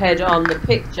giraffe head on the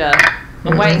picture.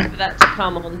 I'm waiting for that to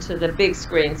come onto the big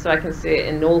screen so I can see it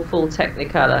in all full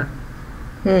Technicolor.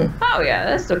 Oh yeah,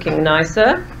 that's looking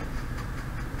nicer.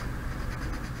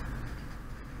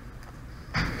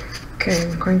 Okay,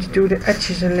 I'm going to do the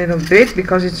edges a little bit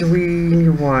because it's really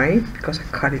wide, because I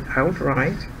cut it out,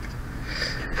 right?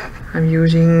 I'm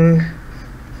using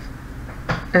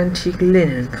antique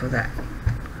linen for that.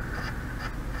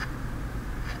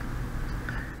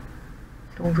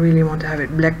 Don't really want to have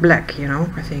it black, you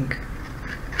know, I think.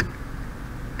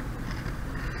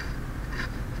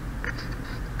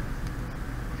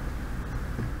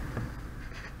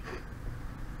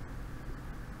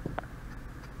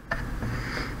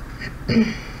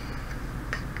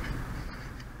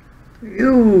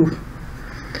 Ooh,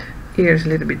 here's a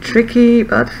little bit tricky,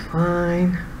 but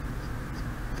fine.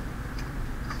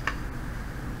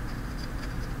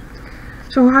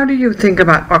 So how do you think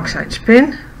about oxide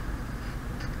spin?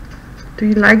 Do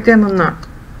you like them or not?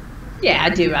 Yeah, I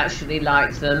do actually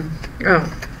like them. Oh.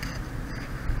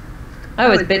 I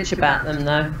always bitch about them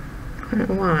though.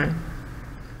 Why?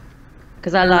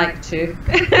 Because I like to.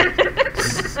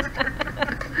 That's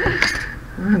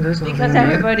not Because really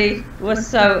everybody was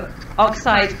so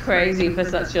oxide crazy for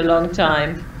such a long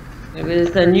time. It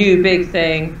was the new big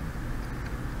thing.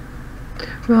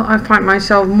 Well, I find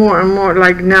myself more and more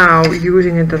like now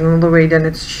using it another way than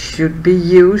it should be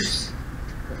used.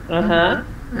 Uh-huh.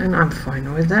 And I'm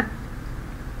fine with that.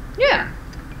 Yeah.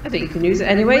 I think you can use it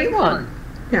any way you want.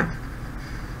 Yeah.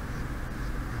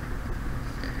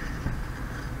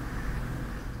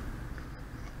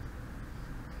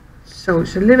 So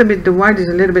it's a little bit, the white is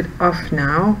a little bit off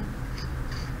now.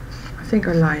 I think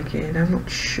I like it, I'm not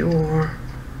sure.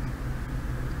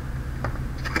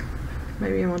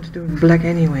 Maybe I want to do black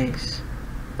anyways.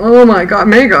 Oh my god,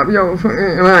 makeup, yo,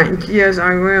 right, yes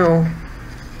I will.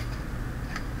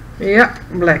 Yeah,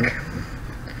 black.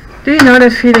 Do you know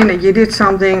that feeling that you did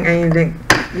something and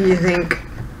you think,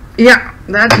 yeah,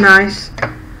 that's nice.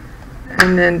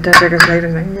 And then 10 seconds later,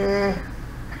 it's like, nah.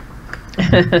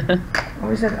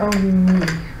 Or is that only me?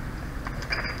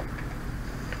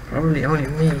 Probably only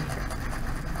me.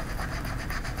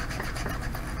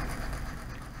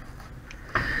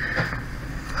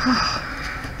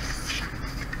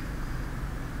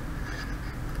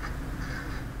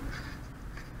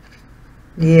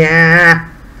 Yeah,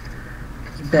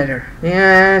 it's better.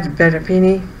 Yeah, it's better,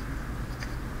 Penny.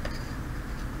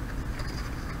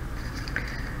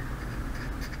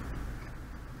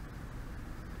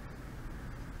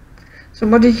 So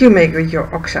what did you make with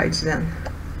your oxides then?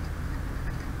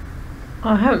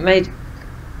 I haven't made...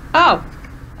 Oh!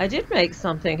 I did make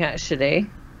something actually.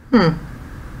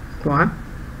 What?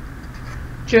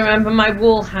 Do you remember my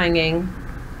wall hanging?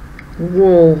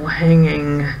 Wall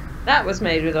hanging. That was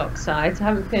made with oxides. I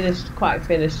haven't quite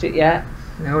finished it yet.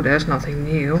 No, there's nothing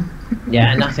new.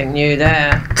 Yeah, nothing new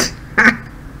there.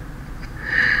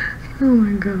 Oh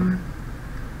my god.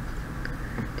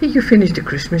 Did you finish the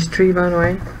Christmas tree, by the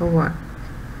way, or what?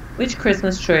 Which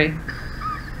Christmas tree?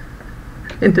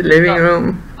 In the living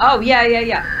room. Oh,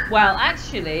 yeah. Well,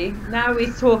 actually, now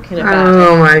we're talking about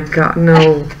Oh it. my god,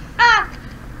 no.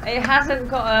 It hasn't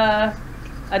got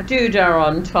a doodah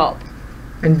on top.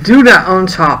 And do that on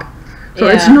top. So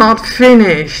Yeah. it's not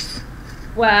finished.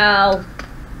 Well,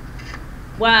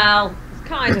 it's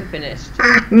kind of finished.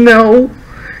 No.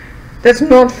 That's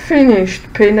not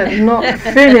finished, Pin. That's not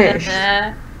finished.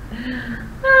 I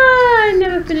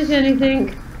never finish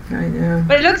anything. I know.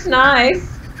 But it looks nice.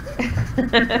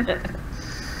 It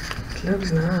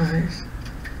looks nice.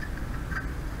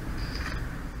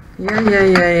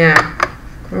 Yeah.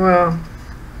 Well.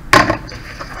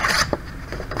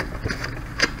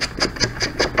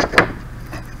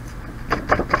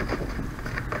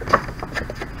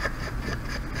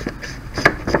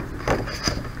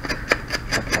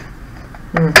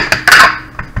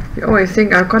 You always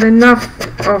think I've got enough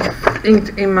of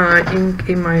ink in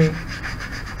my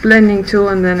blending tool,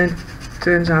 and then it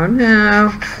turns out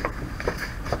no.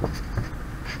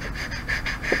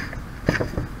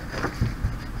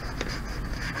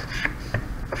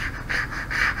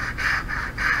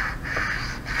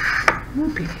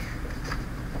 Whoopee.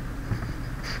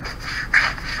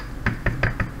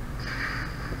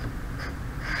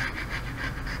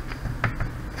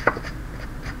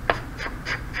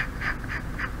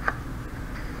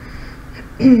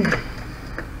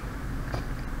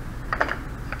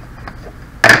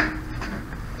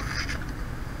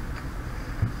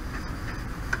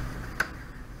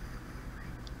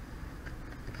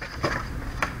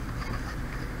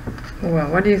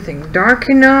 Well, what do you think? Dark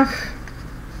enough?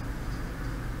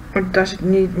 Or does it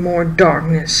need more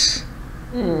darkness?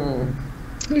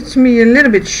 Needs me a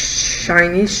little bit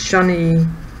shiny, sunny.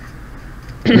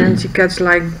 And she gets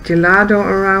like gelato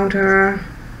around her.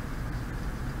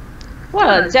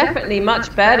 Well, definitely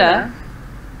much better.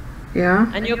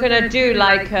 Yeah? And you're going to do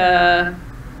like a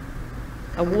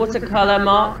watercolor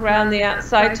mark around the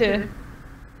outside to...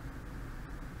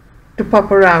 To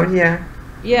pop around, yeah.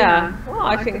 Yeah, well,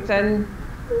 I think then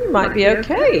you might be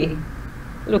okay.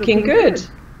 Looking good.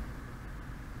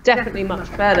 Definitely much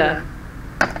better.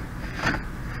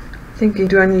 Thinking,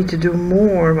 do I need to do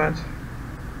more? But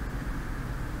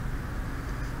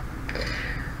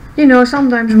you know,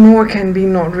 sometimes more can be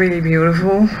not really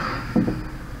beautiful.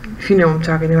 If you know what I'm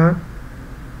talking about.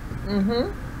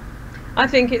 I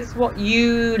think it's what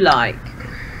you like.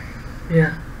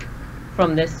 Yeah.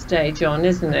 From this stage on,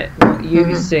 isn't it? What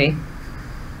you see.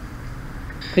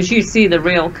 Because you see the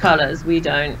real colours, we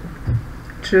don't.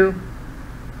 True.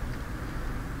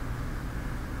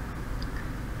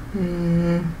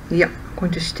 Yeah, I'm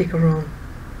going to stick her on.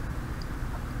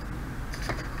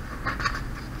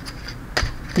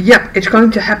 Yep, it's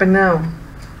going to happen now.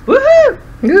 Woohoo!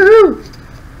 Woohoo!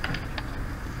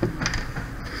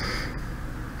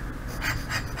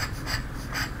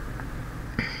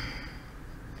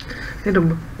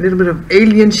 Little bit of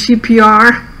alien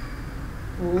CPR.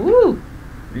 Ooh.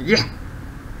 Yeah.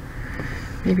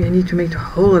 Maybe I need to make the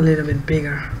hole a little bit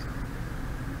bigger.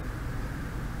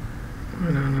 I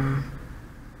don't know.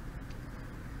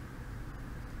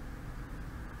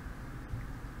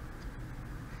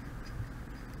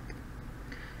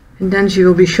 And then she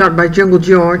will be shot by Jungle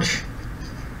George.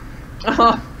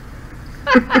 Oh.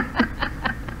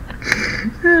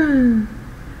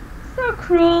 So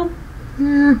cruel.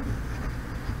 Yeah.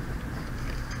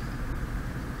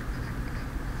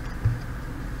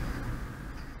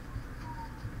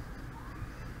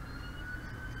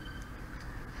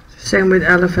 Same with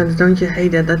elephants. Don't you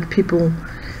hate that people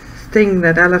think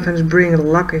that elephants bring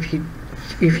luck if you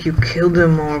kill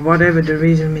them, or whatever the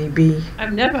reason may be?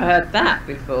 I've never heard that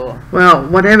before. Well,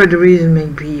 whatever the reason may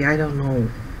be, I don't know.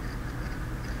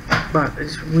 But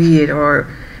it's weird. Or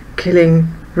killing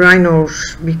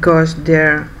rhinos because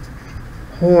their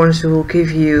horns will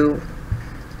give you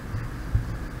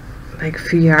like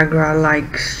Viagra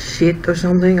like shit or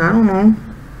something. I don't know.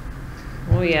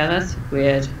 Oh yeah, that's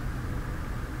weird.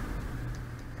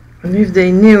 And if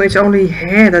they knew it's only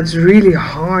hair that's really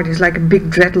hard, it's like a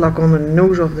big dreadlock on the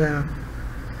nose of the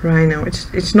rhino.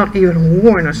 It's not even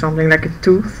horn or something, like a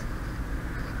tooth.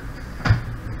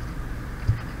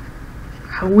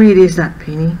 How weird is that,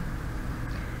 Penny?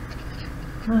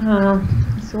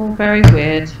 It's all very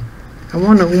weird. I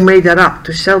wonder who made that up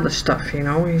to sell the stuff, you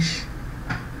know. He's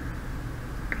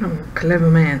kind of a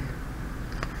clever man.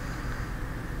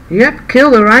 Yep, kill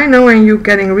the rhino and you're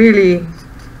getting really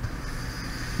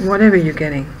whatever you're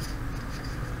getting.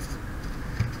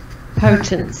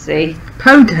 Potency.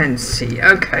 Potency.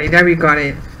 Okay, there we got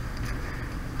it.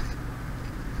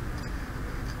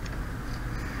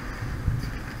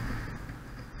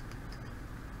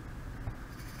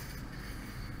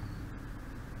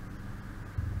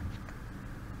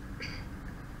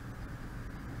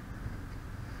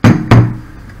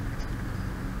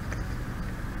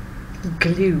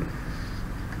 Glue.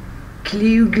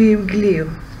 Glue, glue,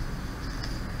 glue.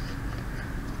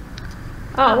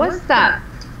 Oh, what's that?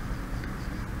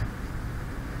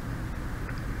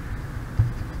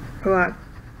 What?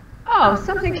 Oh,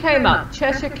 something came up.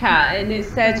 Cheshire Cat, and it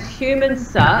said humans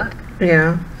suck.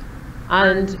 Yeah.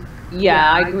 And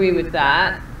yeah, I agree with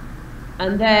that.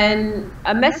 And then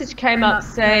a message came up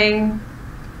saying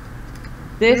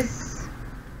this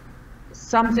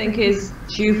something is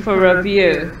due for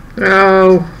review.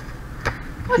 Oh.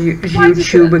 Why did you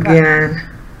YouTube put that? again.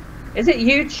 Is it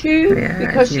YouTube? Yeah,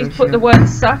 Because it's she's put the YouTube. word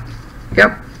suck.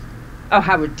 Yep. Oh,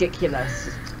 how ridiculous.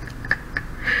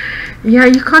 Yeah,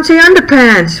 you can't say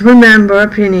underpants, remember,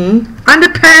 Penny.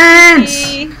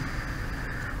 Underpants!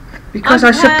 Because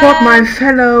I support my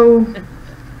fellow.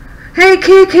 Hey,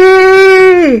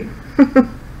 Kiki!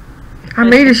 I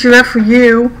made a giraffe for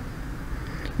you.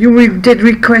 You did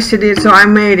requested it, so I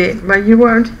made it. But you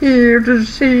weren't here to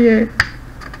see it.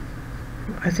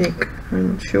 I think.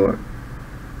 I'm not sure.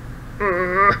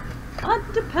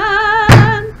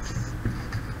 Underpants.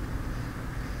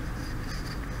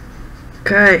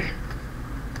 Okay.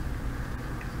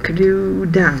 Glue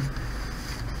down.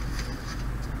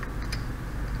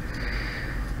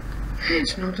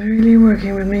 It's not really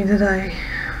working with me today.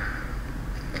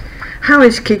 How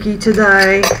is Kiki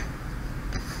today?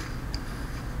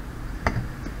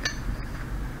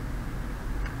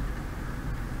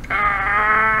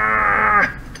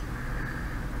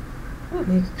 I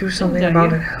need to do something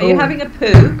about it. Are you having a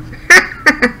poo?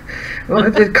 Well,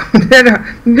 it did come that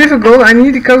difficult. I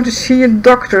need to go to see a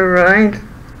doctor, right?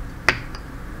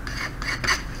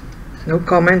 No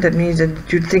comment. That means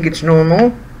that you think it's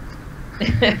normal.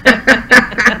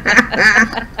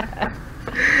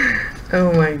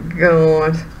 Oh my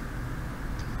god.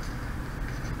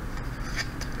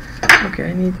 Okay,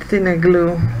 I need thinner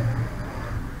glue.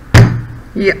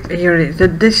 Yeah, here it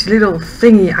is. This little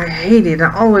thingy, I hate it.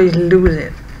 I always lose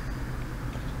it.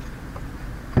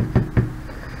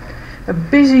 A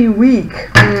busy week.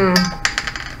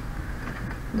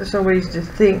 That's always the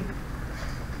thing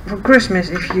for Christmas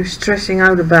if you're stressing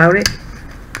out about it.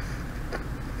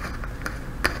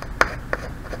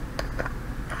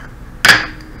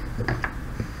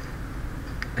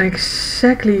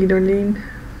 Exactly, Darlene.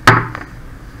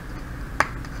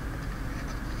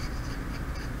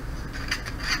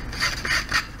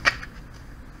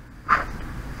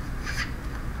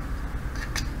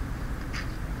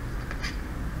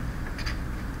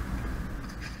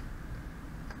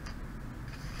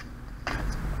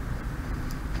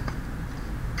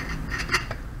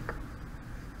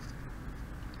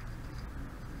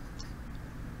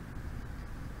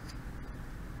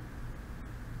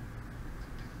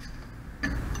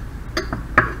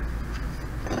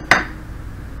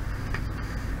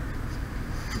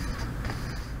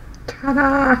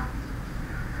 Ta-da!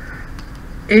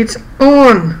 It's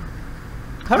on!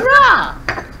 Hurrah!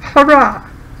 Hurrah!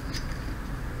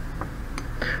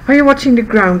 Are you watching The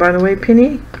Crown, by the way,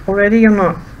 Penny? Already or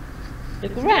not? The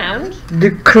ground?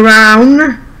 The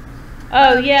Crown?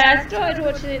 Oh yeah, I started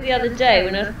watching it the other day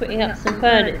when I was putting up some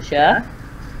furniture.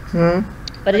 Hmm?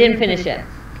 But I didn't finish it.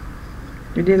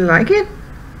 You didn't like it?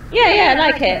 Yeah, I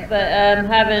like it, but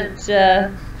haven't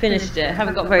finished it.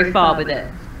 Haven't got very far with it.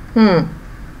 Hmm.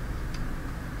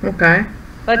 Okay.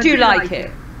 But I do like it.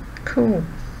 Cool.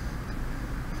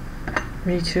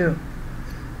 Me too.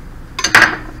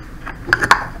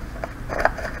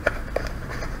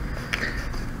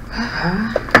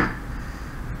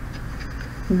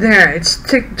 There, it's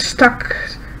stuck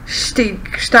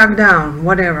down,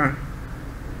 whatever.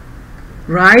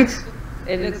 Right?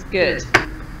 It looks good.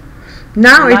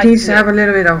 Now I it like needs to it. have a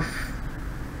little bit of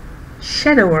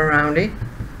shadow around it.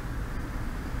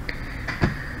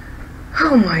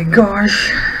 Oh my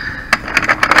gosh.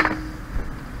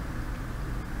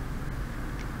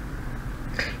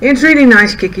 It's really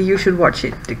nice, Kiki. You should watch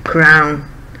it. The Crown.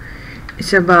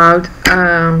 It's about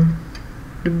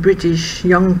the British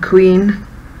young queen.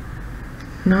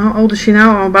 How old is she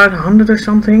now? About 100 or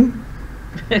something?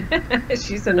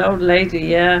 She's an old lady,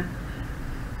 yeah.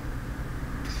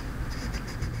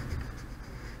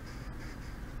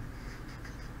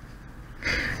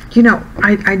 You know,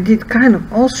 I did kind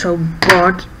of also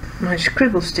bought my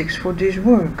scribble sticks for this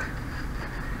work.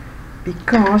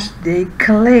 Because they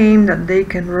claim that they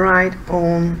can write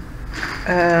on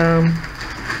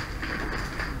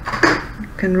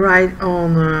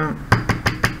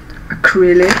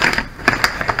acrylic.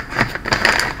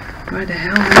 Where the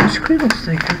hell is my scribble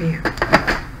stick here?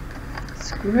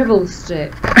 Scribble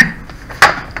stick.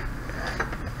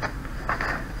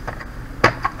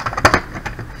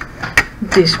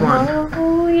 This one.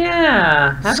 Oh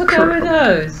yeah. Have a go with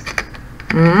those.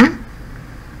 Hmm?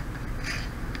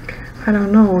 I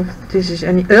don't know if this is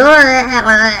any.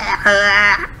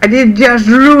 I did just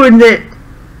ruin it.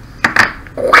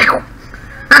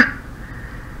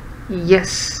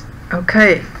 Yes.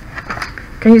 Okay.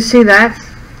 Can you see that?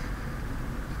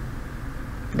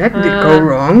 That did go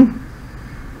wrong.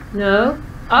 No.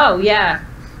 Oh yeah.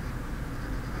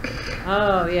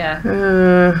 Oh yeah.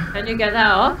 Can you get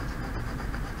that off?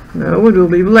 No, it will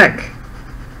be black.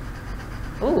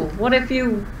 Oh, what if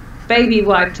you baby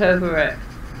wiped over it?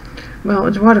 Well,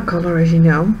 it's watercolor, as you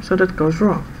know, so that goes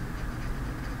wrong.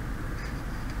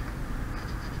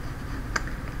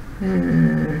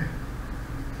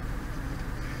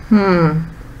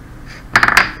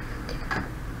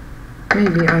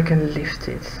 Maybe I can lift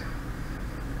it.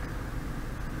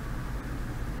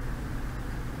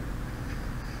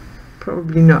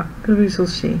 Probably not, but we shall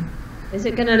see. Is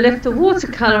it going to lift the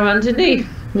watercolor underneath?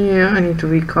 Yeah, I need to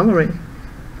recolor it.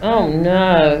 Oh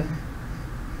no.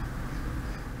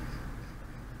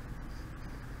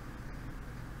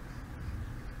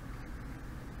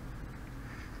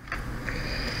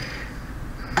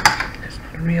 That's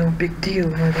not a real big deal,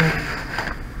 but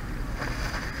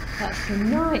That's a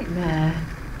nightmare.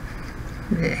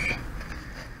 yeah,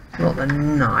 not a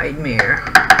nightmare.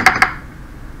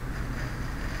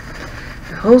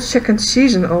 The whole second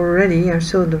season already. I'm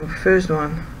still in the first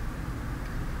one.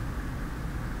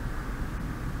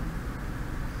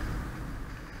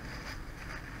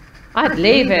 I'd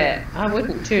leave it. I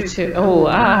wouldn't too.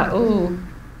 Oh.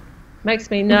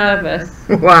 Makes me nervous.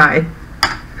 Why?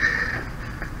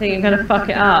 I think you're going to fuck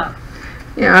it up.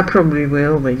 Yeah, I probably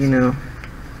will, but you know.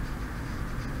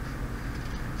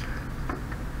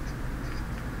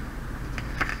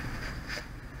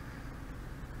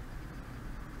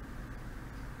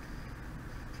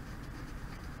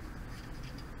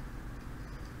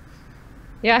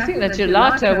 Yeah, I think the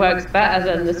gelato works better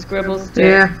than the scribble stick.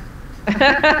 Yeah.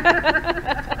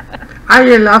 Are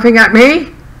you laughing at me?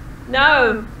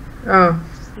 No, Oh.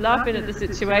 just laughing at the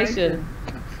situation.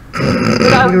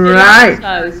 Good old Right.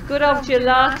 gelatos. Good old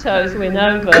gelatos win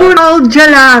over. Good old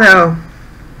gelato.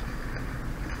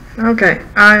 Okay,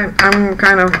 I'm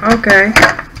kind of okay.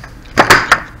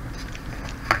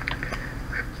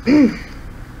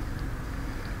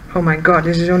 Oh my god,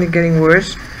 this is only getting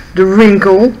worse. The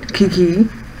wrinkle, Kiki.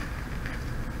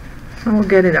 I will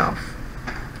get it off.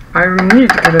 I need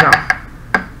to get it off.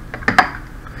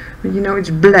 But you know, it's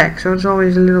black, so it's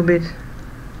always a little bit.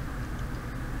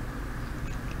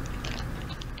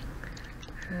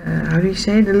 How do you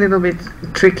say it? A little bit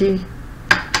tricky.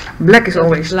 Black is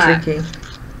always black. tricky.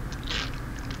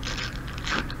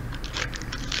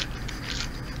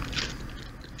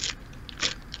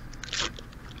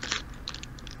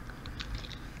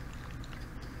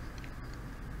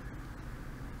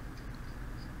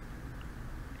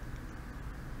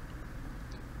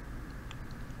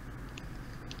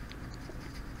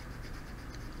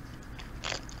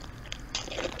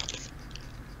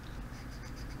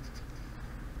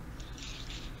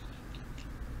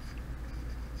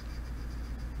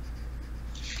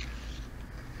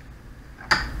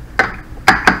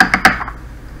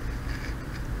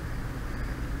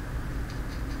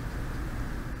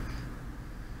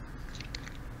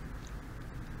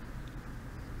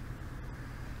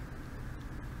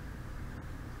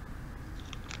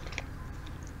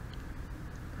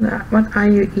 What are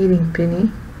you eating,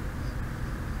 Penny?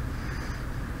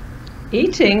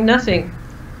 Eating nothing.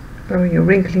 Oh, you're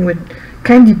wrinkling with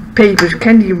candy papers,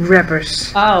 candy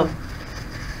wrappers. Oh,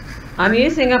 I'm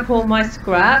using up all my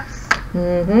scraps.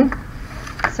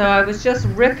 So I was just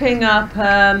ripping up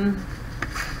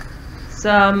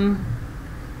some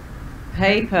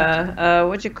paper.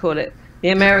 What do you call it? The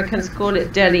Americans call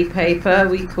it deli paper.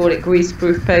 We call it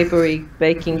greaseproof papery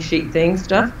baking sheet thing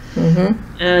stuff.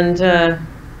 And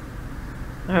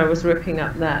I was ripping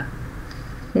up that.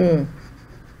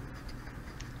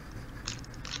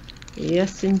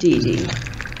 Yes, indeedy.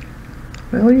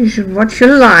 Well, you should watch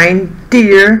your line,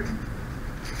 dear,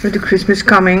 with the Christmas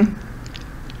coming.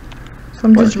 So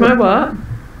Watch my what?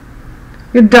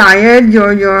 Your diet,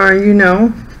 your you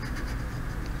know.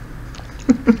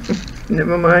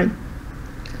 Never mind.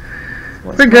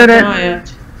 What's Forget my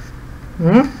it.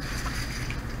 Diet?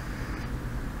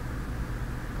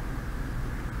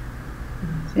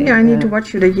 Yeah, I need to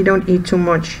watch you that you don't eat too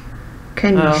much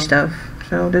candy stuff.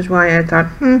 So that's why I thought,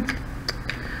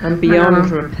 I'm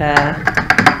beyond repair.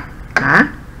 Huh?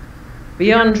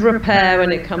 Beyond repair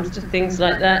when it comes to things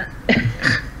like that.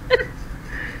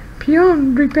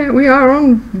 Beyond repair. We are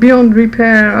on beyond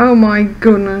repair. Oh my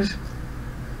goodness.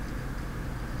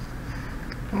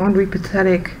 Aren't we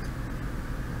pathetic?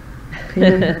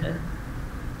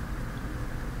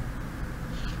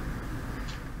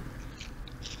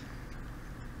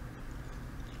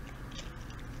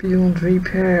 Beyond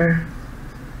repair.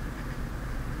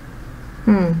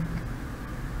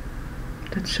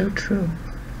 That's so true.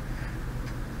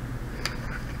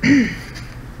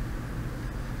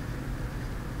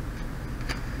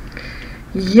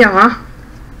 Yeah.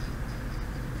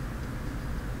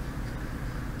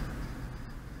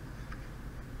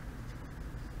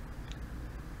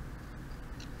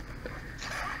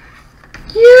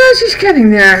 Yeah, she's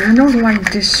getting there. I don't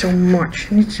like this so much.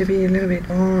 It needs to be a little bit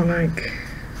more like...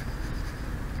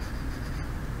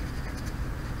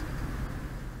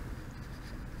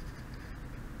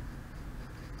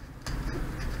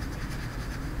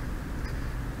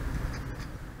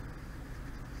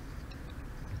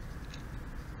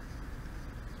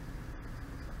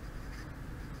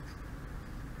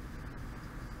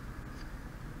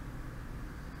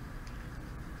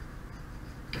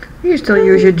 You still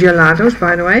use your gelatos,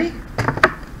 by the way.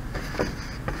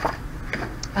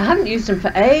 I haven't used them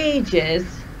for ages.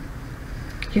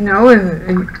 You know,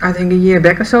 and I think a year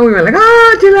back or so we were like,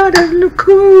 oh, gelatos look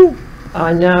cool.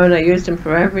 I know, and I used them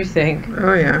for everything.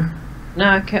 Oh yeah. No,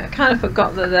 I kind of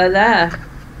forgot that they're there.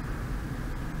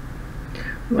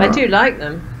 Well, I do like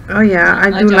them. Oh yeah,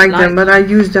 I do like them, but I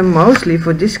use them mostly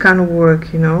for this kind of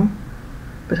work, you know.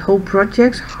 But whole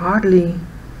projects, hardly.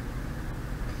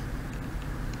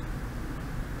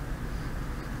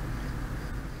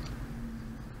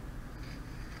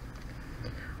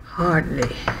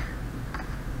 Hardly.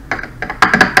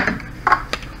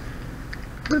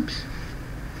 Oops.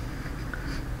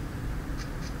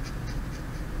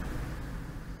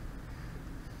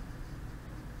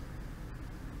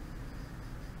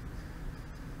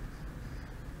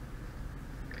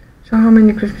 So how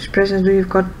many Christmas presents do you've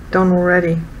got done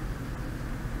already?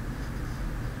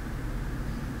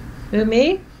 Who,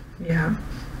 me? Yeah.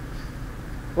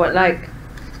 What, like?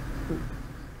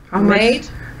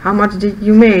 How much did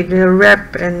you make? The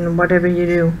wrap and whatever you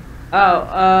do. Oh,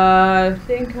 I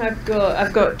think I've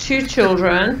got 2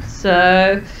 children,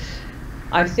 so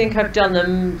I think I've done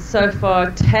them so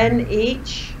far 10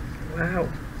 each. Wow.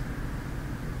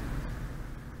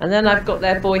 And then I've got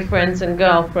their boyfriends and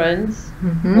girlfriends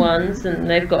ones, and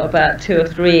they've got about 2 or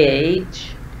 3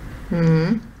 each.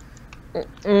 And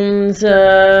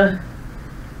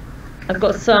I've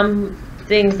got some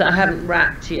things that I haven't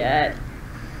wrapped yet.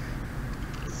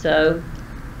 So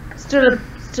still a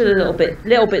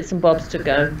little bits and bobs to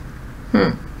go.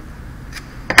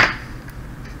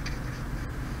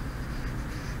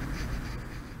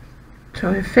 So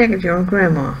in fact you're a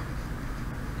grandma.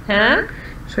 Huh?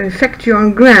 So in fact you're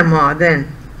a grandma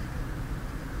then.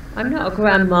 I'm not a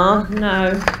grandma,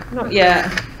 no, not yet.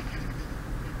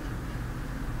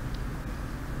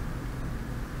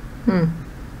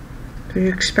 Do you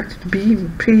expect it to be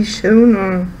pretty soon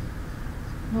or?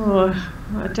 Oh,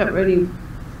 I'm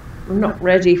not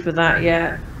ready for that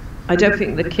yet. I don't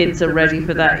think the kids are ready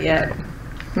for that yet.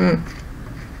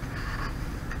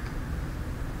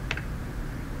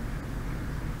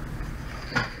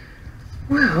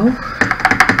 Well,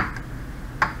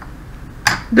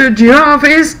 the giraffe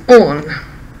is on.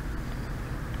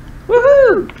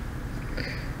 Woohoo!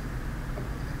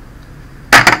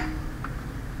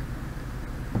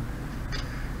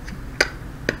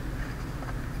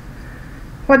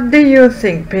 What do you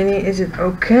think, Penny? Is it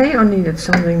okay or needed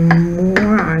something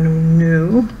more? I don't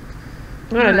know.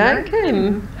 I like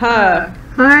him. Her.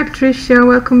 Hi, Patricia.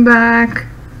 Welcome back.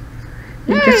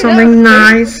 You Hey, get something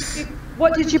that was nice. good.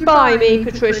 What did you buy me,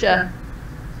 Patricia?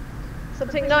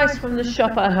 Something nice from the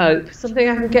shop, I hope. Something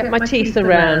I can get my teeth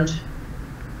around.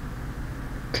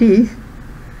 Teeth?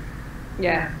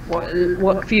 Yeah,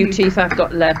 what few teeth I've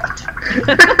got left.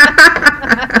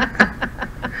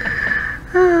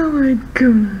 Oh my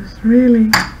goodness,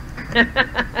 really?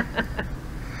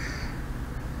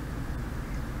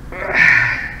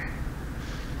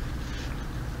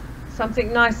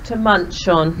 Something nice to munch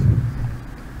on.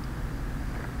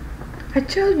 I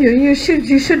told you, you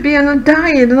should be on a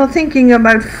diet and not thinking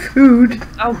about food.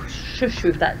 Oh, shush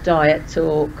with that diet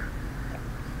talk.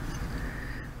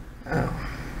 Oh,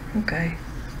 okay.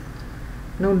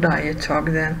 No diet talk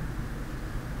then.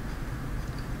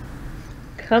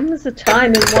 Comes a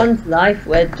time in one's life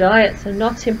where diets are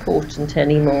not important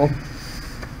anymore.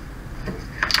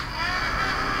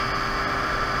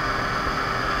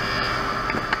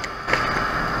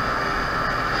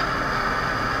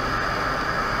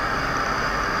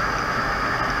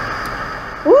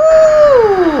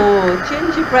 Ooh,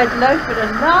 gingerbread loaf and a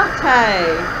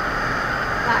latte.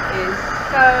 That is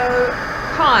so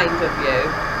kind of you.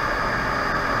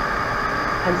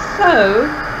 And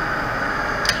so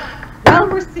well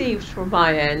received from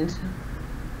my end.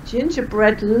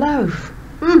 Gingerbread loaf.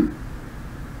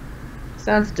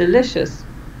 Sounds delicious.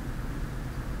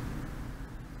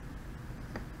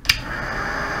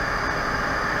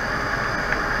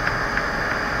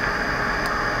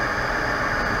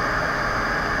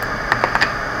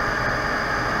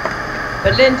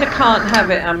 But Linda can't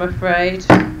have it, I'm afraid.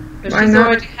 But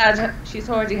she's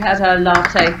already had her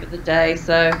latte for the day,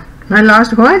 so. My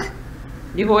last what?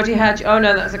 You've already had. Oh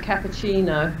no, that's a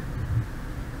cappuccino.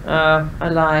 Oh, I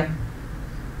lie.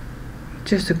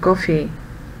 Just a coffee.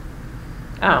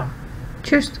 Oh,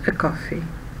 Just a coffee.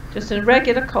 just a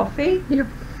regular coffee? Yep.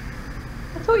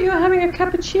 I thought you were having a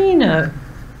cappuccino.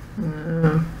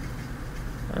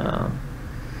 Oh.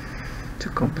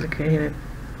 Too complicated.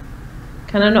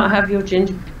 Can I not have your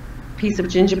piece of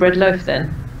gingerbread loaf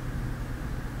then?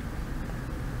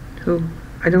 So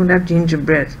I don't have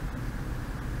gingerbread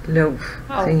loaf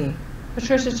thingy.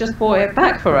 Patricia's just bought it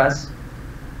back for us.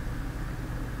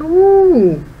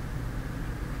 Ooh,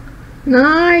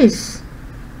 nice.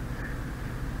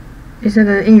 Is that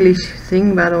an English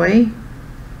thing, by the way?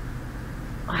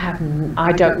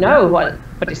 I don't know what,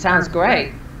 but it sounds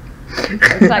great.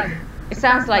 It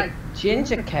sounds like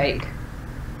ginger cake.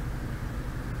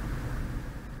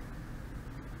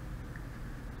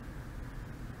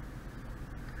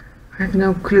 I have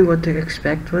no clue what to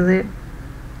expect with it.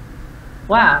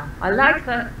 Wow, I like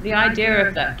the idea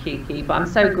of that, Kiki, but I'm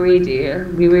so greedy,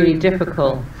 it'll be really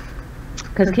difficult.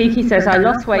 Because Kiki says, I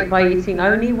lost weight by eating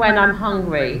only when I'm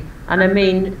hungry, and I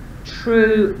mean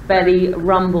true belly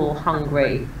rumble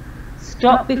hungry.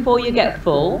 Stop before you get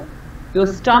full. Your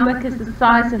stomach is the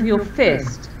size of your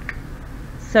fist,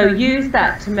 so use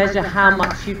that to measure how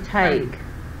much you take.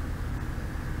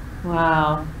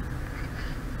 Wow.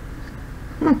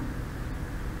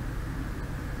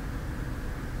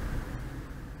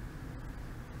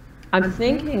 I'm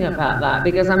thinking about that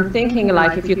because I'm thinking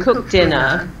like if you cook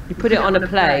dinner, you put it on a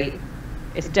plate,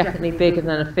 it's definitely bigger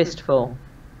than a fistful.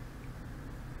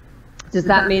 Does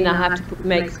that mean I have to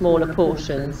make smaller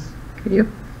portions? Yep.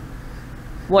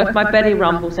 What if my belly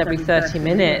rumbles every 30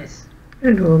 minutes?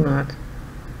 It will not.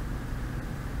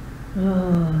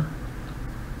 Oh.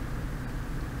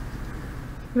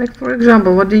 Like for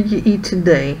example, what did you eat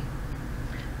today?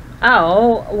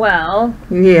 Oh, well,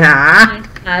 Yeah.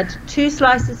 I had 2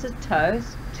 slices of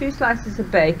toast, 2 slices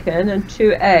of bacon and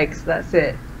 2 eggs. That's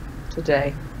it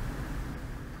today.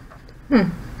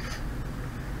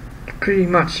 Pretty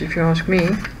much, if you ask me.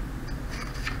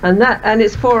 And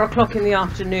it's 4 o'clock in the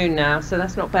afternoon now, so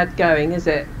that's not bad going, is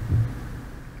it?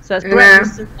 So it's Yeah.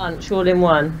 breakfast and lunch all in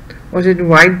one. Was it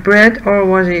white bread or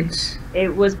was it...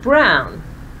 It was brown.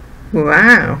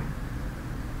 Wow.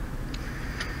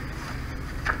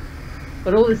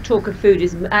 But all this talk of food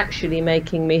is actually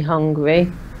making me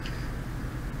hungry.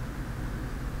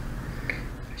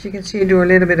 As you can see, I do a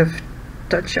little bit of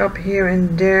touch up here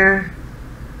and there.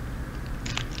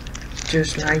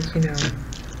 Just like, you know.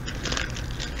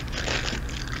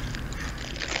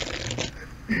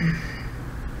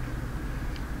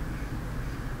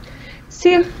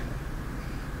 See,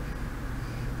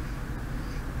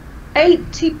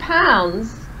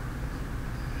 £80?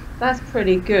 That's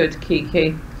pretty good,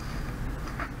 Kiki.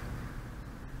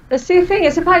 see, the thing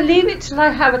is, if I leave it till I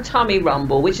have a tummy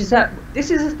rumble, which is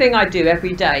this is a thing I do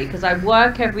every day because I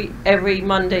work every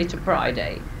Monday to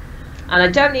Friday, and I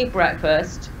don't eat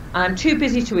breakfast. I'm too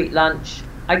busy to eat lunch.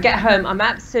 I get home, I'm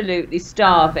absolutely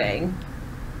starving,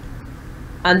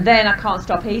 and then I can't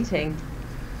stop eating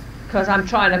because I'm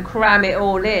trying to cram it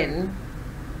all in,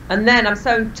 and then I'm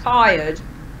so tired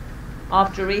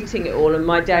after eating it all and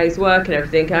my day's work and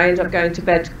everything. I end up going to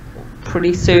bed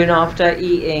pretty soon after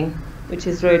eating, which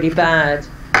is really bad.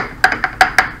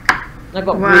 I've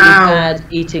got really bad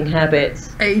eating habits.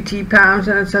 80 pounds,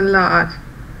 that's a lot.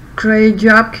 Great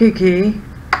job, Kiki.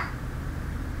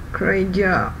 Great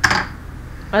job.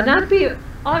 And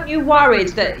aren't you worried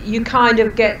that you kind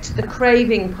of get to the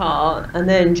craving part and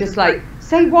then just like,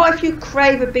 say, what if you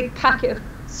crave a big packet of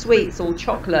sweets or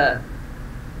chocolate?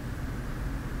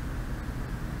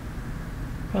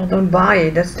 Well, don't buy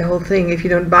it. That's the whole thing. If you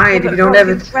don't buy it, if you don't have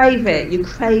it, you crave it. You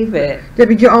crave it. Yeah,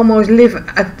 but you almost live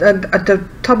at the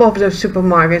top of the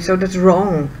supermarket, so that's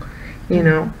wrong. You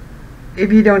know,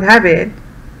 if you don't have it,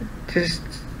 just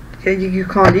you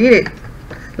can't eat it.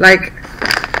 Like,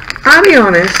 I'll be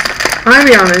honest.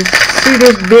 See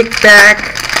this big bag?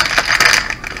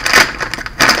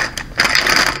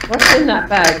 What's in that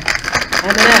bag?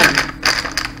 M&M.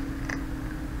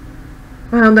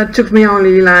 Well, that took me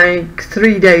only like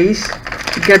 3 days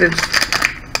to get it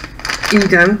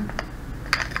eaten.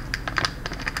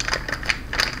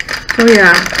 So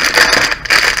yeah.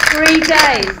 3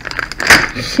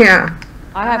 days? Yeah.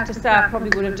 I have to say I probably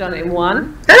would have done it in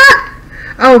 1.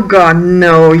 Oh God,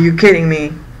 no, you kidding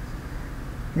me?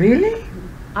 Really?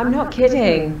 I'm not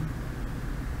kidding.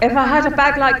 If I had a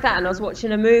bag like that and I was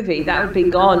watching a movie, that would be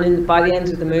gone by the end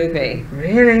of the movie.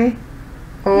 Really?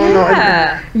 Oh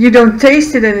yeah. No, you don't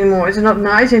taste it anymore. It's not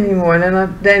nice anymore.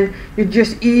 And then you're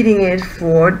just eating it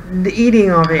for the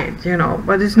eating of it, you know.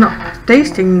 But it's not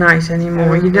tasting nice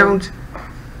anymore. You don't.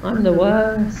 I'm the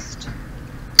worst.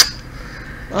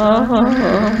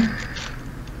 Oh,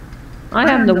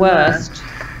 I am the worst.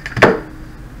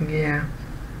 Yeah.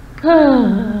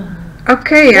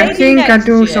 Okay, I think I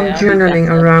do some journaling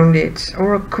around it,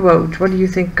 or a quote. What do you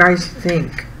think, guys?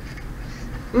 Think?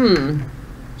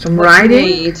 Some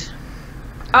writing?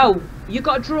 Oh, you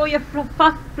got to draw your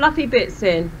fluffy bits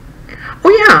in.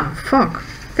 Oh yeah, fuck.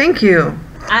 Thank you.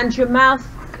 And your mouth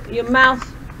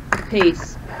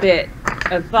piece bit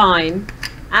of vine,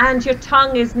 and your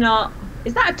tongue is not.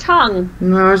 Is that a tongue?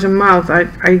 No, it's a mouth.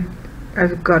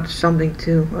 I've got something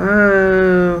too.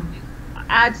 Oh.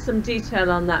 Add some detail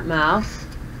on that mouth,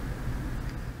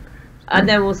 and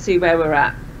then we'll see where we're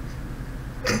at.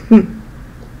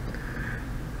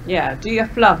 Yeah, do your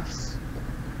fluffs.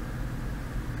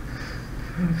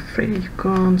 I'm afraid you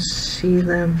can't see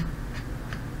them.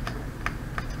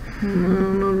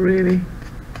 No, not really.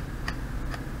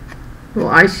 Well,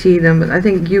 I see them, but I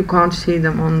think you can't see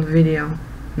them on the video.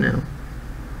 No.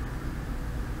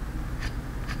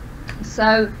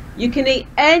 So you can eat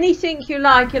anything you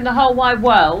like in the whole wide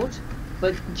world,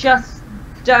 but just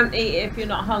don't eat it if you're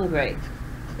not hungry.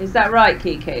 Is that right,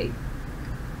 Kiki?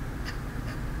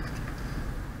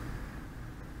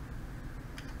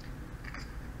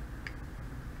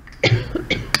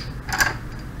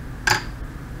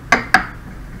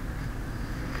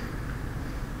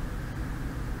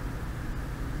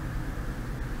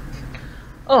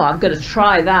 Oh, I'm going to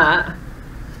try that.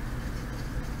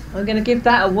 I'm going to give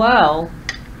that a whirl.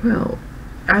 Well,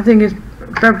 I think it's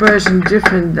per person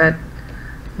different. That,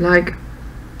 like,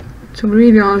 to be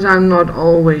really honest, I'm not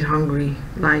always hungry.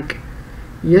 Like,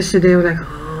 yesterday I was like,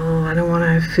 oh, I don't want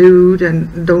to have food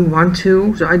and don't want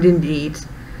to, so I didn't eat.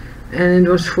 And it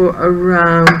was for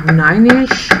around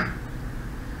 9ish.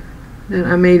 Then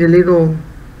I made a little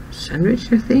sandwich,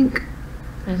 I think.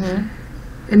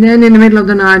 And then in the middle of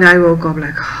the night I woke up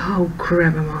like, oh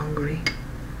crap, I'm hungry.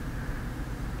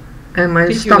 And my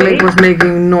stomach was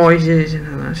making noises.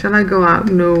 And shall I go out?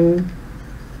 No.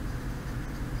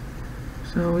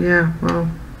 So yeah,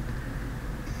 well,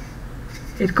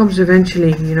 it comes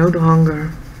eventually, you know, the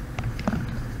hunger.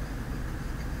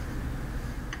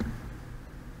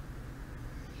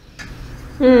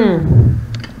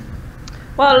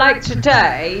 Well, like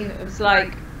today, it was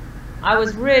like I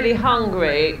was really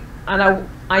hungry and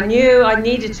I knew I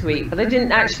needed to eat, but I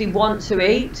didn't actually want to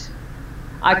eat.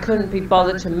 I couldn't be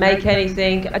bothered to make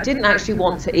anything. I didn't actually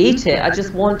want to eat it. I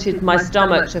just wanted my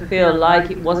stomach to feel like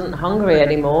it wasn't hungry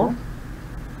anymore.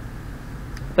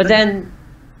 But then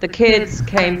the kids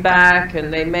came back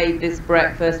and they made this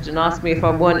breakfast and asked me if I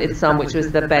wanted some, which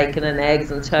was the bacon and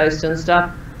eggs and toast and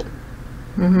stuff.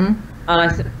 And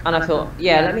I thought,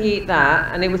 yeah, let me eat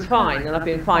that, and it was fine, and I've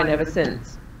been fine ever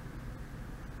since.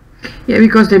 Yeah,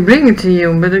 because they bring it to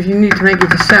you, but if you need to make it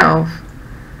yourself,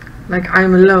 like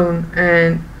I'm alone,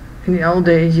 and in the old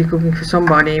days you're cooking for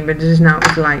somebody, but this is now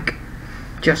it's like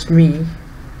just me,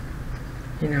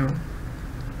 you know.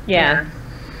 Yeah.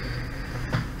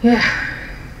 Yeah,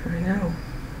 I know.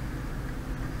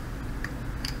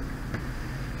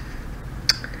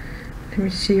 Let me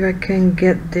see if I can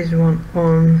get this one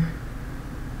on.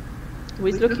 Oh,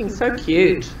 he's looking so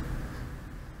cute.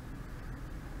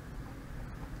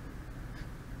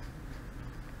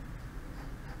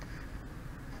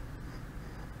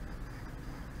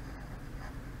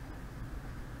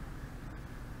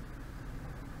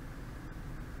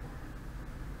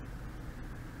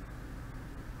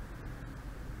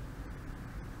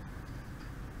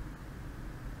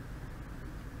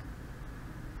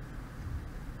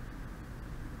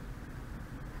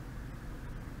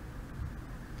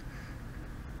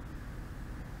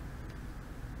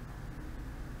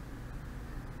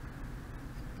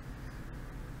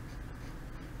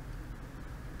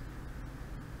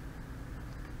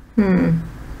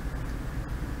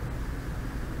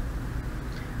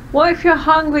 What if you're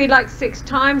hungry like 6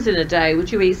 times in a day? Would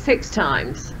you eat 6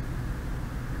 times?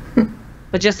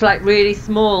 But just like really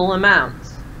small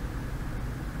amounts?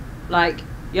 Like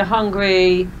you're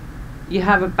hungry, you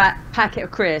have a packet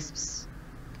of crisps,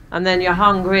 and then you're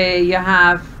hungry, you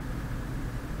have,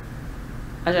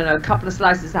 I don't know, a couple of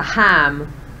slices of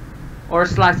ham, or a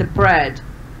slice of bread,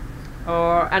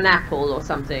 or an apple or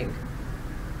something.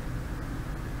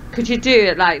 Could you do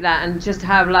it like that and just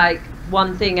have like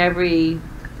one thing every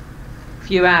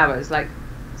few hours, like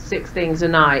 6 things a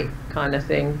night kind of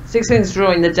thing? 6 things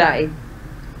during the day.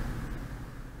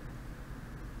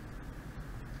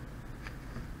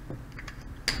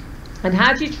 And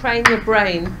how do you train your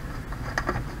brain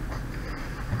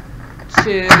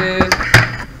to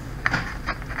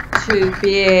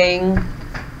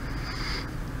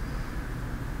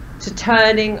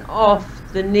turning off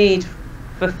the need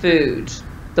for food,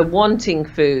 the wanting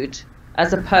food,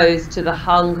 as opposed to the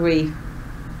hungry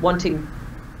wanting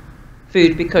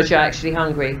food because you're actually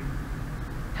hungry?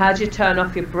 How do you turn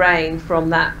off your brain from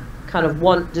that kind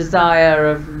of desire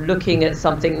of looking at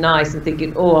something nice and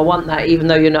thinking, oh, I want that, even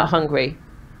though you're not hungry?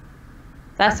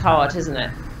 That's hard, isn't it?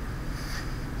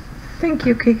 Thank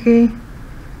you, Kiki.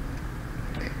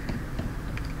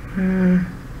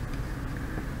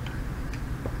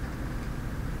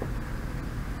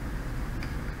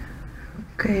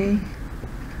 Okay.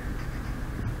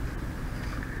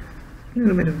 A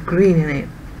little bit of green in it.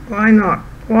 Why not?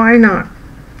 Why not?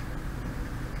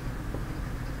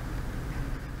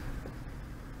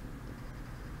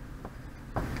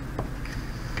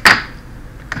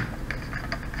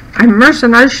 I must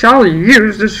and I shall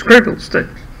use the scribble stick.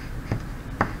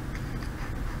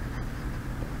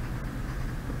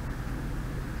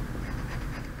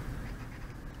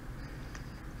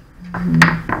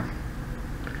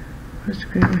 What's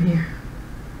going on here?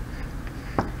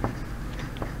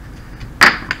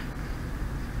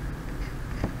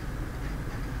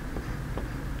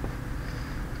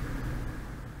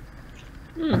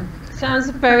 Sounds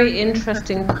a very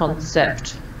interesting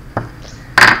concept.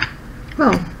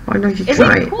 Well, why don't you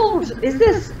try it? Is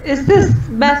this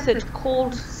method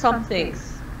called something?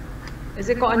 Has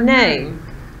it got a name?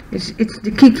 It's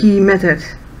the Kiki method.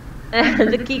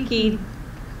 The Kiki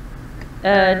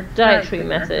dietary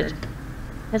method.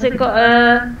 Has it got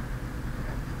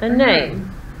a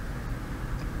name?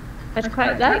 I'd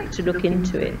quite like to look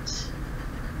into it.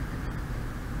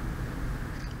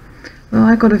 Well,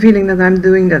 I got a feeling that I'm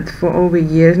doing that for over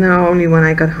years now. Only when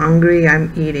I got hungry,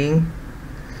 I'm eating.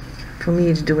 For me,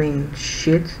 it's doing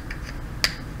shit.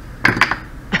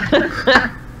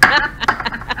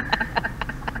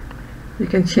 You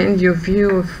can change your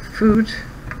view of food.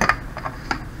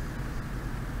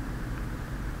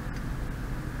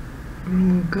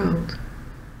 Oh, God.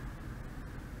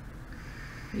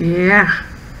 Yeah.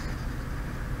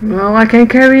 Well, I can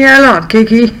carry a lot,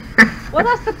 Kiki. Well,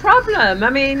 that's the problem. I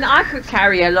mean, I could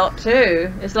carry a lot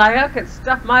too. It's like I could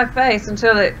stuff my face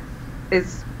until it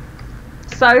is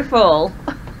so full.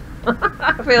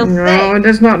 I feel sick. No,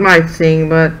 that's not my thing,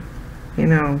 but, you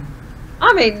know.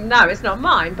 I mean, no, it's not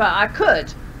mine, but I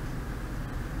could.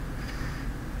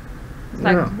 It's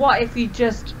like, what if you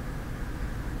just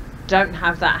don't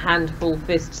have that handful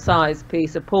fist-sized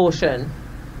piece of portion?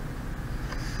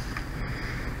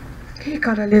 He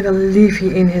got a little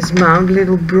leafy in his mouth,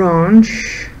 little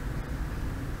branch.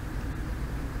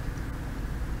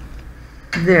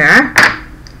 There.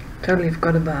 Totally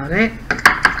forgot about it.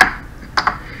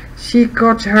 She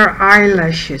got her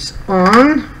eyelashes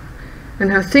on.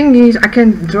 And her thingies, I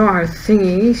can draw her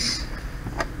thingies.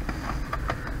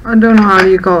 I don't know how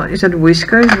do you call it. Is that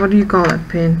whiskers? What do you call that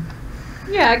pin?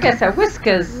 Yeah, I guess they're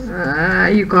whiskers.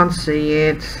 You can't see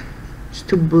it. It's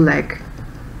too black.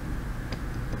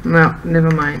 No,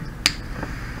 never mind.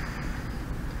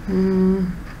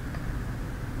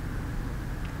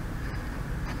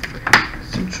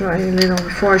 So try a little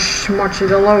before I smudge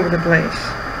it all over the place.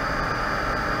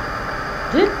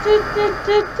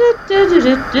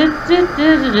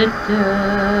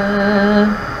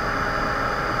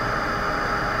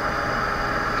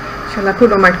 Shall I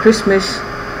put on my Christmas?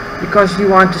 Because you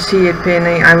want to see it,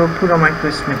 Penny, I will put on my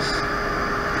Christmas.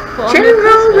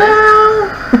 Jingle bell!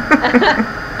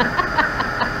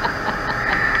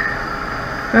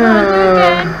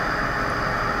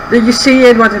 Did you see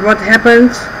it? What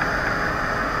happened?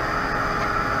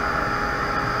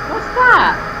 What's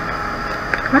that?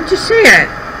 Can't you see it?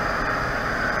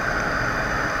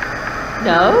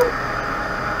 No.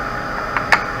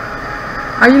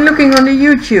 Are you looking on the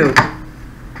YouTube?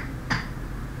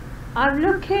 I'm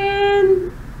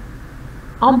looking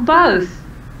on both.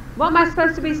 What am I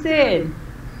supposed to be seeing?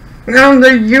 On the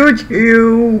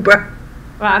YouTube.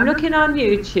 Right, I'm looking on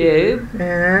YouTube.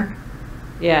 Yeah.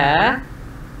 Yeah.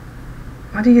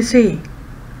 What do you see?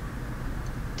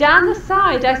 Down the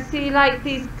side, I see like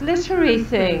these glittery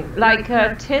things, like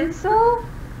tinsel.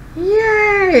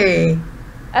 Yay!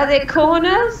 Are they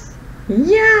corners?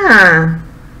 Yeah.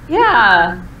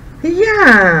 Yeah.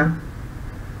 Yeah.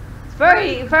 It's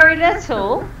very, very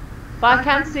little, but I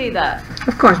can see that.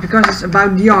 Of course, because it's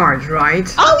about the art, right?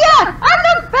 Oh yeah!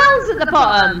 And look, bells at the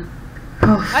bottom.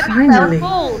 Oh, I finally.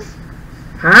 Balls.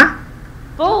 Huh?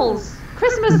 Balls.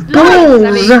 Christmas Balls.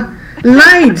 lights. I mean.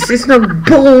 Lights. It's not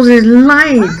balls. It's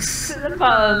lights. At the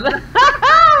bottom.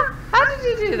 How did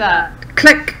you do that?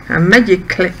 Click. A magic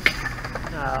click.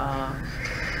 Oh.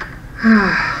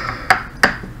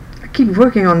 I keep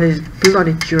working on this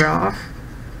bloody giraffe.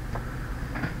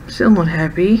 Still not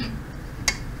happy.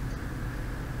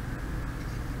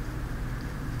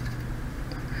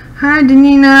 Hi,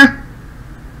 Danina.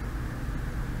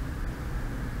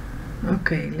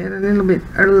 Okay, let a little bit.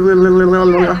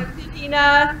 Hello,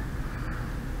 Tina.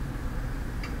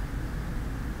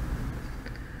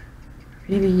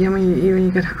 Really yummy. Even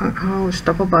you get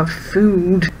stop about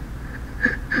food.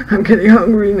 I'm getting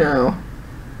hungry now.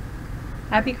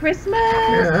 Happy Christmas.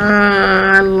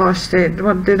 I lost it.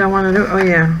 What did I want to do? Oh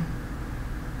yeah.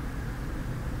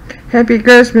 Happy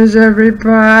Christmas,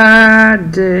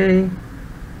 everybody.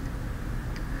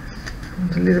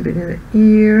 A little bit in the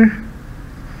ear.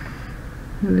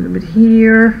 A little bit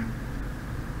here.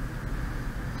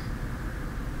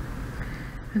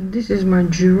 And this is my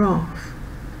giraffe.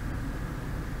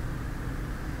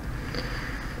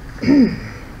 And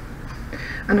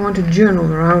I want to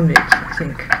journal around it, I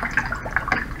think.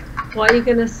 What are you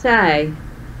going to say?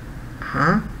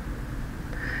 Huh?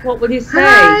 What will you say?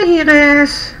 Hi, it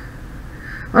is.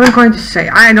 What I'm going to say.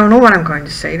 I don't know what I'm going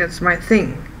to say. That's my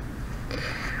thing.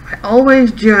 I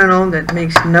always journal that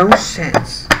makes no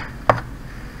sense.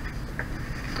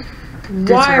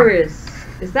 Iris.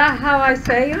 Is that how I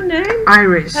say your name?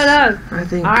 Iris. Hello. I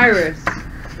think. Iris.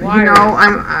 You know,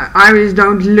 Iris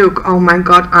don't look. Oh my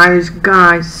god, Iris,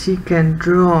 guys, she can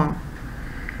draw.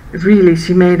 Really,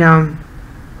 she made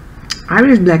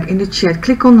Iris Black in the chat.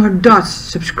 Click on her dots.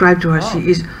 Subscribe to her. She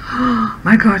is. Oh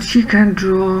my god, she can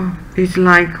draw. It's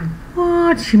like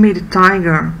what? She made a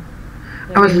tiger.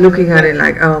 I was looking at it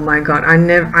like, oh my god, I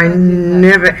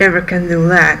never ever can do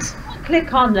that.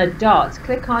 Click on the dots.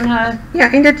 Click on her.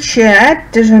 Yeah, in the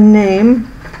chat there's her name.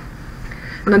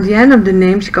 And at the end of the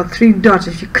name she got 3 dots.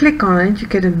 If you click on it you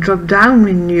get a drop down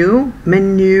menu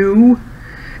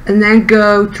and then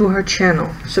go to her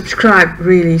channel. Subscribe,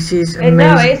 really, she's amazing.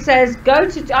 No, it says go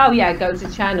to, oh yeah, go to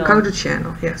channel. Go to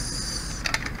channel, yes.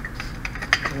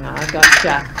 Yeah, I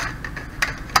gotcha.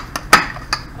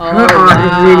 Oh, her art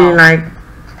is really like,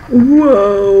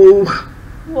 whoa.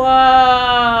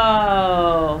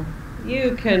 Whoa.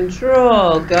 You can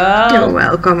draw, girl. You're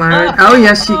welcome, Iris. Oh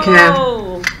yes, you can.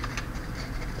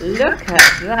 Look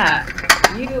at that.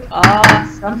 You are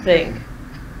something.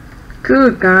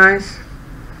 Good, guys.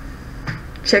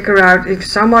 Check her out. If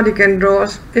somebody can draw,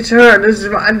 it's her. This is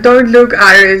why. Don't look,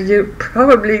 Iris. You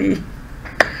probably.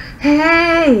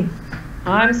 Hey.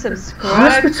 I'm subscribed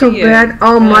Hospital to you. bed.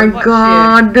 Oh my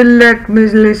god. You. The leg,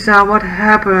 Miss Lisa. What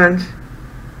happened?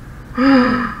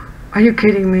 Are you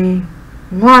kidding me?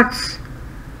 What?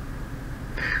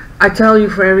 I tell you,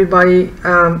 for everybody,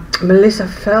 Melissa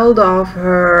fell off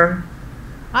her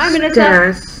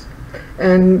stairs,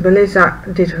 and Melissa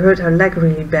did hurt her leg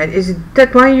really bad. Is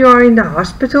that why you are in the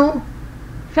hospital?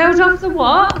 Fell off the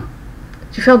what?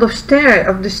 She fell off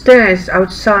the stairs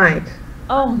outside.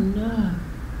 Oh no.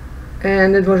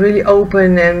 And it was really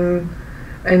open, and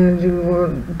there were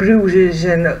bruises,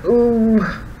 and ooh.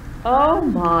 Oh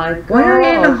my god. Why are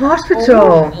you in the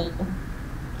hospital? Awful.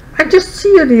 I just see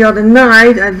you the other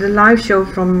night at the live show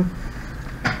from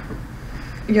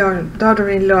your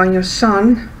daughter-in-law and your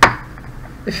son.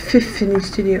 The fifth in the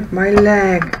studio. My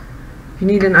leg. You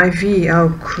need an IV.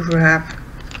 Oh crap.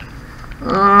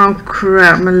 Oh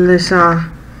crap, Melissa.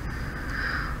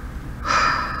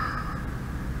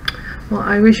 Well,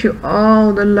 I wish you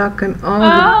all the luck and all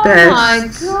the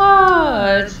best. Oh my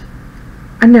god.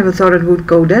 I never thought it would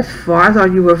go that far. I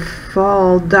thought you would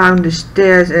fall down the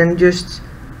stairs and just,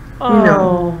 you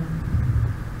know.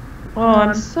 Oh,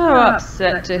 I'm so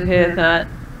upset to hear that.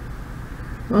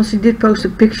 Well, she did post a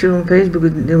picture on Facebook.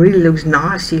 It really looks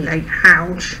nasty, like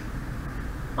ouch.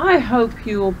 I hope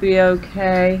you will be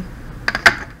okay.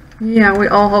 Yeah, we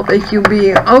all hope that you'll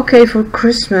be okay for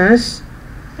Christmas.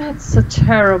 That's a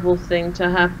terrible thing to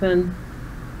happen.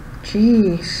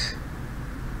 Jeez.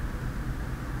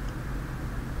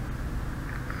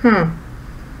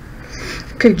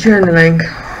 Okay, journaling.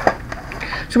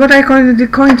 So what are you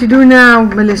going to do now,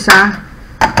 Melissa?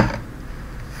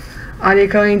 Are you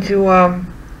going to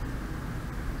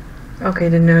okay,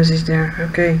 the nurse is there.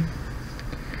 Okay.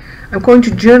 I'm going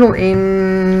to journal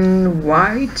in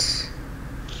white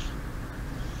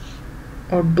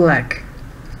or black.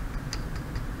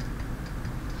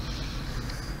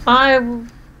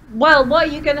 Well, what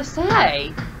are you going to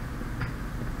say?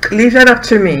 Leave that up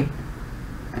to me.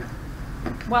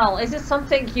 Well, is it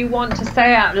something you want to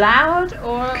say out loud,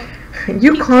 or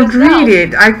you can't read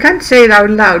it? I can't say it out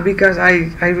loud because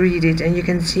I read it and you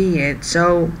can see it.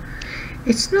 So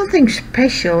it's nothing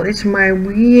special. It's my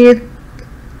weird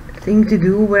thing to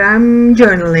do where I'm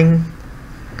journaling.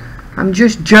 I'm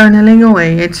just journaling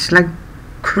away. It's like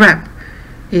crap.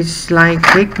 It's like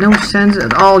make no sense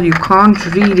at all. You can't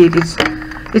read it.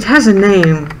 It has a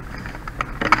name.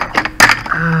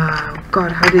 Oh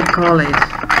God, how do you call it?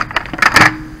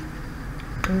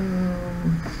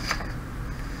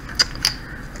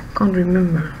 Can't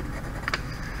remember.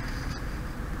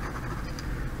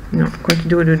 No, I'm going to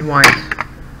do it with white.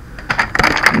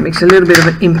 It makes a little bit of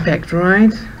an impact,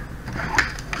 right?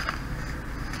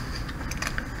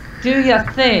 do your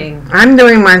thing? I'm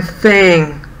doing my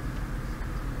thing.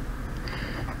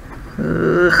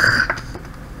 Ugh.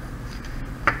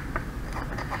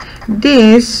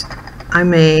 This I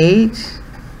made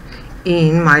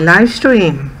in my live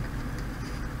stream.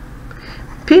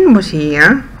 Pin was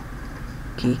here,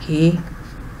 Kiki,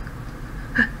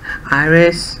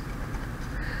 Iris,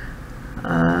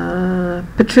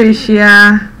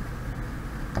 Patricia,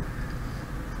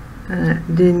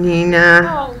 Danina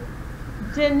Oh,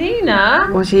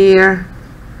 Danina, was here,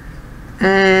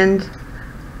 and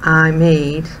I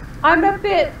made I'm a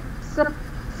bit.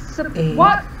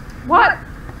 What? What?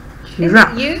 Is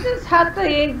giraffe. it you that's had the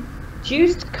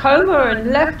induced coma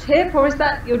and left hip, or is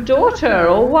that your daughter,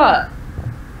 or what?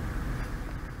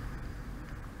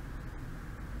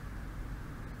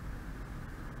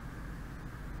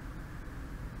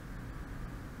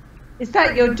 Is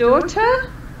that your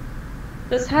daughter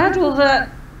that's had all the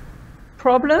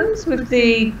problems with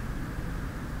the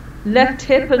left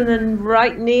hip and then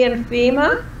right knee and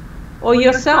femur, or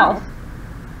yourself?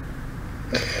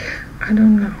 I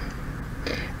don't know.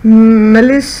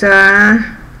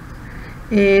 Melissa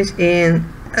is in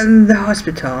the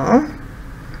hospital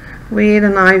with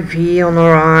an IV on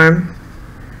her arm,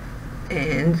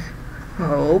 and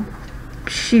hope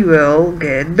she will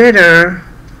get better.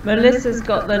 Melissa's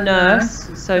got the nurse,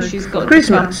 so she's got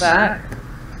Christmas. to come back.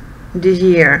 This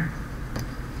year.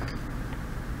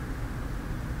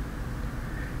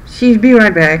 She's be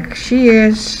right back. She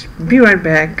is be right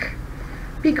back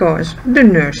because the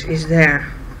nurse is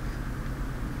there.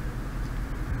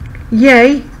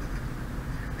 Yay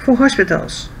for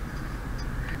hospitals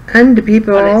and the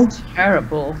people Well, it's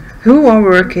terrible. who are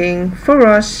working for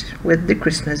us with the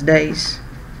Christmas days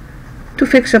to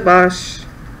fix up us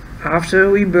after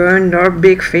we burned our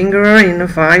big finger in a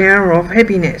fire of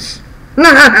happiness.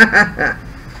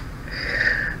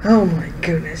 Oh my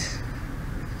goodness.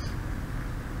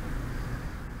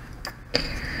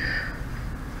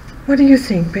 What do you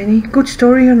think, Penny? Good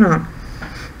story or not?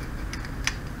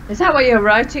 Is that what you're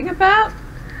writing about?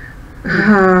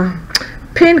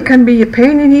 Pin can be a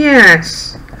pain in the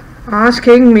ass,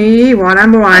 asking me what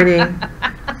I'm writing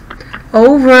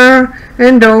over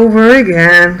and over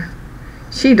again.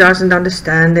 She doesn't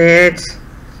understand it,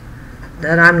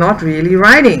 that I'm not really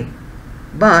writing,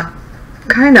 but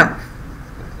kind of.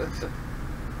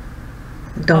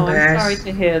 Don't I'm ask. sorry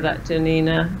to hear that,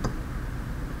 Janina.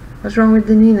 What's wrong with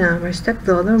Danina, my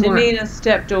stepdaughter? Danina's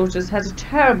stepdaughter's had a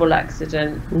terrible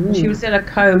accident. Ooh. She was in a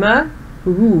coma.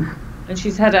 Ooh. And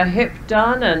she's had her hip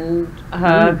done and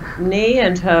her knee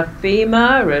and her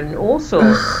femur and all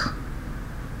sorts. Ugh.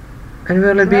 And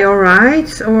will it be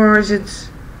alright? Or is it...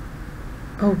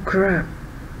 Oh crap.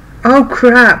 Oh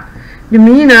crap.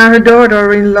 Danina, her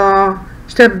daughter-in-law,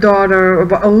 stepdaughter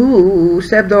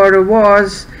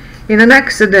was in an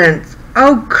accident.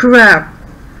 Oh crap.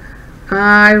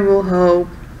 I will hope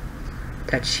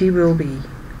that she will be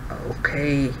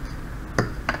okay.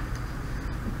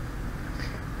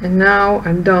 And now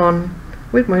I'm done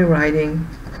with my writing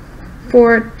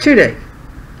for today.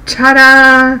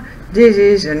 Ta-da! This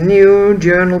is a new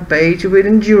journal page with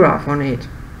a giraffe on it.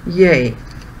 Yay.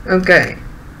 Okay.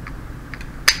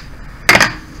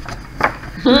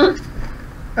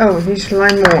 Oh, here's a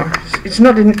line more. It's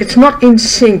not in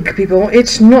sync, people.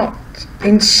 It's not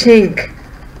in sync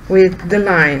with the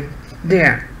line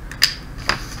there.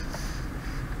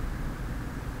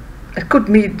 It could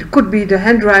be the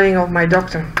handwriting of my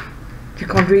doctor. You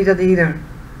can't read that either.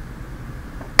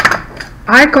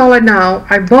 I call it now,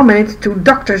 I bomb it to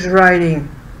doctor's writing.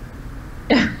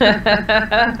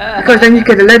 Because then you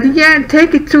get a letter, yeah,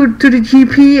 take it to the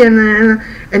GP,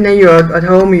 and then you're at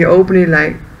home, you open it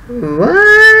like,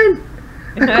 what?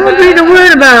 I can't read a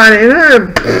word about it.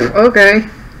 Okay.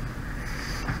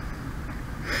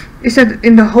 Is that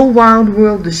in the whole wild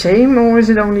world the same, or is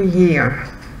it only here?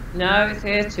 No, it's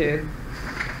here too.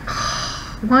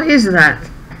 Why is that?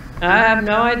 I have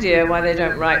no idea why they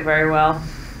don't write very well.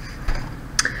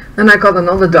 Then I got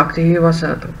another doctor. He was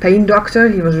a pain doctor.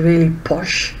 He was really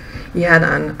posh. He had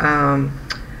an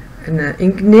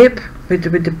ink nib with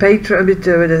the paper with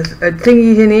a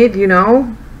thingy in it, you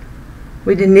know,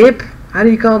 with the nib. How do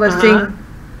you call that thing?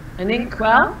 An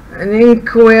inkwell? An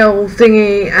inkwell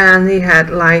thingy, and he had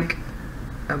like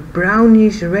a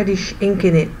brownish reddish ink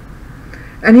in it.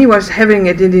 And he was having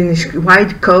it in his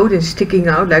white coat and sticking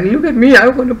out like, look at me,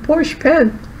 I've got a posh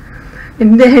pen.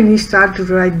 And then he started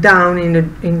to write down in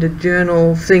the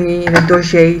journal thingy, in the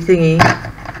dossier thingy.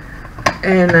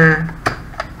 And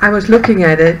I was looking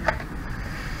at it.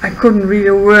 I couldn't read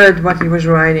a word what he was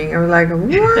writing. I was like,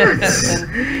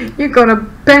 what? You got a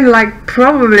pen like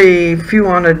probably a few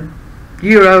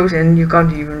 €100 and you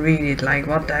can't even read it. Like,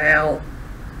 what the hell?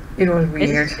 It was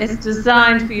weird. It's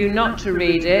designed for you not to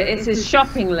read it. It's his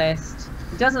shopping list.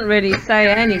 It doesn't really say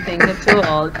anything at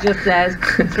all. It just says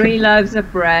 3 loaves of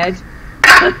bread,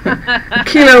 a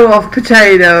kilo of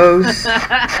potatoes.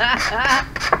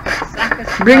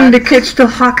 Bring the kids to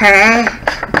hockey.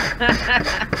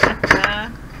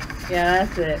 Yeah,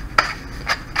 that's it.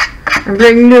 And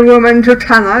bring the woman to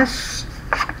tennis.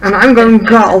 And I'm going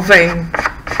golfing.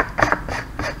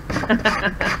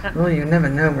 Well, you never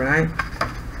know, right?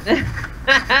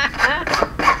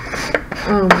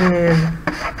 Oh man.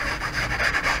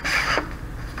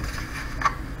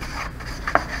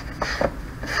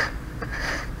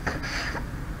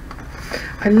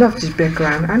 I love this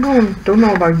background. I don't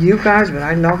know about you guys, but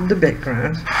I love the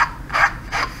background.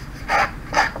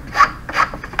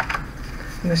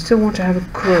 And I still want to have a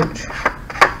quote.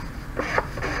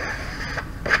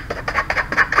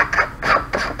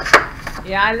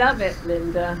 Yeah, I love it,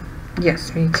 Linda.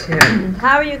 Yes, me too.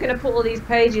 How are you going to put all these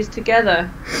pages together?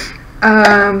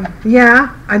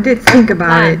 Yeah, I did think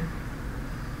about it.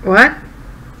 What?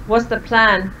 What's the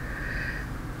plan?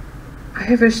 I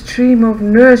have a stream of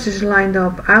nurses lined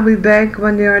up. I'll be back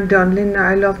when they are done. Linda,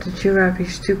 I love the giraffe.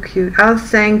 He's too cute. Oh,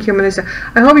 thank you, Melissa.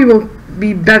 I hope you will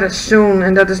be better soon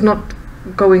and that is not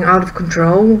going out of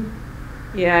control.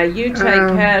 Yeah, you take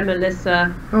care,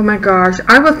 Melissa. Oh my gosh.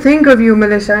 I will think of you,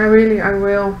 Melissa. I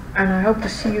will. And I hope to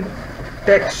see you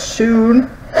back soon.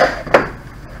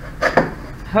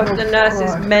 Hope the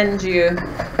nurses mend you.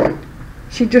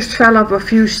 She just fell up a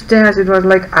few stairs. It was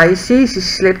like icy. She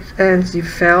slipped and she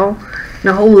fell.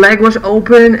 The whole leg was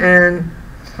open and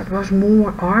what was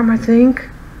more, arm I think.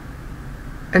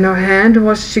 And her hand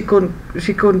was, she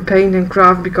couldn't paint and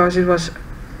craft because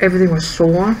everything was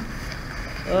sore.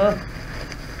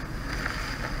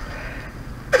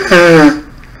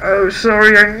 Oh,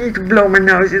 sorry, I need to blow my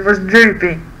nose. It was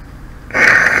dripping.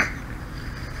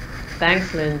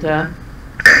 Thanks, Linda.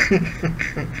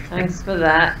 Thanks for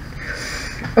that.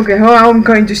 Okay, how I'm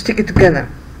going to stick it together.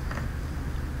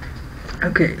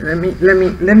 Okay, let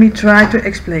me try to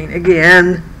explain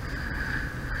again.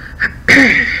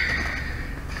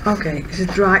 Okay, is it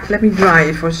dry? Let me dry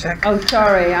it for a sec. Oh,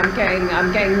 sorry, I'm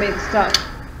getting mixed up.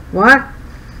 What?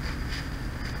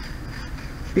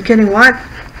 You're getting what?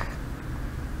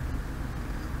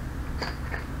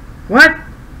 What?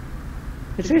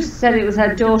 Patricia said it was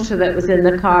her daughter that was in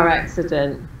the car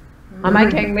accident. Am I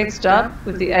getting mixed up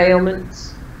with the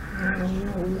ailments? I don't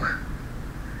know.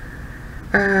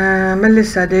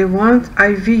 Melissa, they want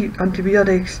IV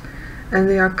antibiotics and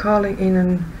they are calling in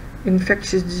an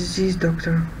infectious disease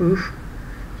doctor. Oof.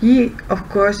 He, of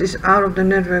course, is out of the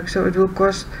network, so it will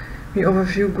cost me over a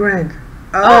few grand.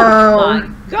 Oh my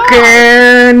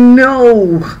God!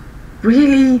 No!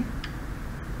 Really?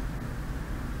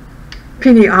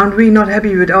 Penny, aren't we not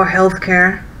happy with our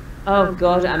healthcare? Oh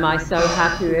God, am I so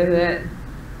happy with it?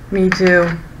 Me too.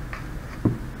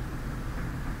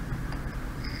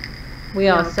 We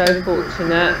are so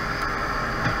fortunate.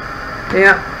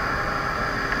 Yeah.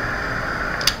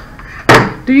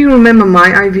 Do you remember my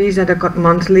IVs that I got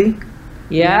monthly?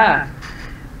 Yeah.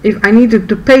 If I needed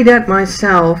to pay that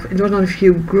myself, it was not a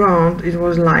few grand, it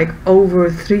was like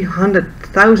over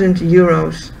 300,000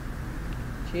 euros.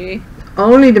 Gee.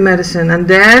 Only the medicine, and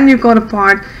then you got a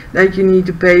part that you need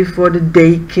to pay for the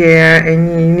daycare,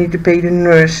 and you need to pay the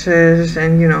nurses,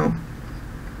 and you know.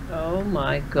 Oh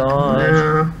my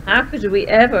God. How could we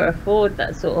ever afford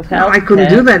that sort of health? No, I couldn't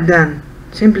do that then,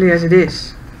 simply as it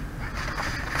is.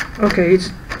 Okay,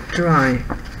 it's dry.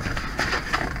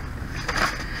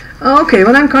 Okay,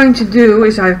 what I'm going to do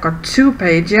is I've got 2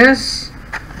 pages.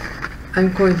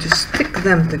 I'm going to stick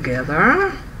them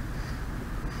together.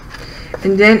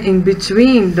 And then in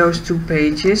between those 2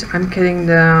 pages, I'm getting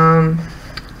the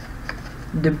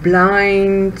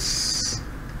blinds.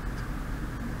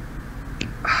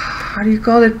 How do you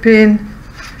call it, Pin?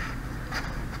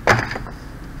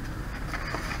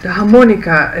 The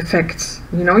harmonica effects.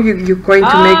 You know, you're going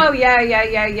to make. Oh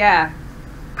yeah.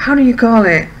 How do you call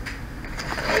it?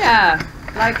 Yeah,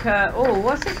 like oh,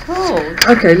 what's it called?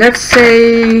 Okay, let's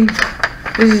say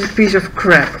this is a piece of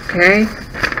crap. Okay.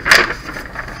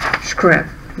 Crap.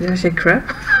 Did I say crap?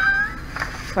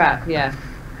 Crap, yeah.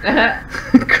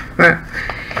 Crap.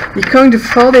 You're going to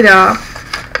fold it up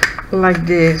like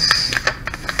this.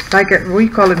 Like we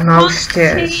call it mouse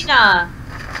stairs.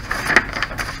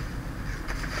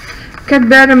 Get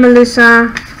better,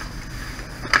 Melissa.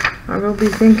 I will be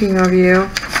thinking of you.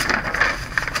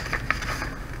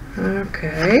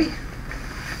 Okay.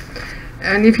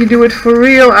 And if you do it for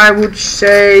real, I would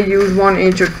say use 1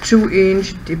 inch or 2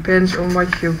 inch, depends on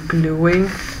what you're gluing.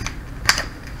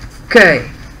 Okay.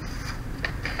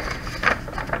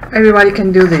 Everybody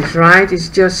can do this, right? It's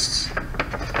just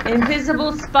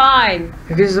invisible spine.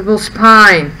 Invisible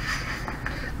spine.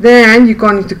 Then you're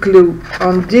going to glue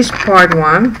on this part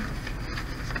 1,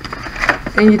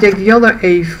 and you take the other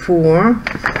A4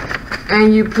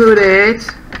 and you put it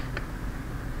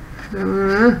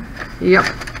yep,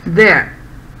 there,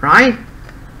 right?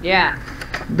 Yeah.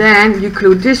 Then you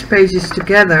glue these pages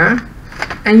together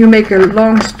and you make a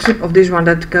long strip of this one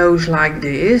that goes like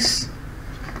this,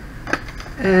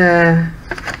 and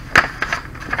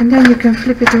then you can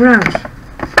flip it around.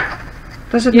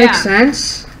 Does it make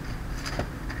sense?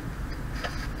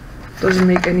 Doesn't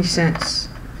make any sense.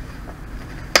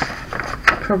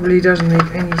 Probably doesn't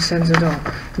make any sense at all.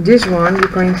 This one you're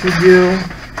going to do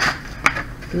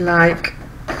like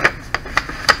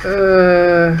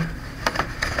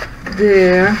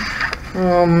there.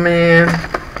 Oh man,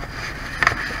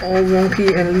 all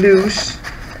wonky and loose.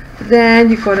 Then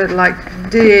you got it like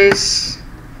this.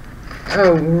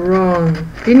 Oh, wrong.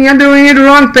 Penny, I'm doing it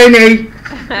wrong, Penny.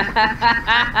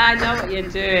 I know what you're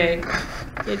doing.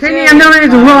 Penny, I'm doing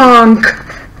it wrong.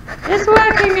 It's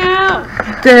working out.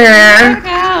 There. It's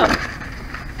working out.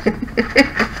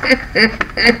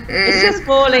 It's just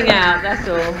falling out, that's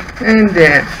all. And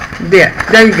there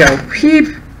you go.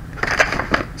 Peep.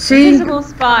 See? Invisible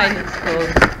spine, it's called.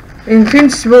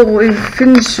 Invincible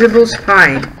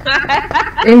spine.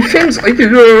 Invincible.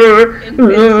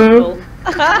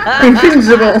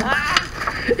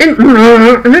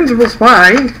 Invincible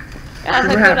spine.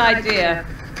 That's a good idea.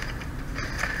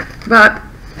 But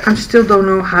I still don't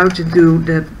know how to do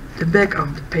the back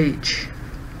of the page.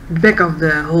 The back of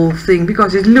the whole thing,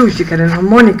 because it's loose, you get a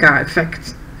harmonica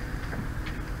effect.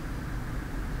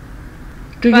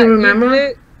 Do you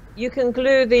remember? You can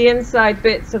glue the inside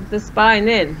bits of the spine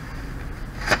in.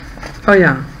 Oh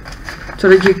yeah. So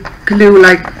that you glue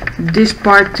like this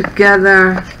part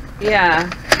together. Yeah.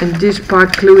 And this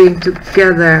part gluing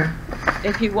together.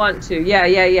 If you want to. Yeah.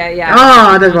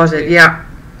 Oh, that was it. Yeah.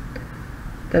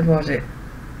 That was it.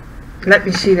 Let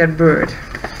me see that bird.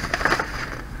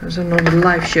 There's another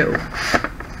live show.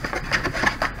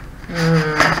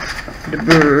 The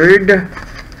bird.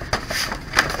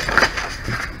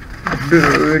 The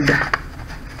bird.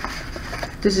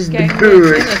 This is the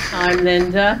bird. Dinner time,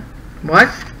 Linda. What?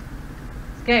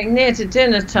 It's getting near to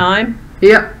dinner time.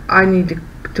 Yeah, I need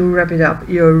to wrap it up.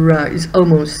 It's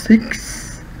almost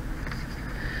 6.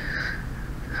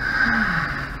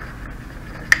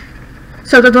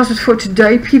 So that was it for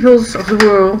today, peoples of the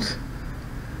world.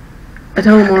 At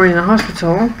home or in a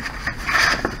hospital.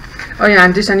 Oh yeah,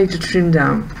 and this I need to trim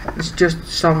down. It's just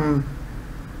some,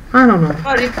 I don't know.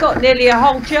 Well, you've got nearly a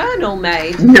whole journal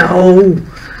made. No,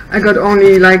 I got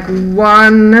only like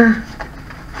 1.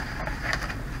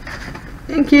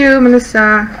 Thank you,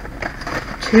 Melissa.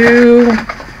 2.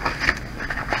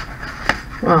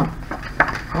 Well,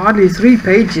 hardly 3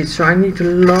 pages, so I need a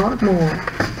lot more.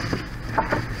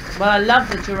 Well, I love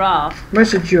the giraffe.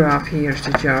 Where's the giraffe? Here's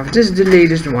the giraffe. This is the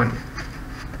latest one.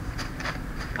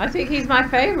 I think he's my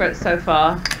favourite so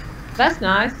far. That's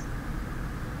nice.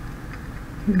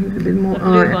 A little bit more. The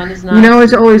blue one is nice. You know,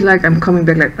 it's always like I'm coming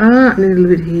back like, a little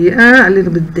bit here, a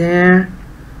little bit there.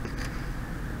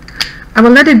 I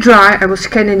will let it dry. I will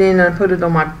scan it in and put it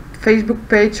on my Facebook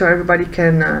page so everybody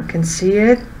can see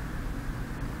it.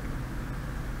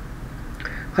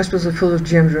 Hospitals are full of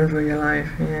gems ruined for your life.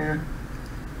 Yeah.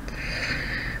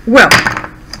 Well,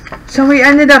 so we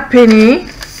ended up, Penny.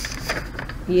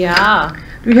 Yeah.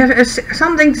 Do you have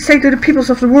something to say to the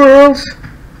peoples of the world?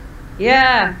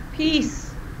 Yeah.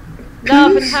 Peace.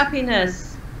 Love and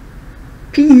happiness.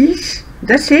 Peace?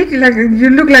 That's it?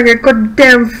 You look like a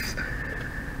goddamn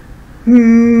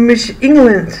Miss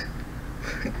England.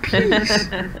 Peace.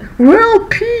 World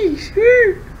peace.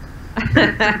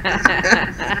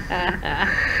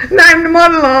 Now I'm the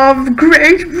model of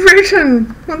Great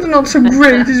Britain. Well, not so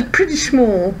great. It's pretty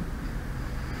small.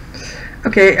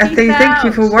 Okay, I say thank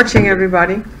you for watching,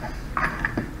 everybody.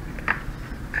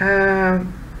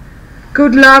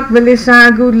 Good luck,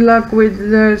 Melissa. Good luck with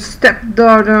the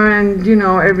stepdaughter and, you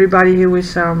know, everybody who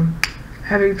is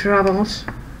having troubles.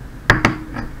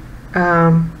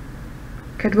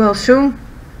 Get well soon.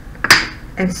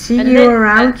 And see you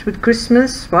around with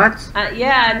Christmas. What?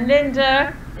 Yeah, and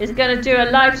Linda is going to do a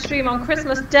live stream on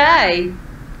Christmas Day.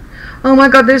 Oh my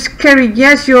God, there's Carrie.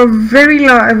 Yes, you're very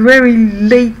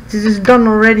late. This is done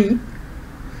already.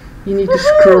 You need to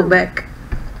scroll back.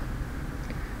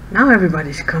 Now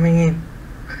everybody's coming in.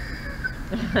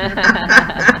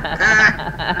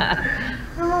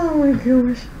 Oh my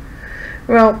gosh.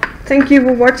 Well, thank you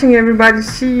for watching, everybody.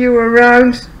 See you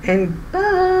around and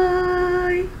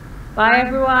bye. Bye,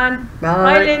 everyone. Bye.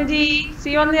 Bye, Lindy.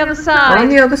 See you on the other side. On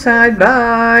the other side.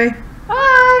 Bye.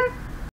 Bye.